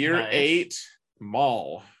a Gear 8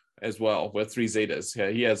 Maul as well with 3 Zetas. Yeah,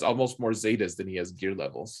 he has almost more Zetas than he has gear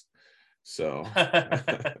levels. So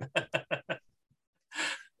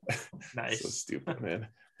nice. So stupid, man.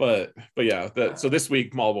 But yeah, so this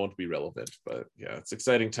week Maul won't be relevant, but yeah, it's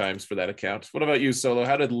exciting times for that account. What about you, Solo?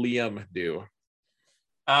 How did Liam do?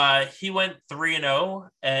 He went 3-0,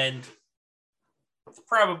 and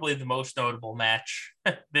probably the most notable match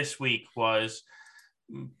this week was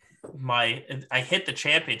I hit the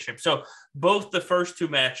championship. So both the first 2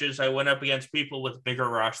 matches, I went up against people with bigger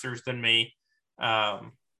rosters than me,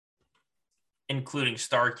 including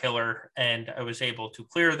Star Killer, and I was able to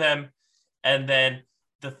clear them. And then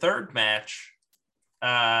the third match,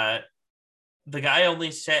 the guy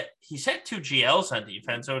set 2 GLs on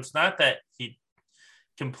defense. So it's not that he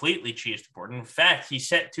completely cheesed the board. In fact, he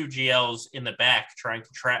set 2 GLs in the back, trying to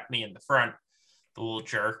trap me in the front. The little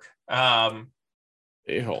jerk.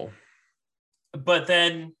 A-hole. But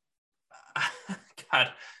then,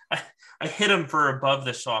 God, I hit him for above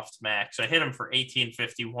the soft max. I hit him for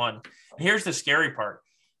 1851. And here's the scary part.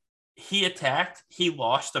 He attacked. He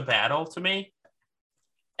lost a battle to me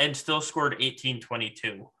and still scored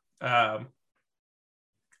 1822.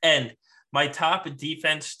 And my top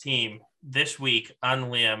defense team this week on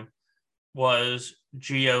Liam was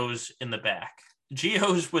Geos in the back.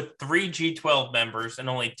 Geos with 3 G12 members and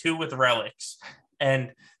only 2 with relics.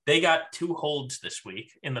 And they got 2 holds this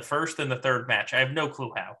week in the first and the third match. I have no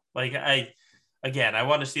clue how. Like, I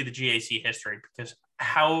want to see the GAC history, because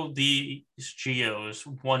how these Geos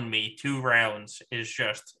won me 2 rounds is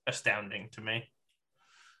just astounding to me.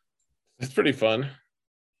 It's pretty fun.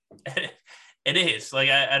 It is.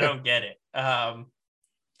 Like, I don't get it.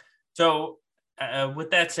 So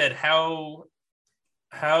with that said, how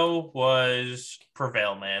was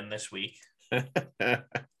Prevail Man this week?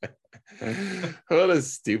 What a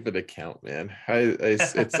stupid account, man.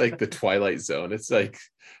 It's like the Twilight Zone. It's like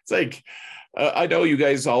I know you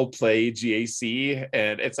guys all play GAC,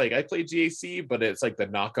 and it's like I play GAC, but it's like the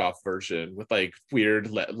knockoff version with like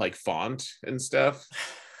weird like font and stuff.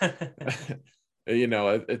 You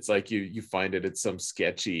know, it's like you find it's some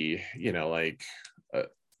sketchy, you know, like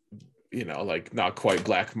you know, like not quite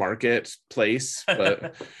black market place,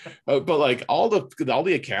 but but like all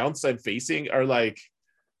the accounts I'm facing are like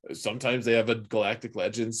Sometimes they have a Galactic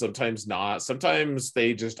Legend, sometimes not. Sometimes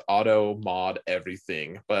they just auto mod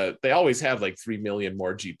everything, but they always have like 3 million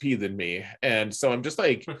more GP than me. And so I'm just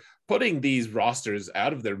like putting these rosters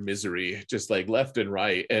out of their misery, just like left and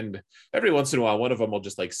right. And every once in a while, one of them will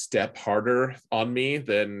just like step harder on me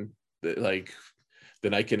than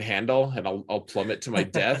I can handle, and I'll plummet to my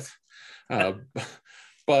death. Uh,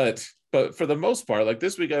 but for the most part, like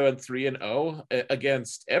this week I went 3-0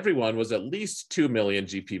 against everyone was at least 2 million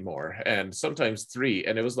GP more, and sometimes 3.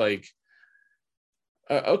 And it was like,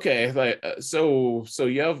 okay, like so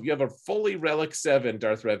you have a fully Relic 7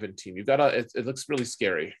 Darth Revan team. You've got it looks really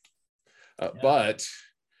scary, but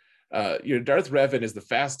your Darth Revan is the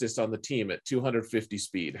fastest on the team at 250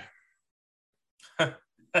 speed.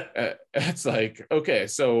 It's like, okay,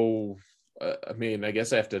 so I mean, I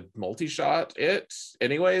guess I have to multi-shot it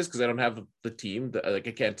anyways because I don't have the team that, like,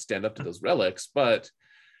 I can't stand up to those relics. But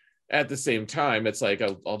at the same time, it's like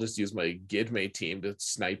I'll just use my Gidme team to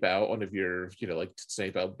snipe out one of your, like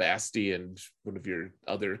snipe out Basti and one of your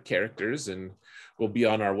other characters, and we'll be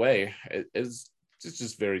on our way. It's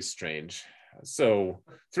just very strange. So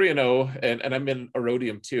 3-0, and I'm in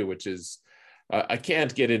Erodium too, which is I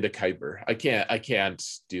can't get into Kuiper. I can't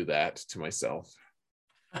do that to myself.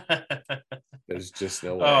 There's just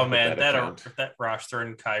no way. Oh man, that roster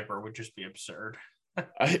in Kuiper would just be absurd.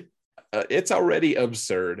 It's already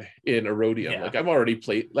absurd in Erodium. Yeah. Like I'm already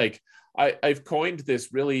played. Like I've coined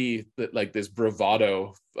this really like this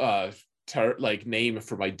bravado like name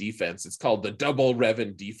for my defense. It's called the double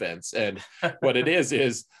Revan defense, and what it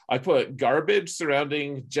is I put garbage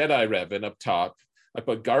surrounding Jedi Revan up top. I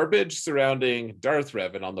put garbage surrounding Darth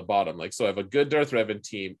Revan on the bottom. Like, so I have a good Darth Revan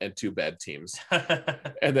team and 2 bad teams.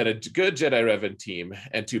 And then a good Jedi Revan team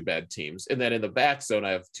and 2 bad teams. And then in the back zone,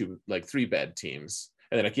 I have 3 bad teams.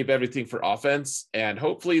 And then I keep everything for offense. And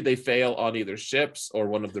hopefully they fail on either ships or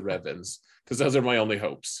one of the Revans, because those are my only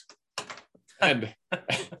hopes. And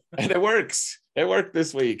it works. It worked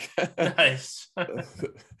this week. Nice.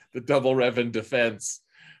 The double Revan defense.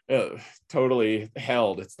 Totally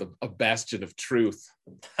held. It's a bastion of truth.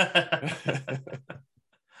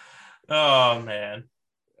 Oh man.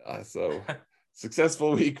 So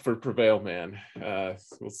successful week for Prevail Man.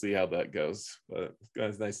 We'll see how that goes, but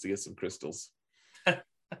it's nice to get some crystals.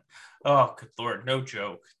 Oh good lord, no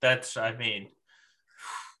joke. I mean,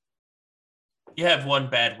 you have one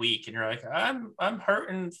bad week and you're like, I'm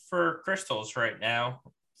hurting for crystals right now.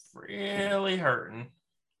 Really hurting.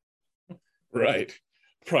 Right.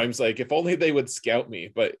 Prime's like, if only they would scout me,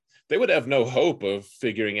 but they would have no hope of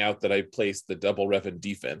figuring out that I placed the double Revan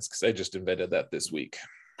defense, because I just invented that this week.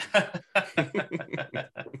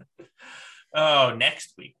 Oh,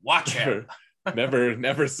 next week. Watch out.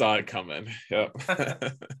 Never saw it coming. Yep.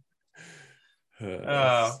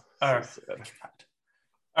 All right.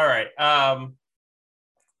 All right.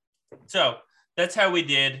 So that's how we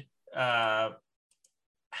did.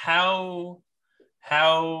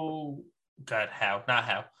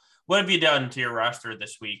 What have you done to your roster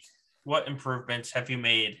this week? What improvements have you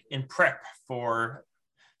made in prep for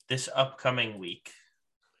this upcoming week?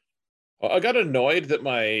 Well, I got annoyed that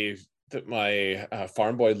my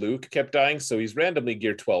farm boy Luke kept dying, so he's randomly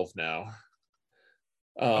gear 12 now.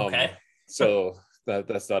 Okay. So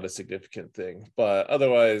that's not a significant thing, but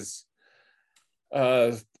otherwise,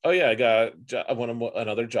 I got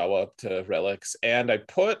another Jawa up to relics, and I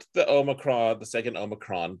put the second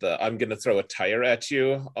Omicron, I'm gonna throw a tire at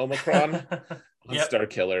you Omicron on Star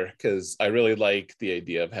Killer, because I really like the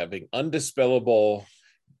idea of having undispellable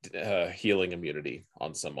healing immunity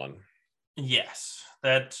on someone. Yes,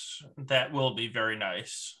 that will be very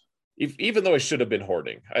nice. Even though I should have been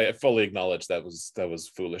hoarding, I fully acknowledge that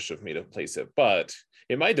was foolish of me to place it. But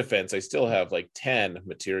in my defense, I still have like 10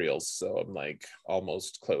 materials, so I'm like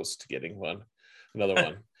almost close to getting another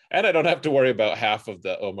one. And I don't have to worry about half of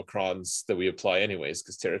the Omicrons that we apply anyways,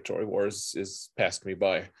 because Territory Wars is passed me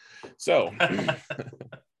by. So,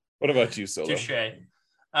 what about you, Solo? Touché.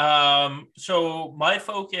 So my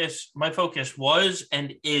focus was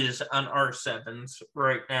and is on R7s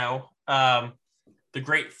right now. The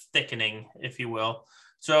Great Thickening, if you will.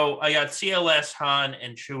 So I got CLS, Han,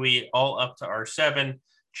 and Chewie all up to R7.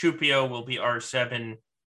 Chupio will be R7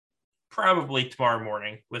 probably tomorrow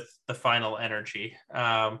morning with the final energy.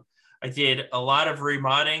 I did a lot of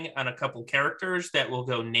remodding on a couple characters that will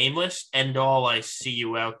go nameless. End all, I see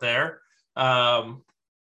you out there. Yeah,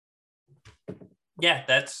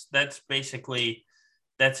 that's basically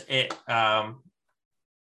it. My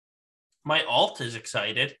alt is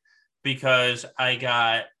excited because I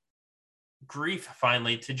got Grief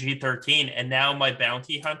finally to G13, and now my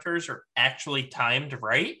bounty hunters are actually timed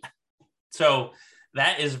right. So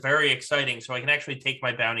that is very exciting. So I can actually take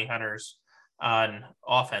my bounty hunters on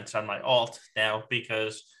offense on my alt now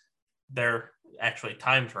because they're actually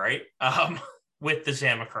timed right with the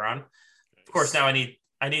Zamicron. Of course, now I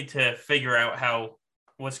need to figure out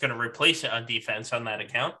what's going to replace it on defense on that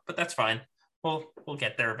account, but that's fine. We'll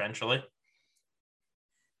get there eventually.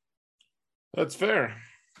 That's fair.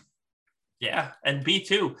 Yeah, and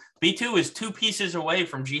B2 is 2 pieces away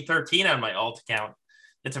from G13 on my alt account.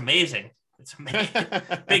 It's amazing. It's amazing.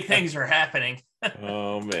 Big things are happening.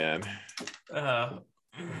 Oh man,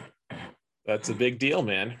 that's a big deal,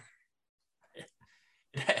 man.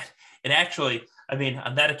 It actually, I mean,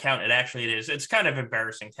 on that account, it is. It's kind of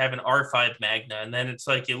embarrassing to have an R5 Magna, and then it's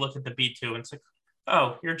like you look at the B2, and it's like,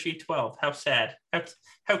 oh, you're G12. How sad.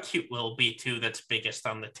 How cute little B2 that's biggest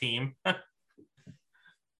on the team.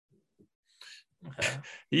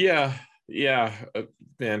 Yeah,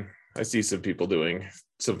 man. I see some people doing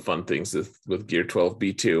some fun things with Gear 12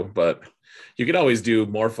 B2, but you can always do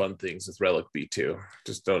more fun things with Relic B2.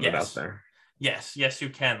 Just throwing it out there. Yes, you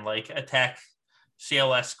can, like attack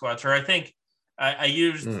CLS squads, or I think I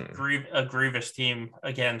used a Grievous team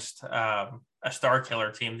against a Star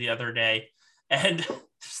Killer team the other day, and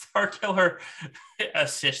Star Killer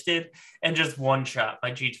assisted and just one shot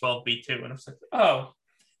my G12 B2, and I was like, oh,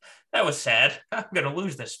 that was sad. I'm gonna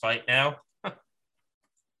lose this fight now.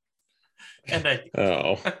 And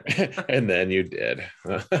and then you did.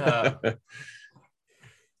 Yeah.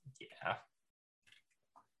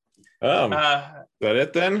 Is that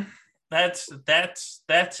it then? That's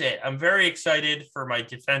it. I'm very excited for my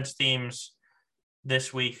defense teams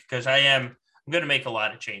this week because I'm going to make a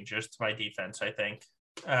lot of changes to my defense, I think.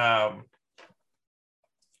 And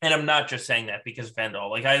I'm not just saying that because Vendel.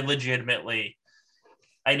 Like, I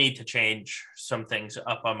need to change some things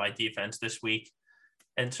up on my defense this week.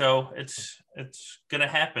 And so it's going to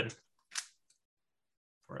happen.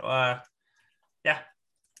 Yeah.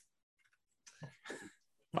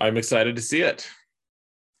 I'm excited to see it.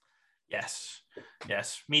 Yes,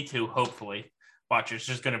 me too. Hopefully, watch, it's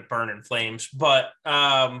just going to burn in flames. But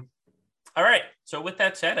all right. So with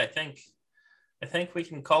that said, I think we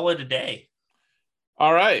can call it a day.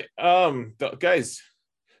 All right, guys,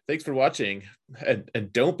 thanks for watching,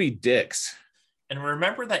 and don't be dicks. And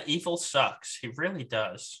remember that evil sucks. He really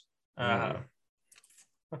does. I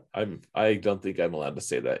don't think I'm allowed to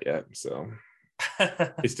say that yet. So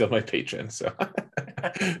he's still my patron. So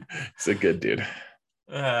it's a good dude.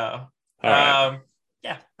 All right. All right.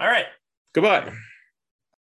 Yeah. All right. Goodbye.